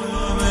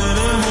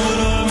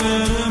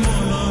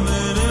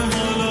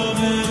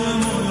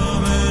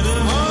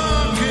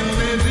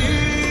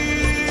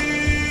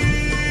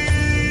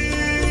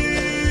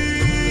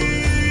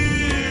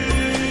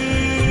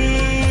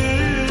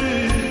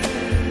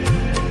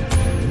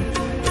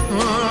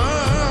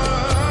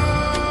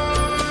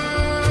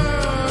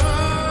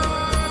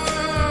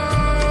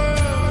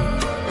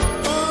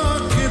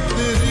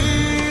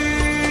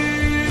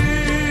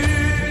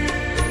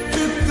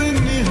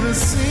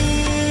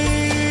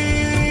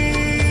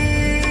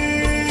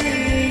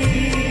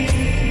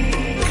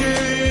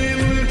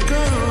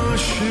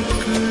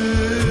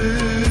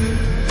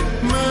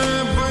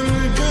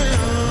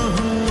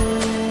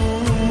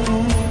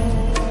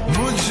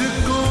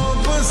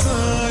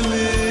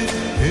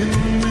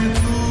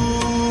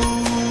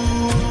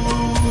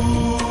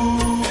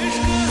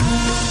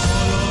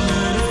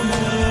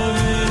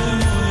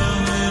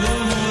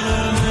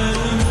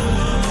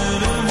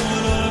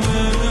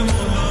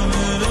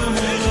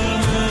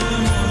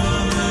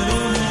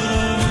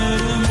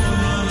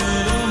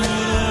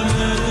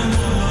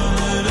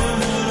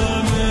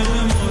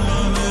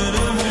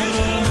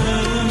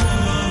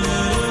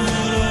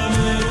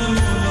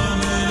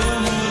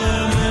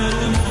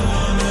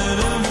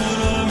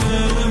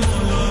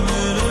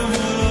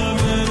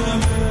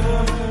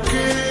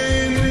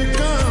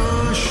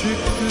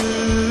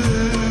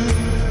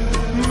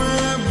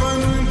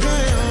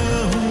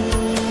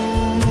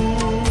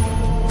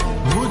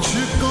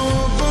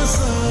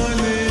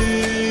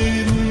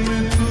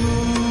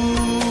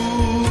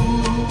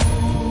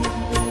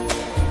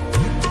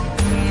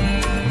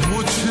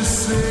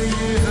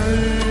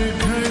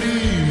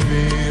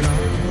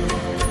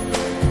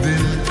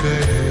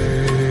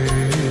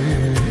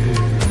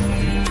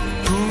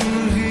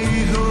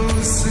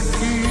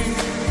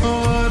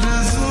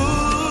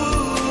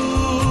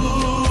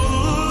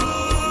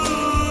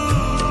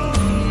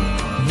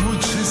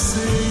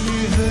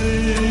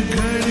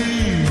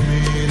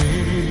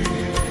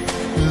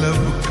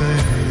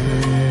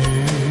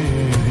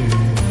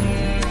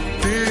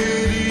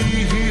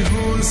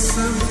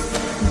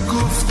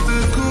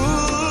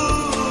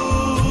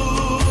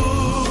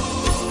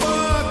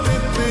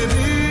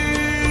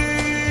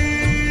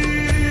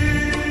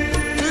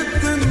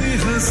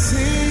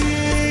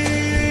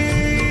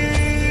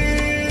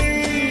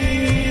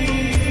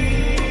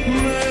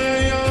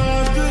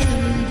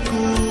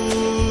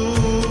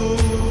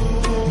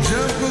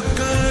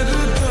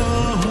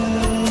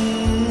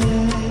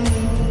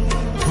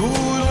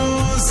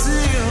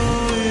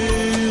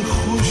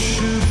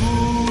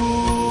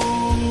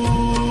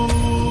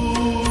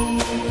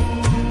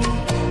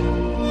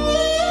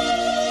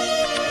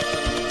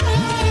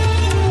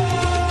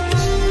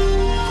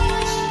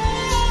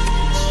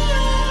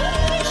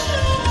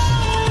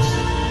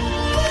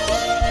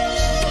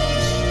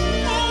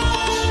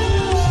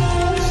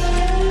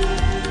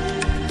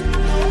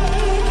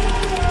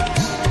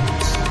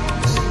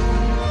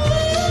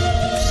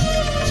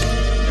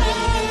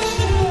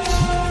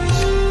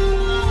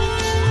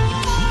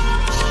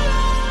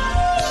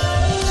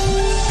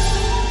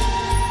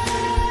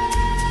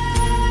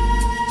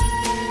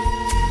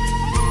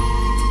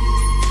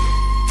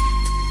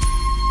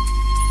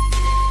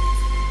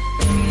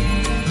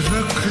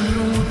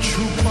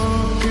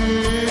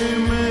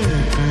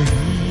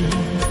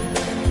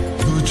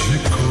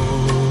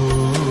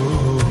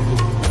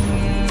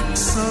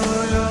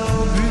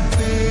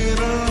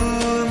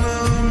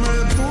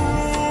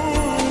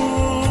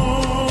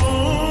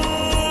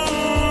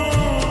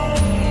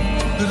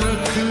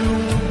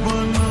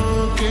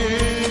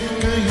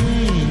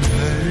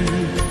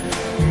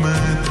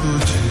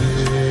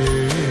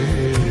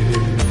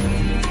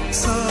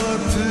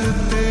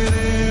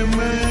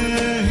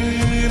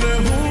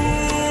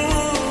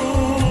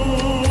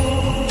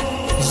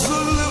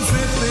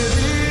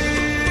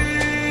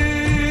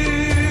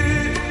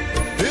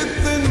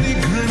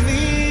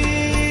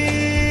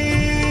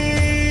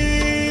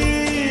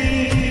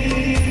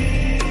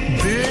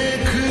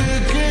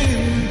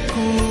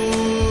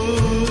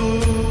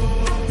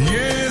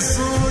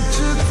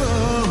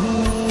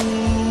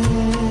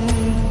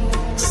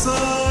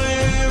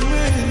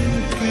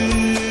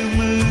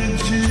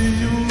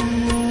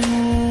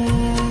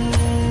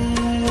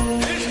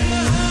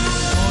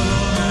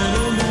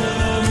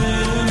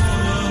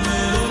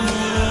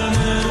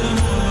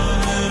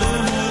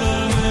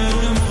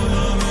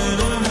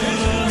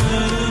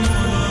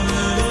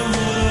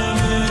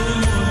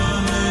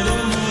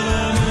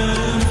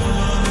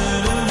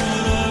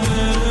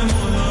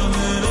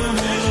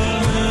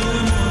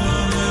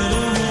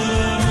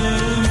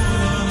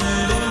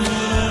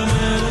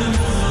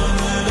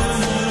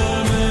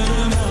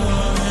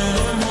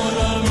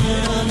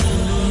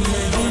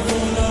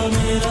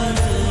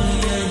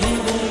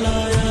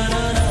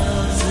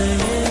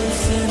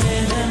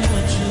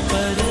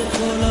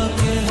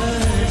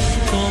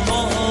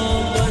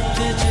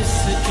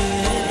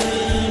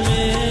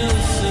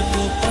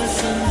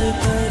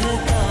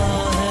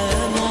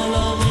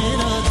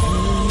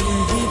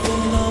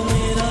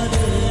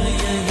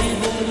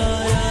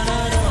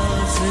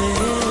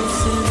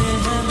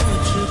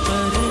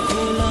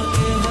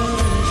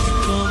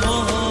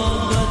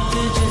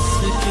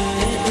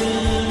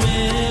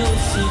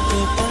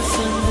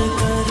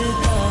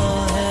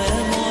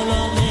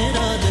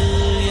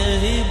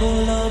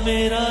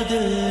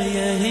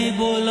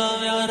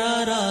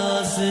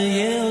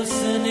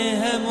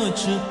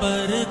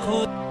 पर खो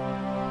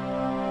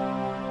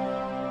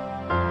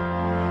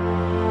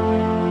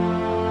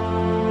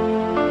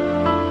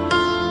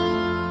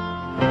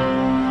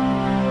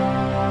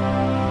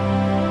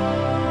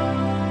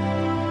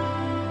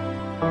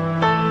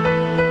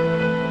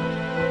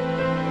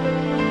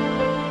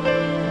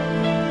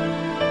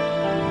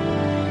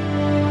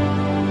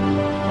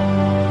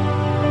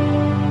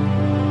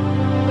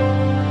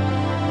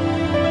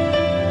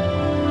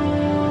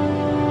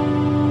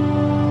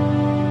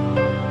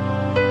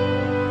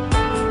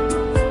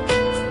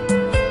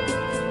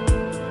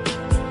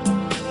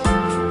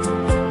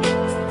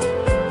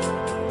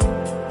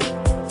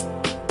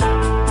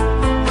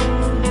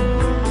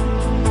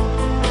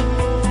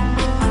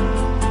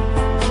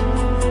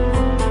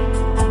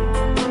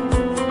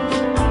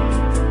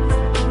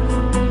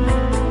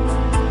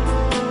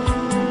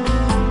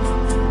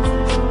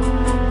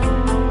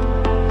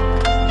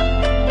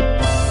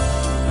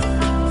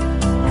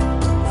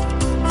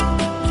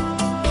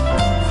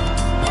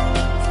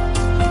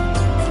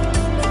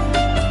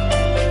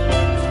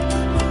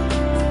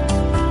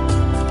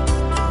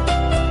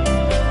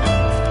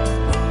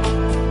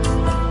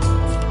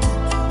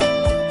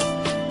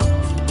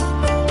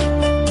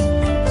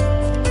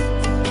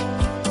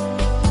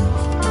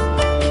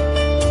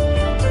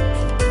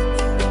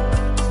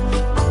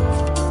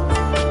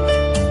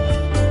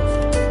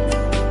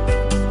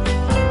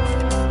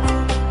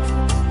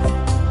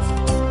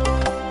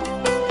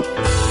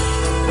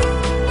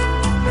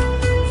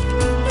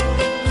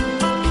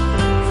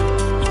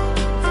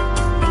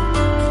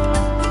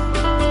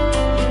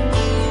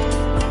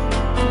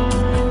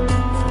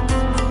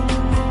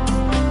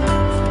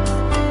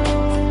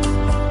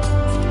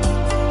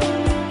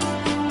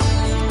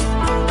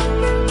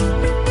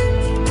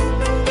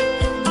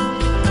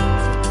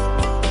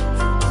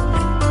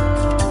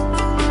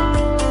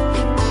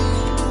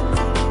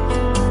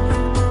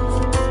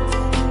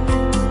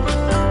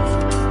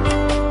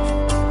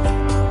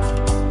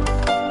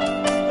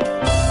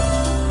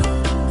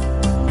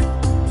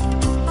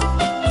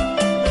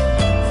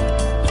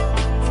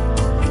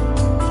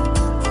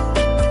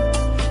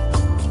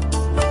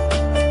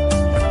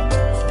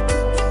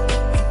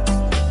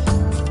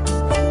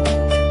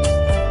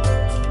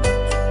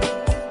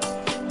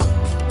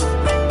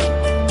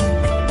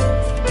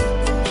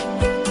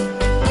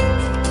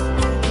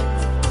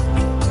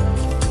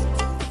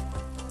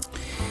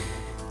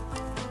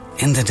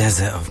In the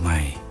desert of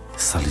my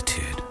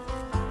solitude,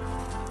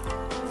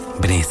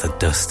 beneath the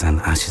dust and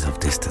ashes of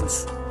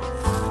distance,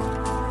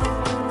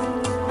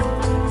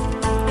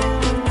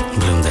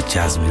 bloom the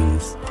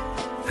jasmines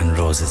and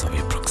roses of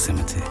your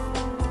proximity.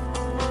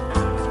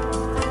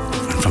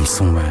 And from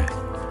somewhere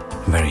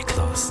very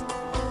close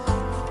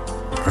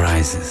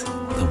rises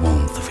the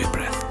warmth of your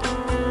breath.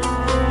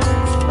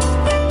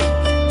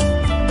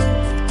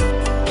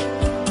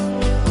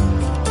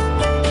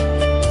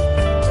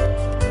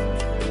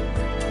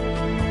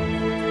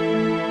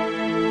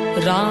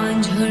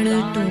 रांझण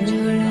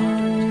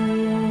टूंडण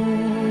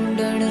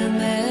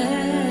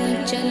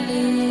में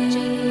चले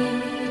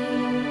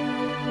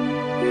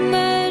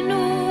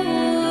मैनू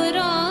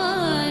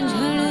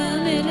रांझण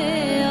मिले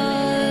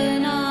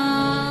आना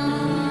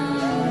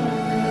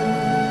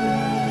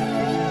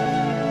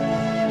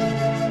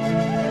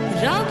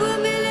रब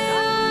मिले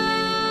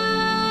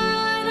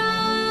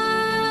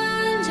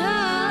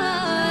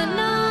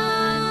रांझाना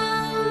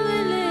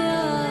मिले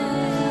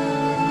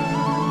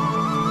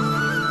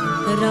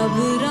रब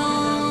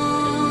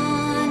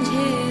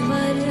रांझे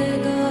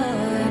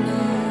वरगाना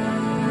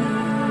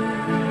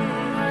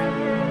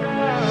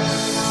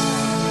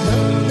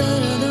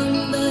दम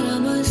दर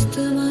मस्त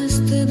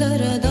मस्त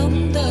दर दम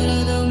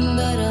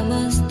दर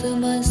मस्त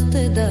मस्त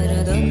दर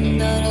दम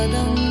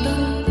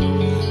दम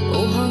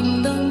ओ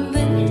हमदम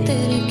बिन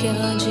तेरे क्या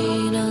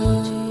जीना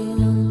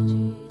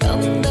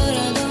दम दर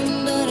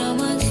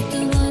मस्त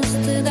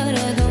मस्त दर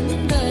दम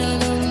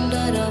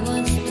दर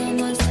मस्त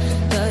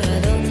मस्त दर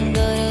दम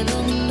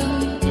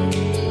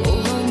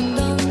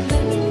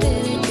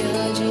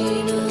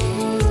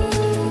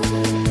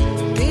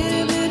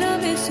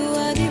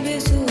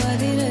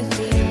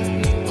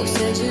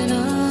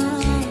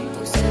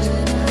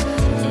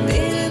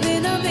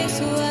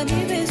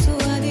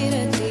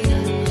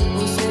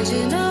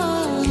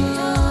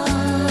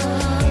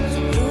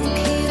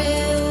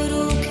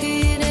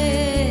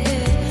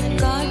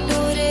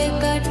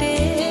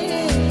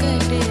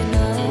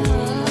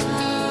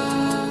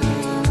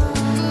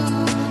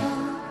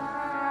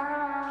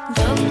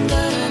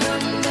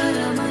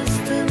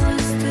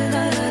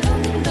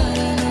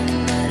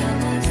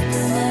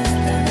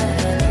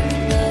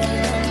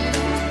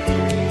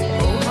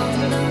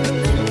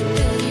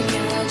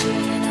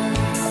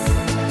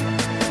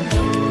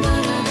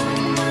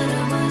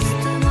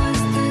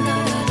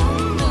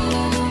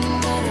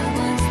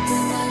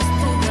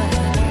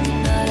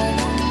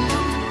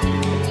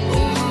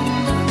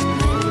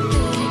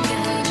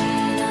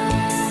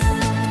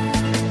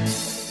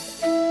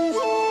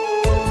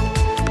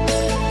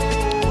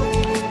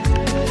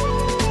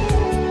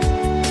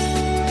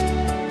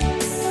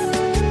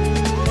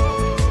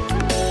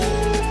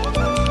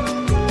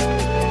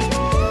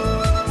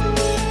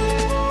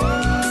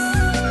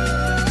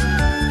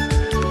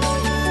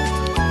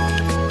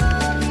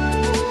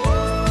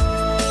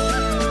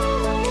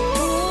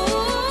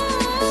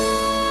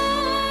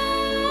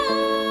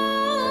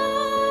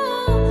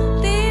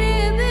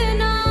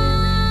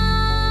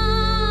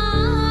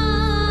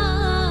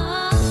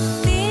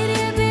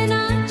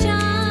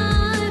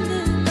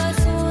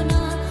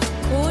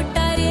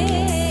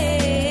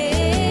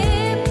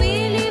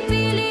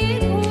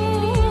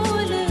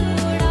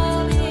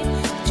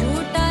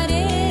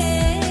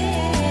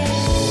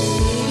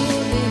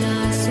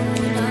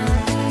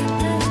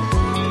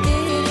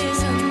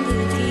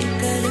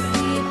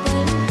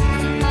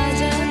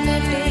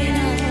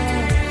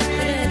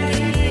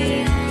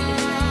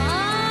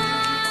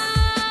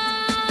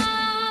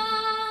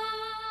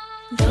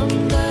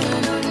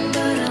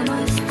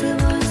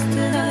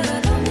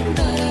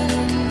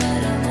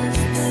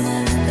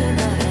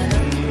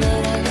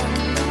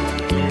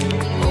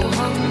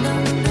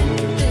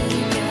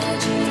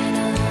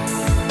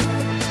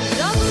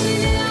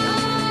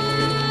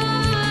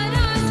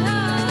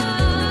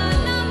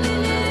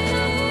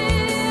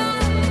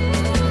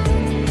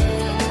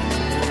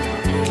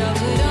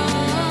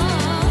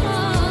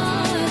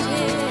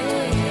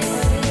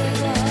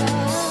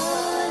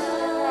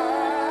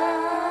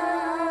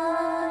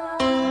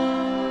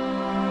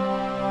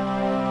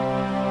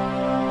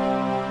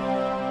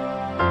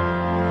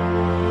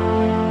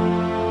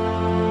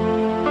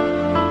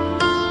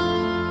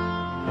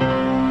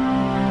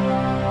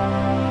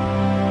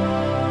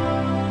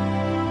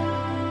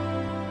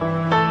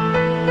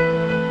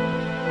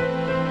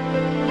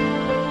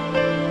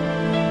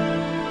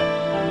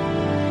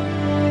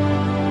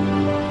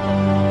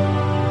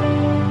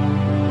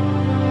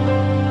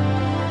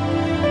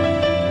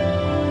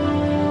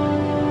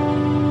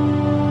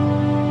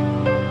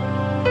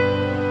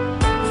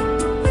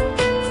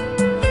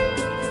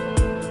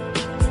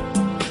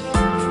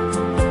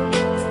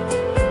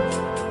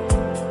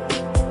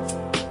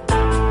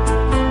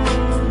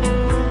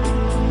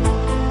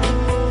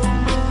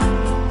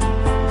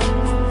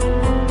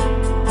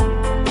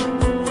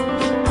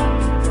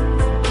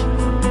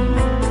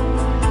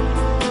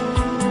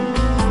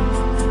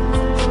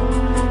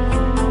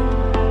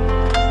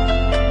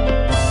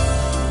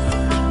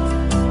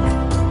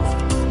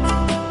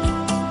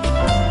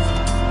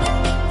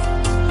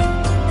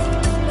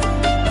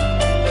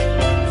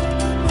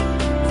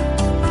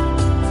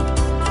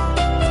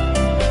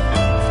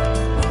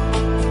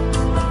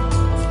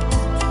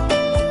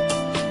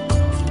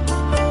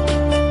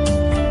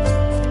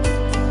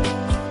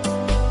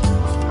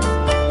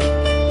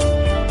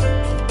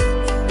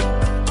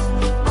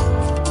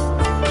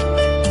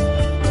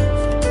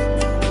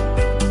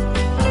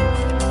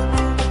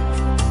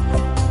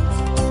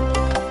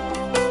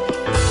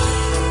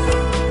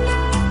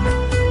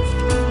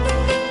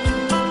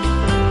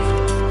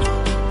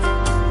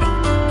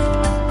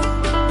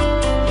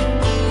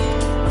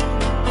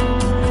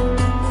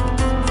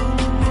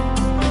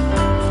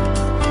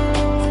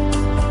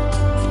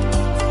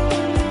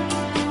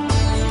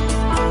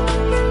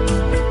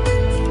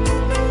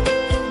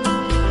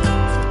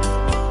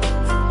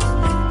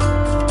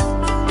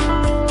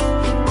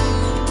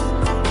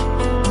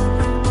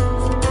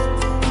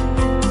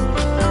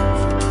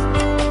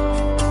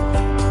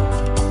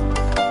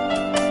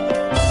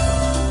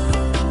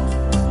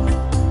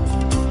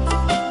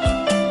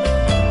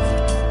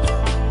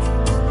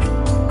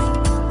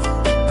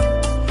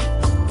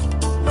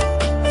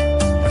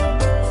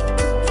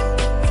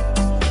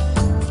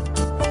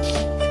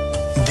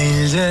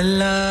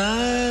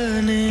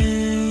जलाने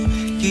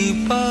की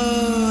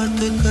बात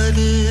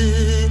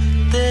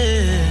करते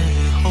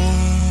हो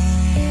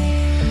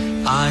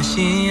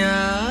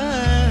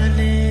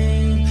आशियाने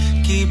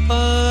की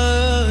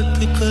बात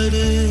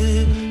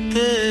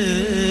करते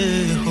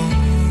हो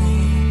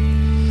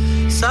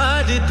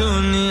सारी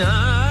दुनिया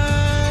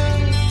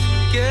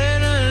के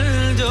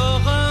रंजो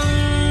गम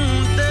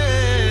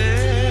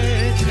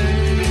देखे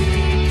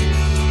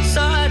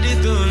सारी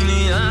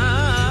दुनिया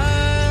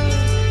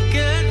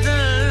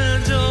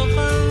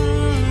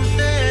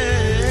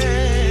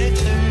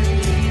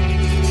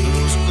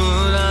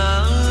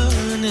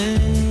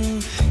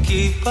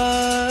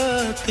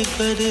बात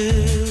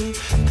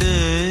करते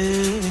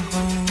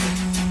हो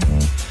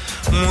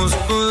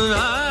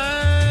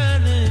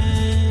मुस्कुराने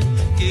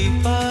की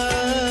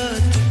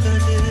बात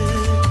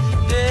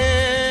करते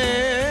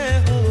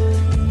हो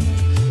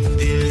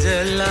दिल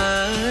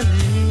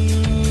जलाने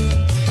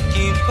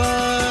की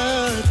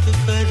बात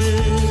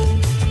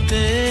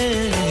करते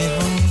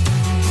हो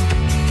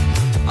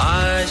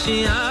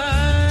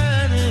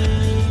आशियाने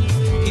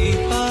की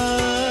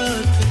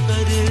बात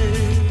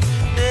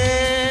करते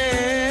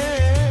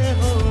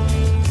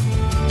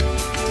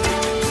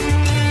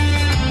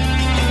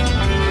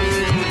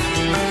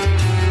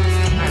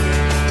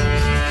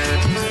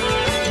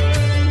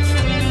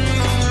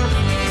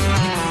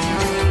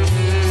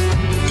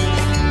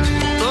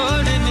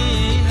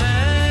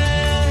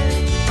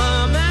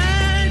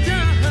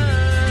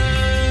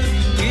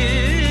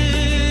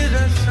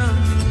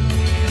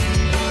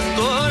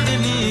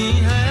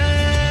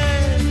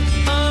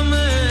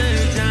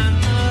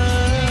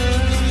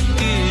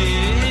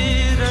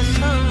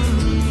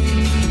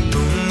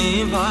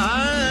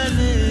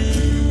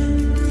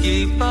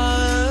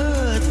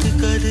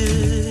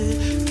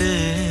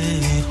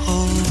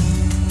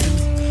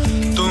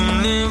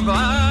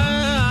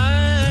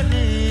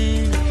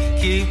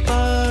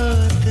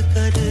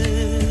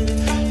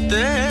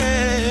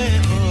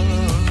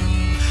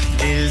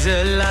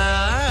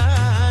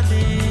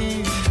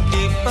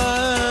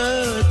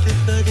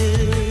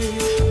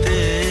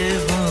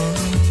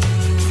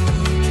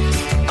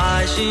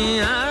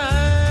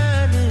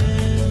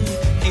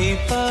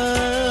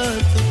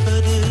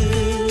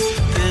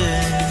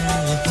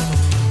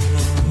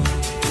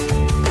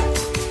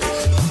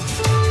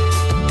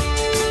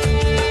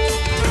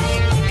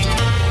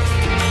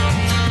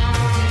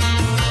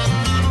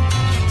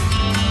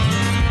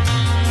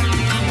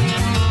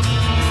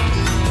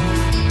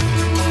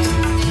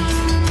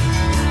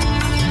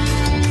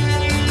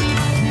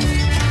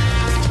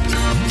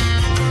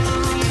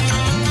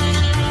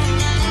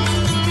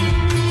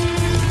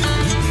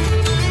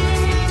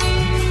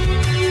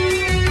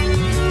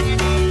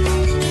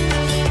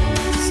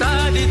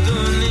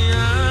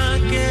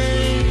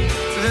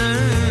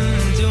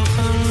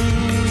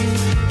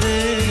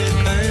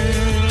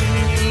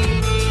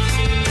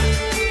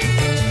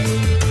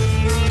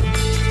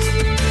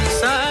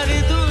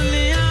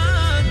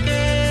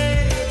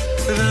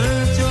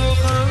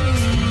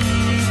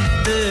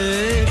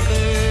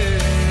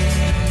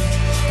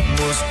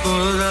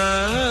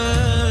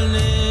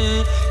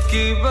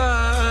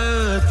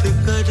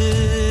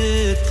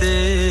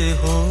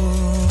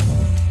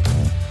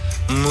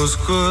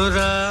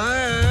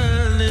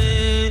मुस्कुराने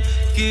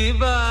की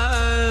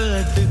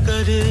बात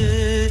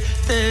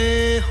करते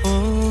हो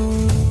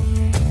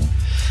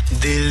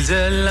दिल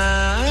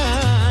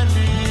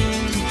जलाने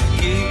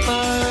की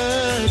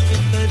बात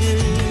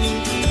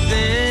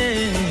करते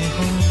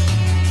हो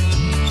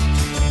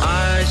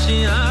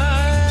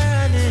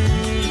आशियाने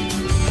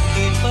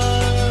की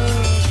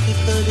बात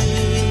करते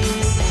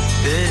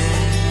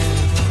हो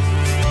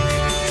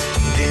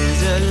दिल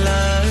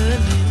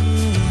जलाने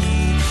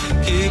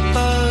की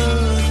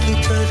बात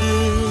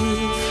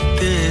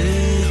करते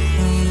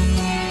हो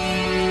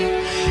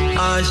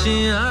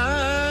आशियाने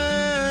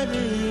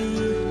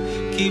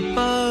की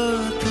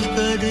बात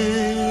करते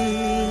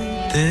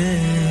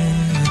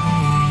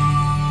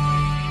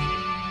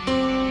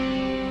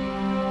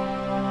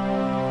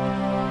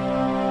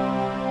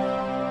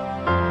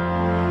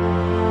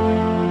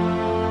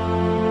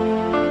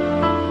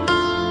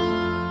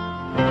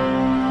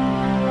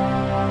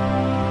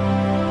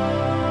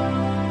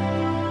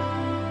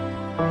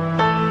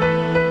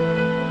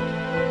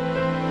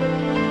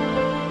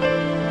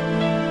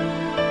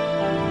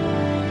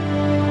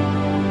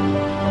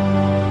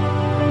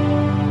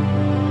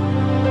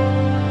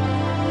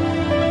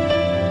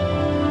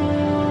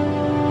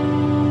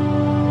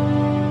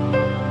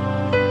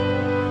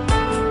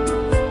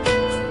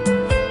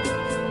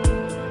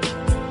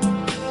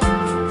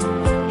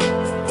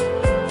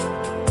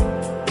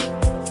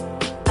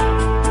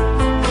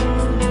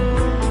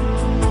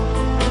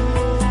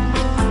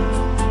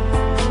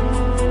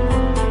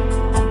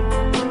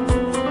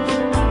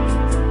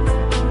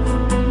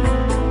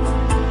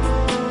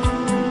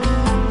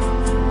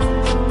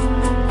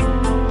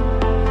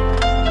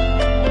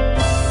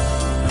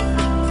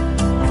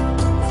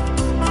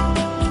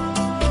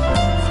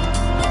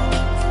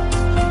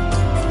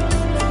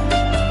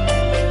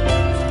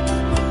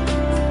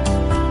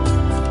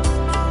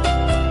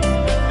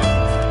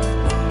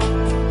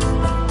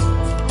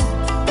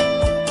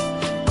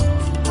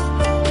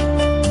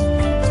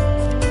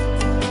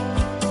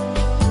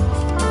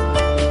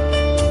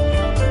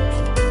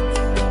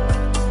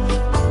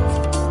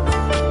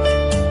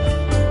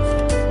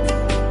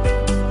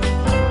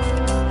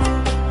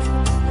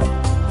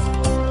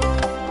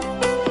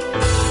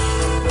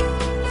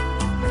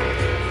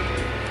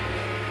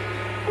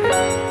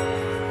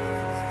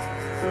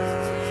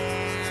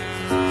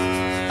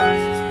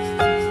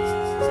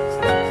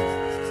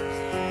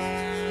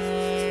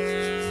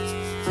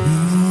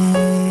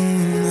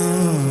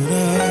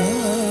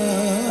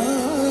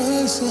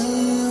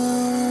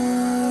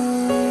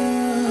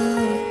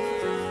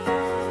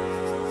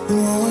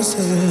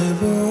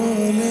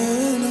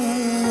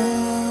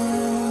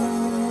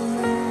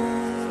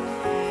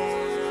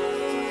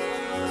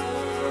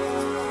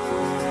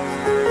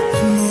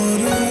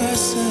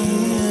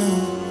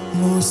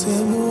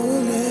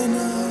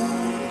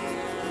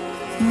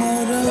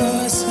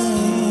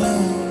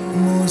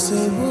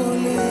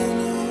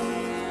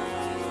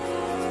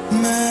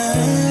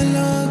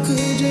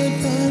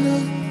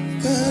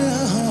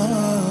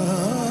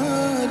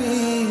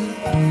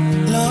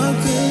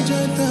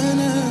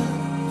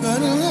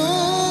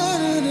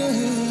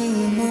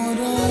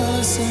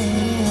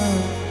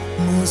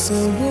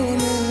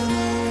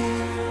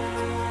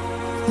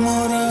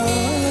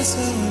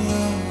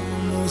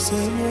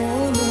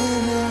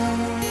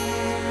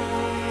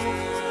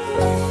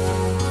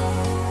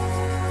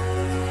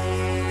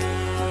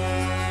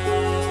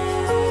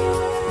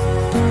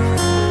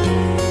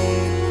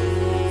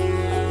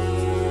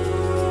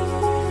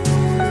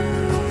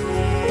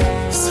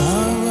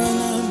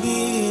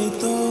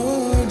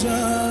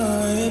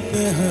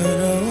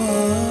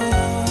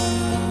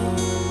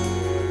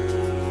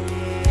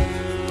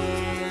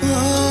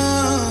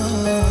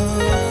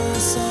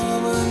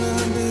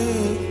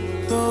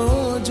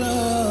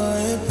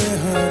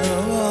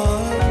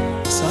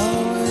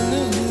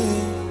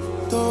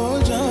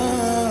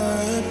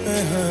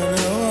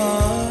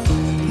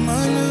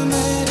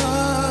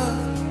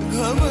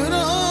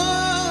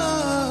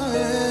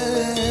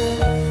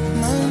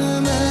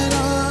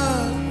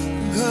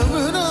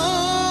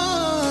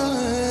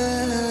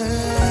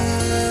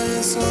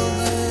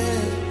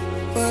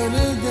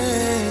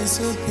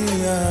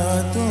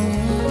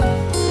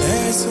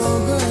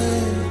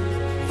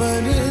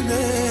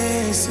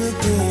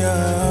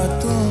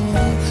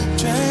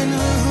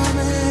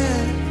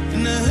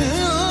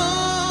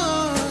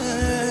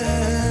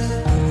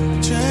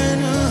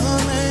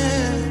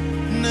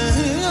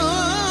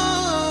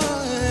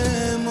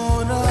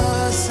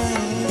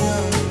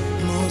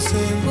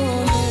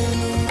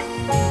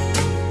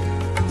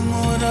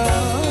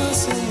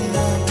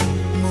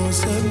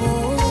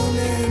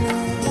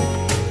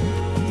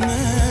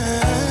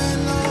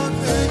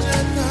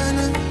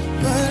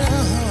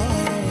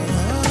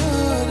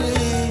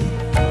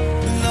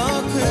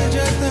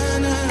Just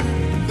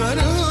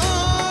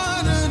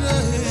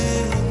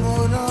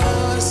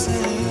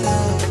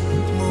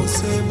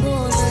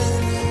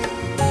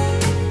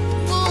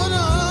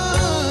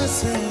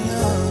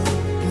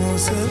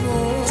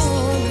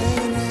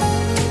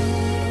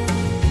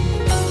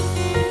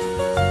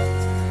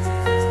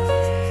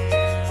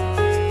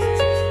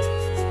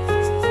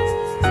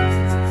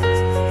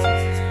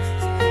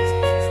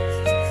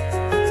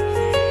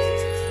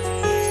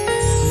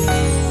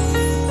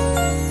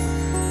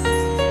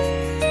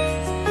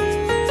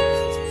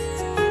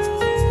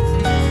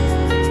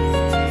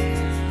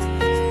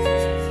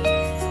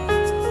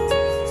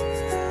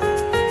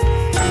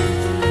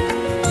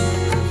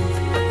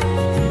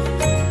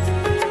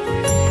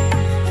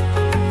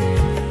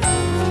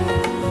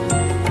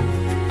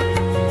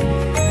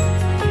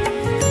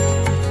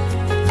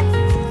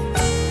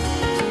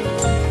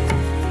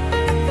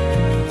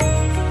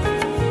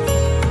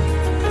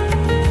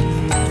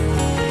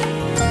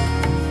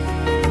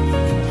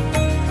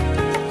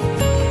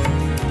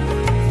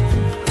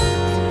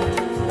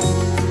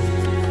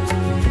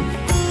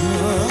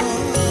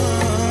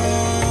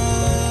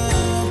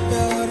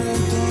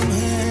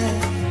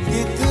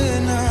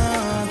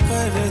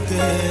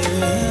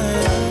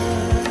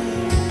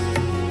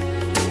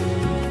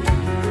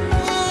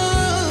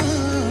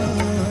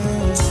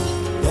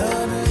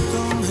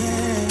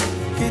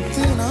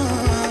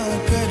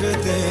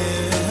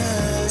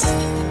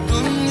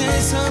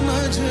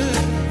समझ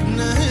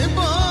नहीं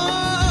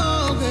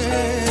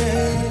पाओगे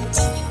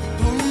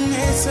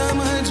तुमने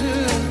समझ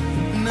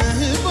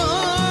नहीं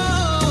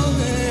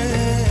पाओगे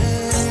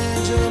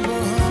जब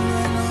हम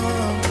ना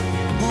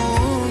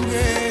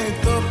होंगे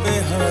तो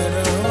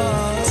बेहरवा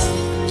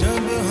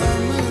जब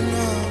हम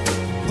ना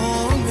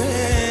होंगे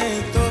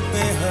तो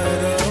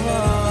बेहरवा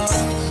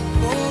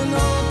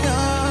बोलो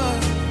क्या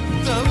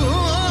तब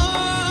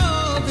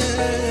आओगे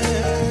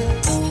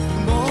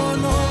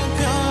बोलो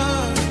क्या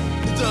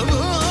तब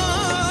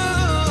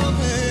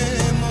आओगे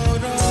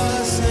मोरा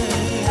से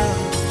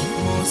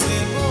मुझसे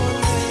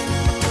बोले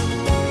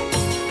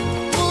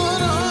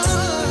मोरा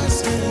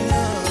से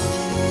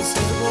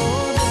मुझसे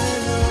बोले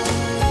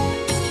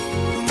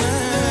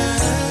मैं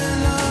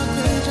लाख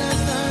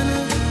जतन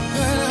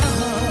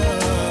करारी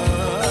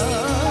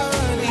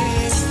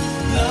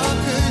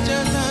लाख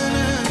जतन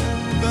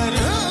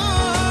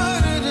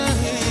करार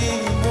रही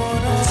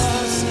मोरा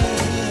से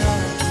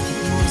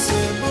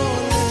मुझसे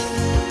बोले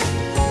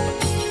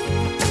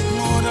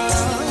मोरा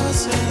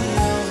से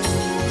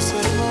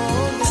मुझसे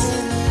बोले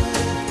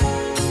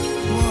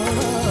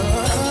मोरा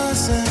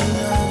से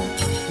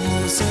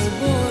मुझसे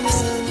बोले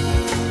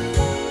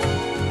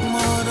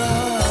मोरा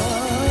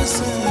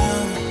से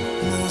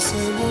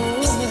मुझसे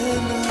बोले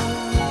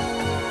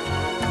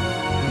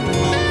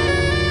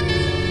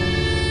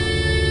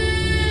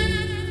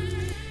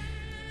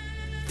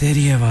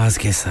तेरी आवाज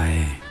के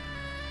साए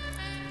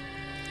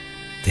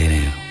तेरे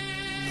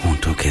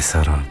होंठों के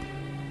सराब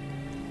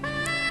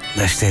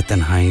दश्ते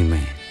तन्हाई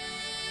में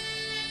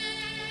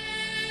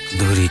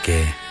दूरी के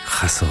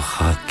खसो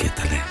खाक के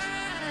तले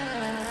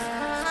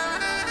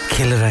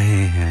खिल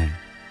रहे हैं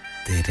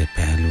तेरे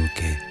पहलू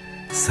के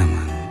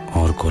समन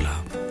और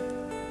गुलाब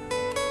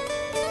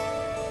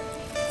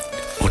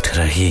उठ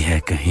रही है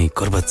कहीं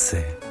कुर्बत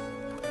से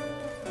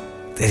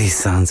तेरी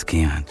सांस की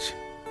आंच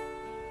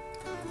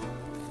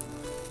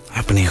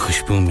अपनी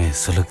खुशबू में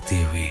सुलगती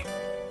हुई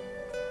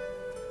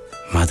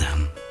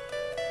मदहम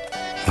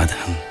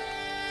मदहम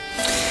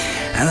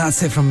and that's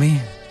it from me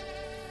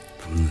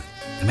from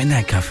the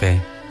Midnight Cafe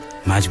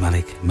Maj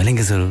Malik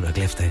मिलेंगे जरूर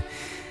अगले हफ्ते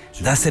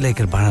 10 से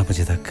लेकर 12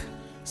 बजे तक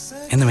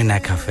in the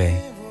Midnight Cafe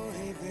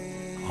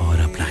और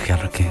अपना ख्याल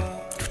रखें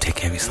to take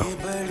care of yourself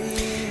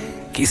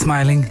keep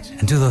smiling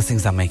and do those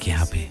things that make you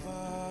happy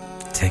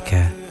take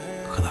care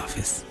खुदा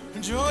हाफिज़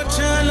जो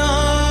चला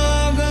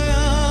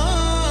गया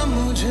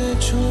मुझे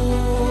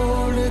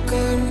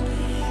छोड़कर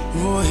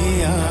वही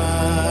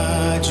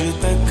आज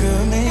तक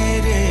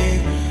मेरे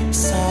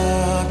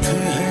साथ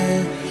है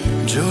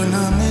जो न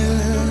मिल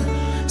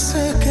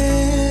सके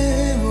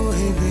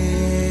वही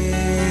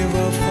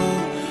बेवफा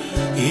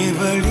ये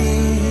बड़ी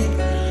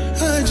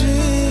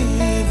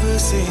अजीब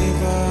सी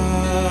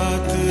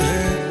बात है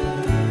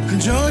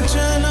जो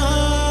चला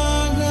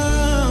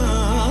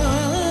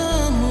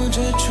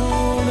मुझे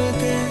छोड़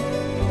के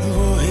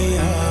वही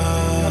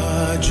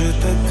आज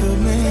तक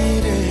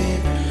मेरे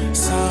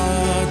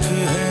साथ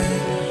है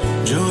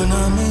जो न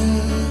मिल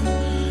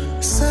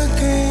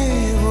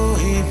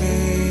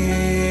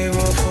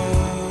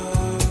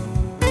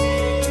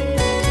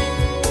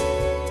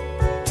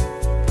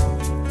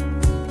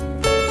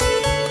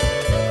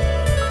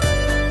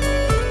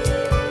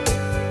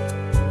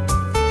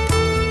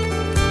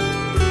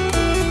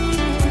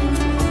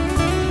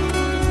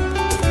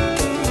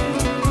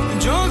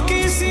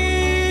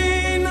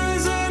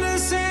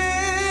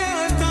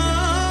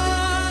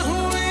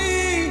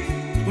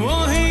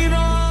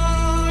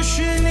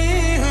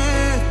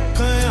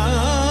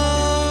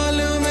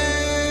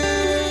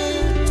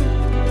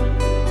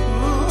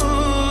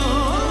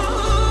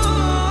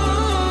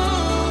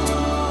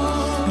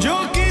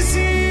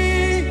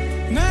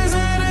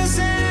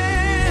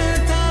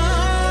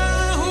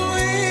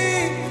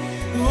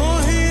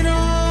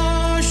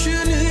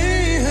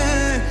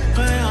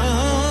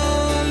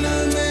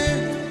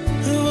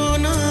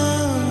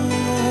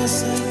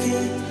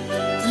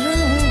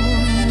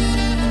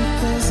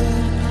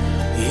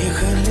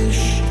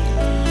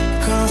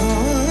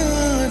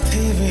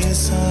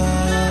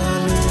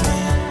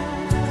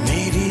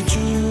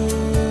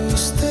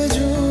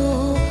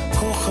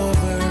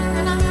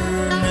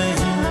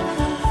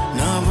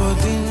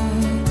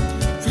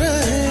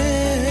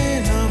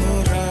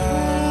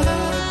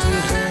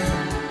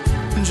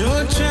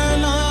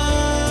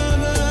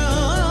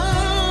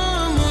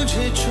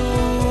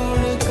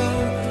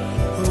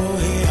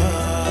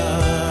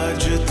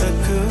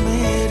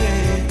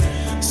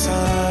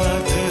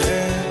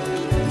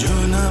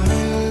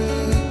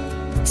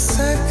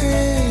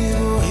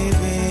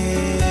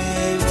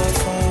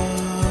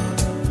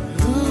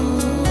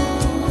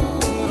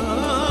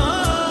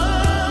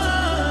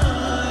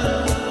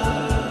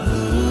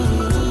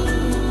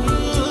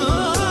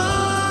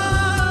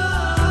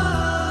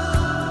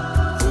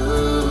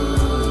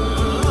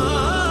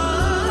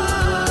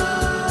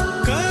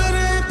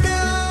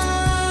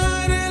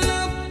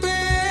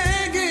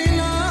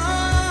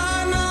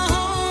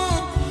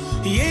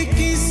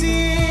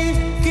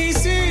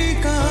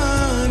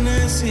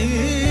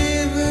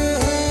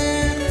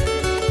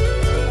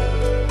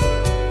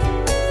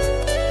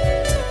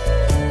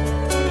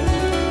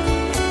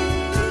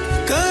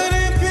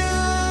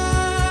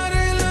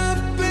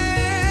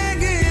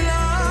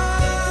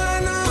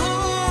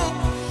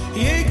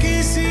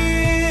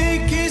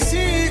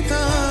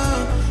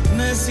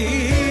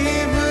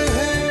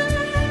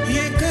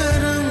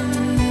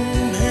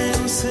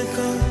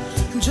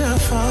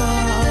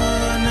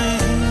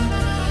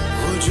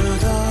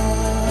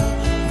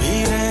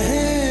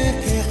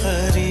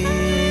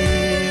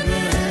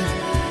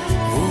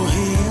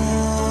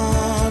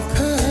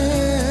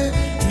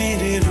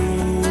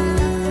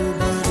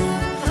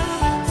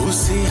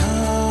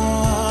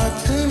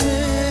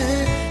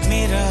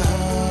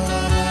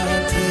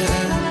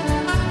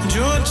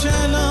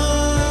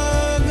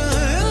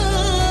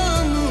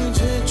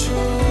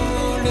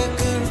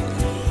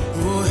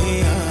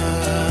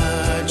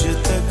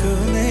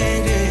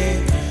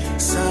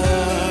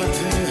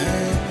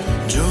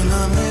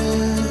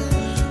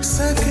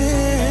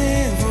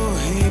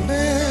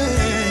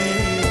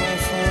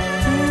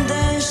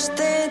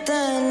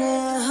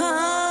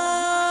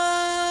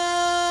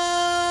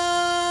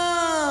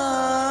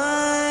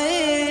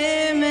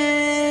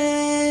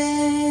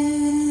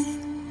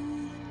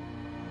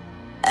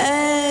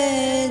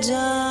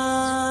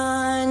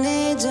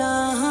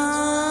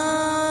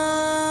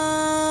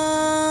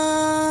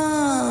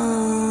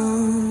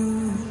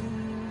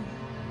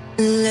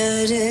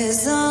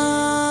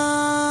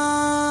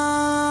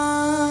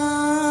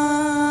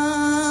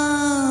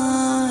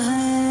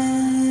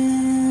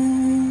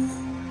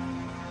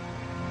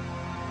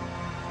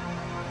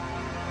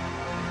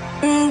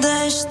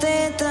दश्ते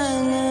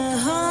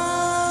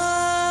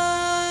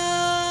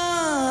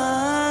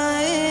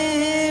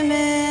तन्हाई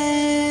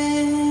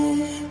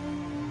में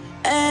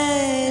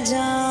ऐ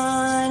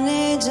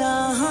जाने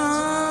जहां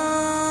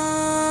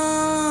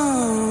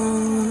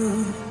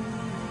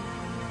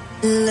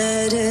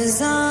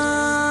लरज़ा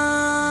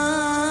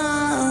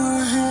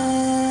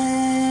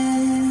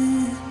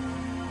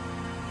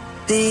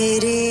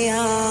तेरी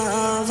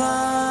आवाज़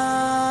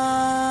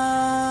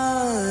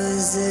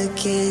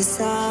के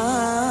साए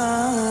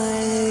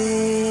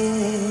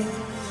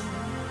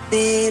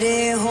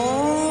तेरे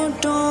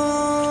होठों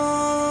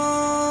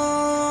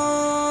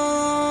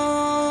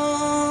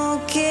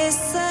के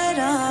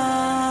सरा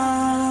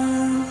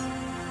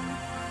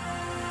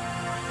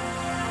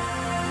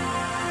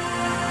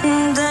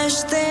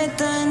दश्ते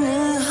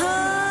तन्हाई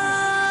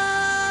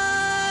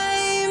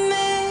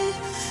में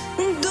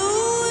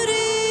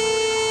दूरी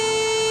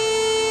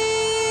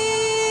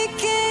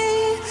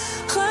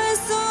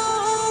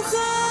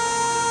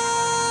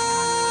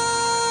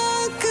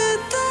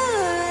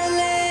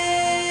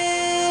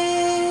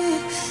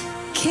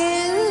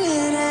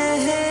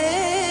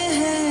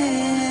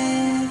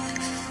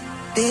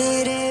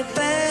तेरे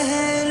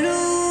पहलू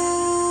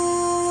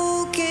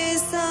के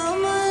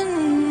समन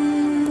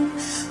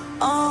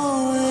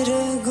और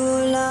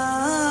गुलाब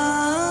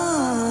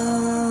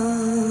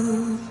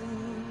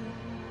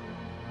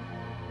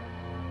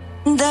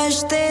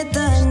दश्ते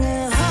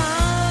तन्हाई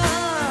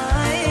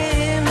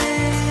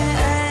में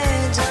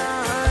ऐ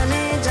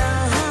जाने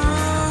जहां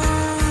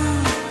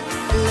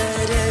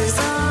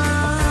लरज़ा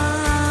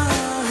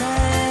है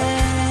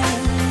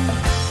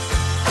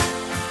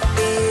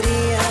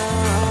तेरी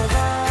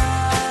आवाज़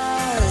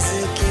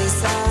के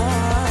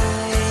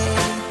साए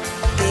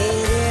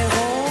तेरे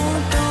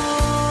होठों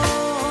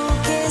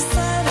के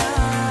सरा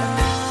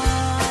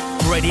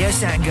Radio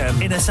Sangam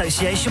in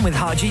association with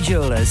Haji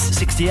Jewellers,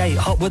 68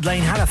 Hotwood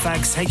Lane,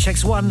 Halifax,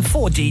 HX1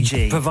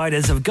 4DG.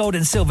 Providers of gold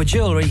and silver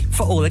jewellery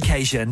for all occasions.